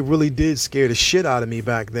they really did scare the shit out of me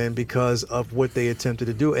back then because of what they attempted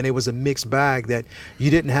to do. And it was a mixed bag, that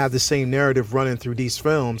you didn't have the same narrative running through these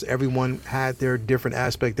films. Everyone had their different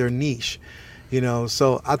aspect, their niche,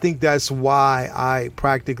 So I think that's why I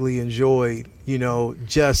practically enjoyed,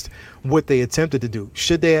 just what they attempted to do.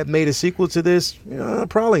 Should they have made a sequel to this?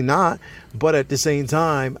 Probably not. But at the same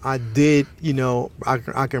time, I did,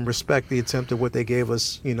 I can respect the attempt at what they gave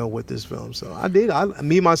us, with this film. So I did.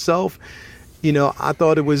 Myself, I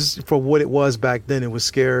thought it was, for what it was back then, it was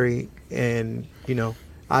scary. And,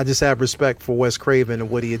 I just have respect for Wes Craven and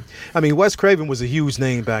what he had. I mean, Wes Craven was a huge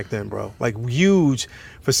name back then, bro. Like, huge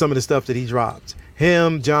for some of the stuff that he dropped.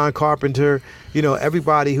 Him, John Carpenter,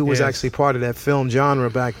 everybody who was actually part of that film genre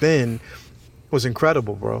back then was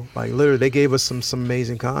incredible, bro. Like, literally, they gave us some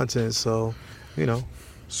amazing content. So,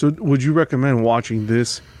 So would you recommend watching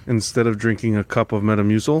this instead of drinking a cup of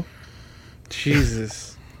Metamucil?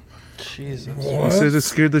 Jesus. Jesus. What? He says it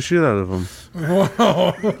scared the shit out of him.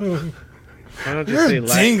 Whoa. Why not just You're say a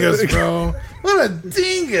dingus, lactose? bro. What a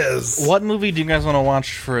dingus. What movie do you guys want to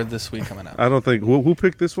watch for this week coming out? I don't think who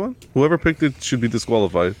picked this one. Whoever picked it should be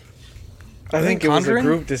disqualified. I think it was a Conjuring?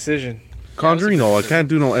 group decision. Conjuring? No, I can't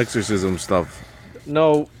do no exorcism stuff.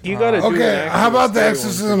 No, you gotta do Okay, an how about The actual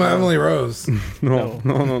Exorcism of Emily Rose?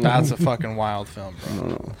 No. That's a fucking wild film, bro.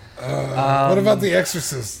 No. What about The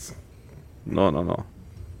Exorcist? No.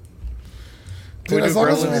 Dude, as long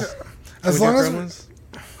as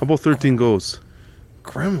How about 13 Ghosts?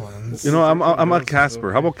 Gremlins. You know, I'm at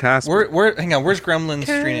Casper. How about Casper? Hang on, where's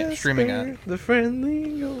Gremlins streaming at? The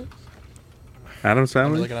friendly ghost. Adam's Let me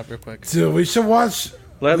Family? look it up real quick. Dude, we should watch.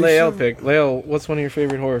 Let Lael pick. Lael, what's one of your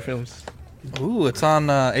favorite horror films? Ooh, it's on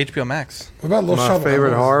HBO Max. What about My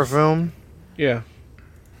favorite horror film? Yeah.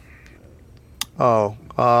 Oh,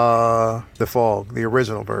 The Fog, the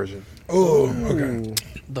original version. Oh, okay.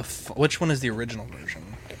 Which one is the original version?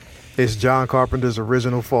 It's John Carpenter's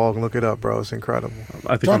original Fog. Look it up, bro. It's incredible.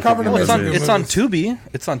 I think John Carpenter It's on, good it's on movies. Tubi.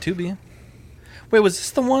 It's on Tubi. Wait, was this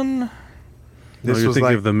the one? No, This you're was thinking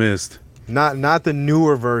like of The Mist. not the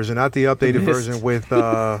newer version, not the updated Mist. version with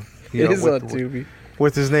It is on Tubi.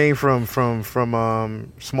 with his name from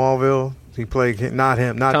Smallville. He played not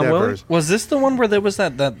Tom that Welling? version. Was this the one where there was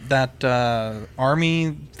that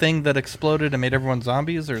army thing that exploded and made everyone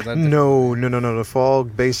zombies, or is that different? No. The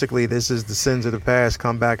Fog. Basically, this is the sins of the past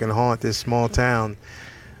come back and haunt this small town.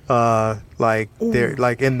 They're like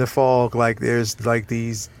in the fog. Like there's like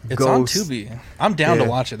these It's ghosts. on Tubi. I'm down to Yeah.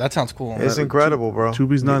 watch it. That sounds cool. It's incredible, bro.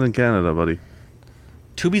 Tubi's not in Canada, buddy.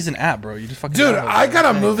 Tubi's an app, bro. You just fucking Dude, download I it.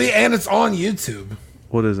 got a movie and it's on YouTube.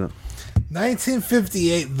 What is it?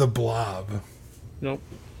 1958, The Blob. Nope.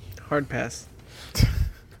 Hard pass.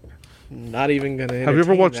 Not even gonna. Have you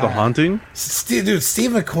ever watched The that. Haunting? Dude,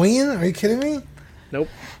 Steve McQueen? Are you kidding me? Nope.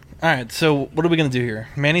 All right, so what are we gonna do here?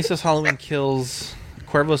 Manny says Halloween Kills.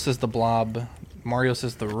 Cuervo says The Blob. Mario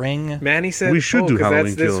says The Ring. Manny said We should do 'cause Halloween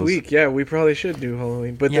that's this Kills. week. Yeah, we probably should do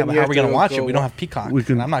Halloween. But Yeah, then but you how are have we gonna to watch go it? We don't have Peacock. We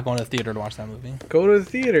can- and I'm not going to the theater to watch that movie. Go to the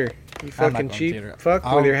theater. You not fucking going to cheap theater. fuck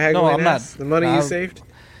I'll- with your haggling no, I'm not. ass. The money you saved.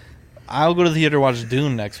 I'll go to the theater to watch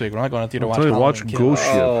Dune next week. We're not going to the theater to I'll watch tell you, Halloween watch Kills. Ghost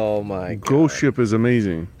Ship. Oh my god. Ghost Ship is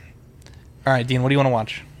amazing. All right, Dean, what do you want to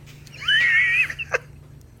watch?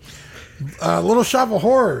 Little Shop of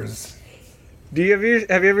Horrors. Do you have you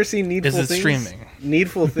ever seen Needful Is it Things? streaming?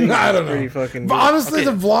 Needful Things. I don't is pretty know. fucking But good. honestly,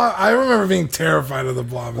 Okay. The Blob, I remember being terrified of The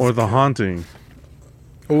Blob. Or The Haunting.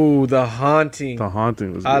 Ooh, The Haunting. The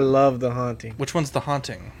Haunting was I good. love The Haunting. Which one's The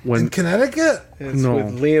Haunting? In When Connecticut? It's No.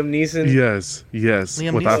 with Liam Neeson. Yes.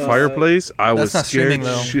 Liam With that Neeson. fireplace, I That's was not scared streaming,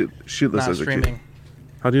 though. shitless Not as a streaming. kid.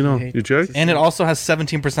 How do you know? hate You checked? And it also has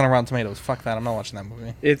 17% on Rotten Tomatoes. Fuck that. I'm not watching that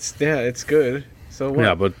movie. It's good. So what?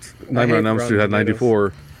 Yeah, but Nightmare on Elm Street had Rotten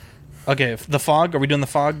 94. Okay, The Fog. Are we doing The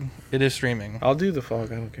Fog? It is streaming. I'll do The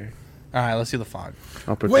Fog. I don't care. All right, let's do The Fog.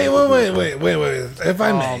 I'll pretend Wait. to do it. If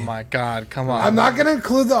I Oh may. my god, come on. I'm not going to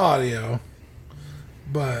include the audio,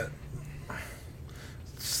 but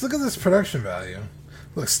just look at this production value.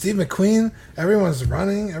 Look, Steve McQueen, everyone's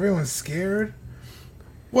running, everyone's scared.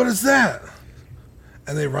 What is that?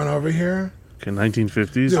 And they run over here. Okay,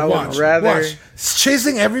 1950s. Dude, I would watch. rather- Watch. It's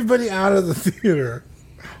chasing everybody out of the theater.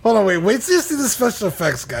 Hold on, wait till you see the special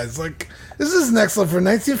effects, guys. Like, this is next level for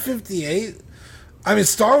 1958. I mean,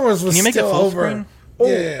 Star Wars was Can you make it still full over. screen?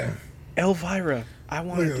 Yeah. Elvira. I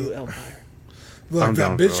want to Look at do that. Elvira. Look, I'm that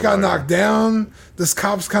down bitch for got Elvira. knocked down. This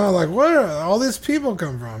cop's kind of like, where are all these people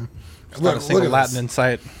come from? Not a single at Latin this. in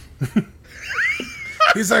sight.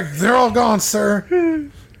 He's like, they're all gone, sir.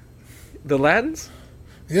 The Latins?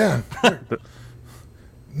 Yeah.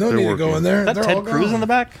 No They're need to go working. in there. Is that They're Ted all Cruz gone. in the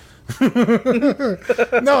back?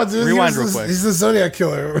 No, dude. Rewind real quick. He's the Zodiac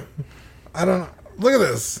killer. I don't know. Look at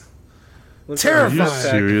this. Are you Terrifying.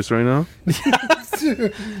 serious right now?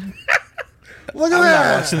 Look at I'm not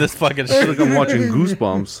that. watching this fucking I feel shit. like I'm watching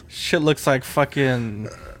Goosebumps. Shit looks like fucking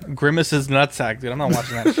Grimace's nutsack, dude. I'm not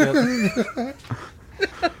watching that shit.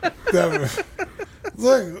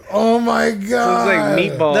 Look, oh my Looks god. like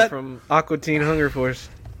Meatball That- from Aqua Teen Hunger Force.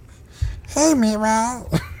 Hey, Meatball.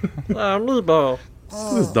 Meatball.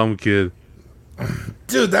 This dumb kid.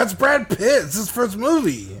 Dude, that's Brad Pitt. It's his first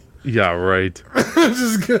movie. Yeah, right.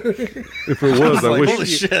 Just kidding. If it was, I Like, wish holy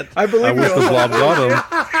shit. I believe I wish you. the blob got him.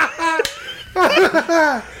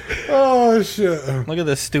 Oh, shit. Look at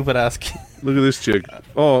this stupid ass kid. Look at this chick.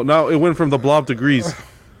 Oh, now it went from the blob to Grease.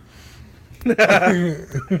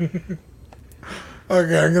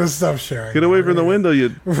 Okay, I'm going to stop sharing. Get away from the window,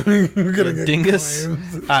 you. We're going to get Dingus.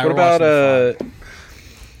 claims. All right, What we're watching about The Fog.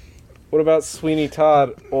 what about Sweeney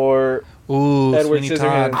Todd or Ooh, Edward Sweeney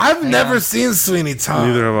Todd. Scissorhands. I've never seen Sweeney Todd.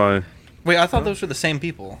 Neither have I. Wait, I thought those were the same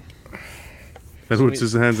people. Edward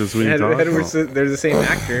Scissorhands and Sweeney Todd. They're the same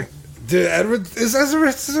actor. Dude, is Edward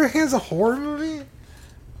Scissorhands a horror movie?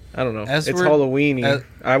 I don't know. It's Edward- Halloweeny.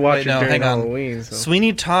 I watched it during hang on. Halloween. So.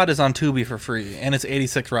 Sweeney Todd is on Tubi for free, and it's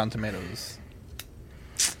 86 Rotten Tomatoes.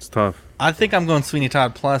 It's tough. I think I'm going Sweeney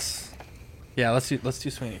Todd plus. Yeah, let's do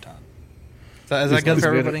Sweeney Todd. Is that good for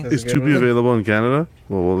everybody? Is Tubi available in Canada?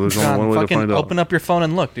 Well, there's only one way to fucking find out. open up your phone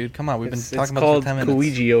and look, dude. Come on, we've been talking about this for 10 minutes.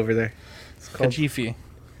 It's called Koiji over there. It's called Kajifi.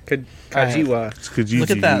 Kajiwa. It's Kijiji.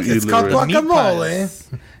 Look at that. It's called The meat guacamole. pies.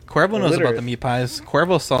 Cuervo knows Illiterate. about the meat pies.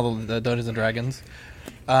 Cuervo saw the Dungeons and Dragons.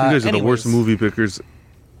 You guys are the worst anyways. movie pickers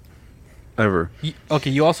ever.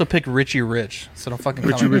 You also picked Richie Rich, so don't fucking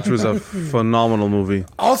Richie come Rich at me. was a phenomenal movie.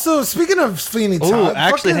 Also, speaking of Sweeney Todd, Oh,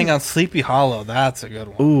 actually, fucking- hang on. Sleepy Hollow. That's a good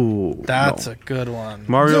one. Ooh, That's no. a good one.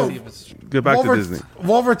 Mario, Let's see if it's- get back while to we're- Disney.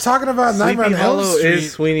 While we're talking about Nightmare on Sleepy Elm Hollow Street,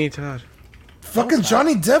 is Sweeney Todd. fucking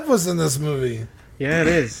Johnny Depp was in this movie. Yeah, it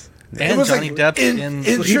is. And it was Johnny like Depp in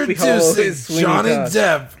Sleepy Hollow introducing is Sweeney Johnny Todd.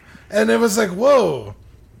 Depp, and it was like, whoa.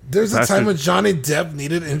 There's a Bastard. time when Johnny Depp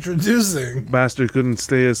needed introducing. Bastard couldn't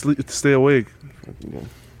stay awake.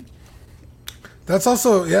 That's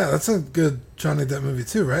also, that's a good Johnny Depp movie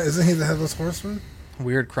too, right? Isn't he the Headless Horseman?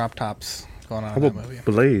 weird crop tops going on How in that about movie.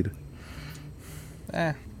 Blade?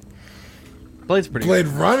 Blade's pretty Blade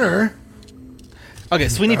good. Runner. Okay,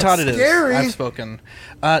 Sweeney That's Todd it is. scary. I've spoken.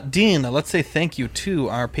 Dean, let's say thank you to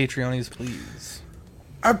our Patreonies, please.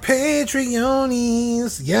 Our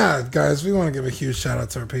Patreonies. Yeah, guys, we want to give a huge shout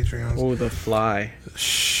out to our Patreons. Oh, The Fly.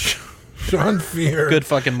 Sean Fear. Good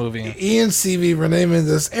fucking movie. Ian CV, Renee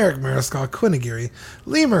Mendes, Eric Mariscal, Quinn Aguirre,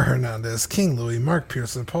 Lemur Hernandez, King Louis, Mark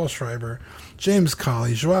Pearson, Paul Schreiber, James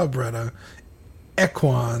Colley, Joao Bretta,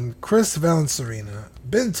 Equan, Chris Valencerina,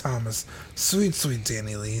 Ben Thomas, Sweet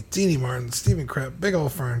Danny Lee, Deanie Martin, Stephen Krepp, Big Ol'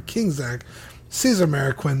 Fern, King Zach, Cesar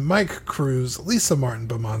Mariquin, Mike Cruz, Lisa Martin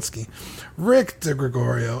Bomansky, Rick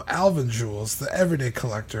DeGregorio, Alvin Jules, The Everyday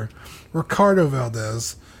Collector, Ricardo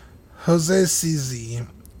Valdez, Jose CZ,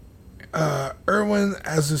 Erwin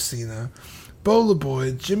Azucena, Bo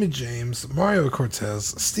LeBoy, Jimmy James, Mario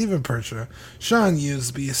Cortez, Stephen Percha, Sean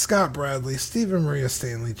Usby, Scott Bradley, Stephen Maria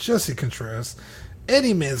Stanley, Jesse Contreras,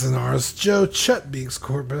 Eddie Manzanares, Joe Chutbeeks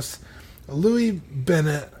Corpus, Louis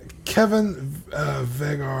Bennett, Kevin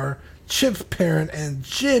Vegar, Chip Parent, and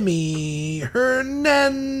Jimmy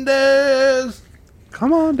Hernandez.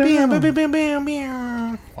 Come on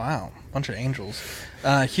down. Wow, bunch of angels.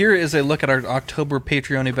 Here is a look at our October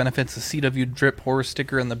Patreon benefits: the CW Drip Horror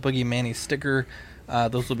sticker and the Boogie Manny sticker.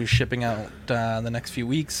 Those will be shipping out in the next few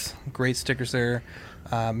weeks. Great stickers there.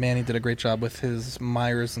 Manny did a great job with his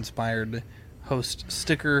Myers-inspired host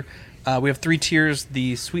sticker. We have 3 tiers: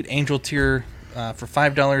 the Sweet Angel tier for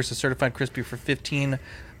 $5, the Certified Crispy for $15,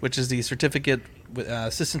 which is the certificate with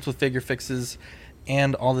assistance with figure fixes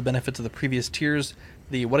and all the benefits of the previous tiers.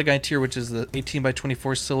 The What a Guy tier, which is the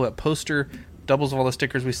 18x24 silhouette poster, doubles of all the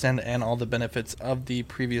stickers we send and all the benefits of the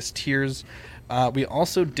previous tiers. We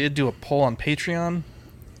also did do a poll on Patreon,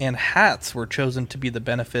 and hats were chosen to be the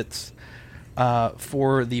benefits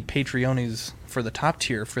for the Patreonies for the top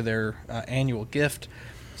tier for their annual gift.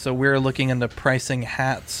 So we're looking into pricing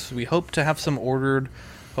hats. We hope to have some ordered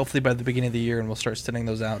hopefully by the beginning of the year, and we'll start sending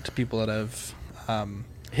those out to people that have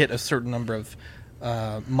hit a certain number of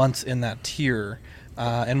months in that tier.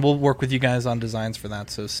 And we'll work with you guys on designs for that,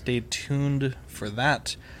 so stay tuned for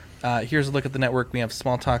that. Here's a look at the network. We have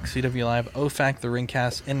Small Talk, CW Live, OFAC, The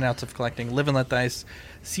Ringcast, In and Outs of Collecting, Live and Let Dice,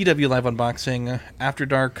 CW Live Unboxing, After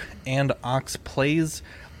Dark, and Ox Plays.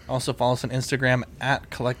 Also follow us on Instagram at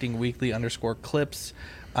collectingweekly_clips.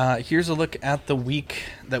 Here's a look at the week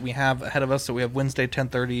that we have ahead of us. So we have Wednesday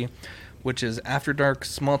 10:30, which is After Dark,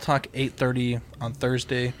 Small Talk 8:30 on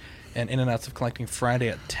Thursday, and In and Outs of Collecting Friday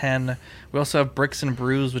at 10. We also have Bricks and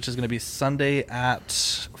Brews, which is going to be Sunday at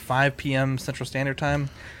 5 p.m. Central Standard Time.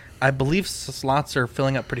 I believe slots are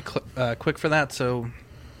filling up pretty quick for that, so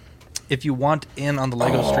if you want in on the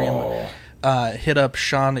Lego stream, hit up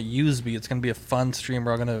Sean Usby. It's going to be a fun stream.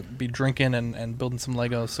 We're all going to be drinking and building some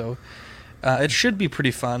Lego, so it should be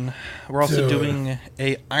pretty fun. We're also doing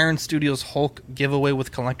a Iron Studios Hulk giveaway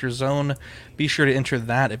with Collector Zone. Be sure to enter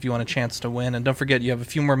that if you want a chance to win. And don't forget, you have a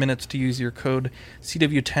few more minutes to use your code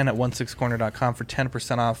CW10 at 16corner.com for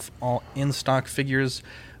 10% off all in-stock figures.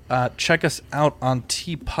 Check us out on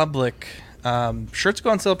TeePublic. Shirts go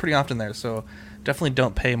on sale pretty often there, so definitely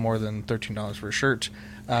don't pay more than $13 for a shirt.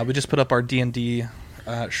 We just put up our D&D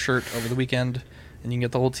shirt over the weekend, and you can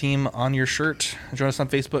get the whole team on your shirt. Join us on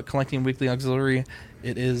Facebook, Collecting Weekly Auxiliary.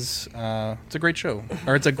 It is it's a great show,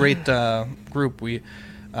 or it's a great group. We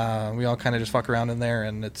We all kind of just fuck around in there,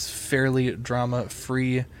 and it's fairly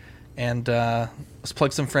drama-free. And let's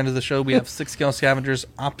plug some friends of the show. We have 6 Scale Scavengers,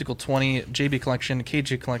 Optical 20, JB Collection,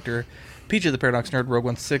 KG Collector, PJ the Paradox Nerd,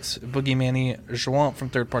 Rogue 16, Boogie Manny, Jouant from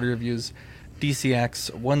Third Party Reviews,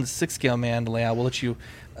 DCX, 1 6 Scale Man, Leia. We'll let you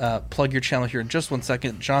plug your channel here in just 1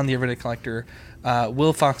 second. John the Everyday Collector,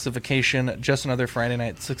 Will Foxification, Just Another Friday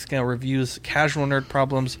Night, 6 Scale Reviews, Casual Nerd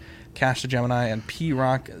Problems, Cash the Gemini, and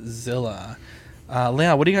P-Rockzilla.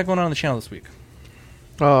 Leia, what do you got going on the channel this week?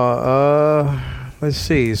 Let's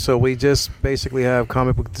see. So we just basically have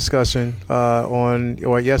comic book discussion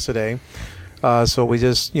yesterday. So we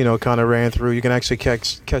just, kind of ran through. You can actually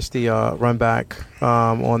catch the run back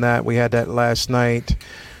on that. We had that last night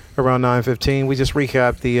around 9:15. We just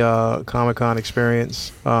recapped the Comic-Con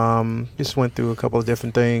experience. Just went through a couple of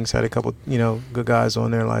different things. Had a couple, good guys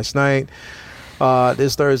on there last night.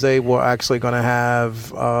 This Thursday, we're actually going to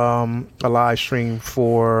have a live stream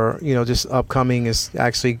for, just upcoming is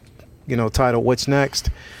actually, titled What's Next?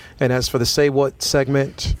 And that's for the Say What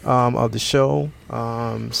segment of the show.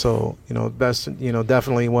 So,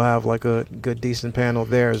 definitely we'll have like a good, decent panel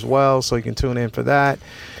there as well. So you can tune in for that.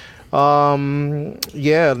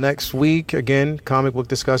 Next week, again, comic book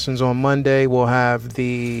discussions on Monday. We'll have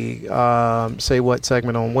the Say What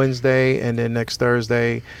segment on Wednesday. And then next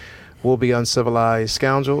Thursday, we'll be Uncivilized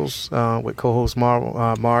Scoundrels with co-host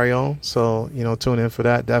Mario. So, tune in for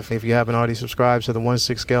that. Definitely, if you haven't already subscribed to the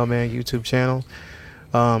 1/6 Scale Man YouTube channel,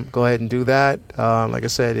 go ahead and do that. Like I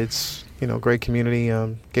said, it's, great community,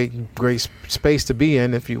 great space to be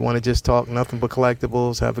in if you want to just talk nothing but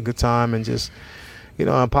collectibles, have a good time, and just,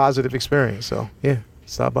 a positive experience. So, yeah,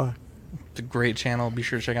 stop by. It's a great channel. Be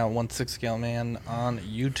sure to check out 1/6 Scale Man on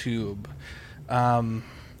YouTube.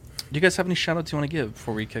 Do you guys have any shout-outs you want to give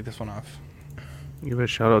before we kick this one off? Give a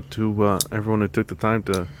shout-out to everyone who took the time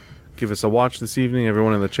to give us a watch this evening,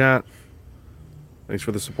 everyone in the chat. Thanks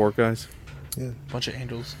for the support, guys. Yeah. Bunch of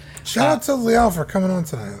angels. Shout out to Liao for coming on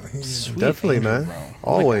tonight. Definitely, angel, man. Bro.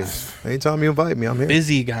 Always. Anytime you invite me, I'm here.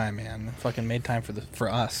 Busy guy, man. Fucking made time for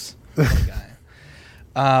us. What a guy.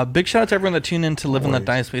 Big shout out to everyone that tuned in to Live on the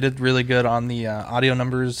Dice. We did really good on the audio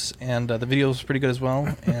numbers, and the video was pretty good as well.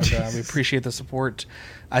 And we appreciate the support.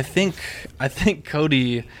 I think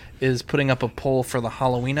Cody is putting up a poll for the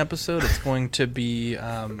Halloween episode. It's going to be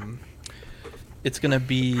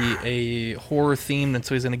a horror theme, and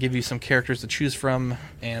so he's going to give you some characters to choose from,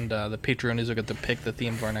 and the Patreonies will get to pick the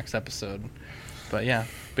theme of our next episode. But yeah,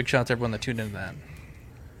 big shout out to everyone that tuned into that.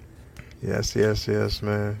 Yes,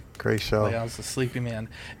 man. Great show. I was a sleepy man.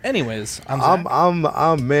 Anyways, I'm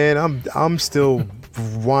still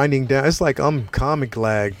winding down. It's like I'm comic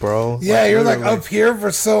lag, bro. Yeah, you're like up here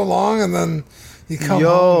for so long, and then you come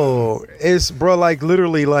home. It's like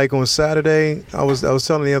literally like on Saturday. I was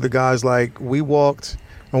telling the other guys like we walked,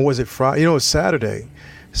 or was it Friday? It's Saturday.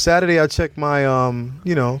 Saturday I checked my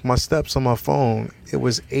my steps on my phone. It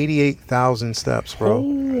was 88,000 steps, bro.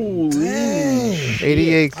 Holy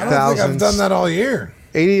 88,000. I don't think I've done that all year.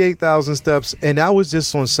 88,000 steps, and that was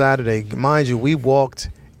just on Saturday. Mind you, we walked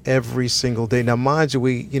every single day. Now, mind you,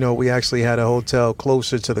 we actually had a hotel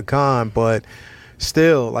closer to the con, but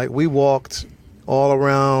still, like we walked all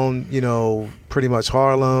around, pretty much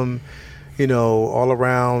Harlem, all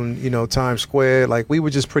around, Times Square. Like we were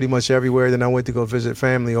just pretty much everywhere. Then I went to go visit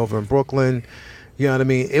family over in Brooklyn. You know what I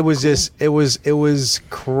mean? It was just, it was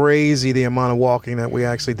crazy the amount of walking that we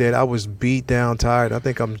actually did. I was beat down, tired. I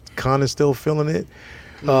think I'm kind of still feeling it.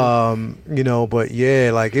 But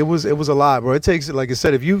yeah, like it was a lot, bro. It takes, like I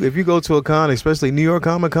said, if you go to a con, especially New York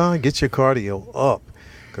Comic Con, get your cardio up,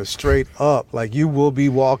 cause straight up, like you will be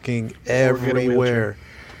walking everywhere.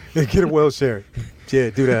 Get a wheelchair.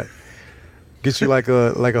 Yeah, do that. Get you like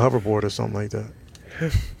a hoverboard or something like that.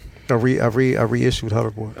 A reissued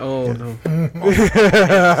hoverboard. Oh, no.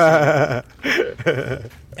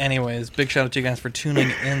 Anyways, big shout out to you guys for tuning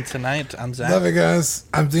in tonight. I'm Zach. Love you guys.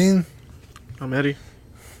 I'm Dean. I'm Eddie.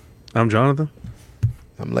 I'm Jonathan.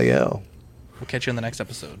 I'm Lael. We'll catch you in the next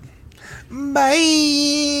episode.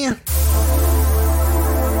 Bye.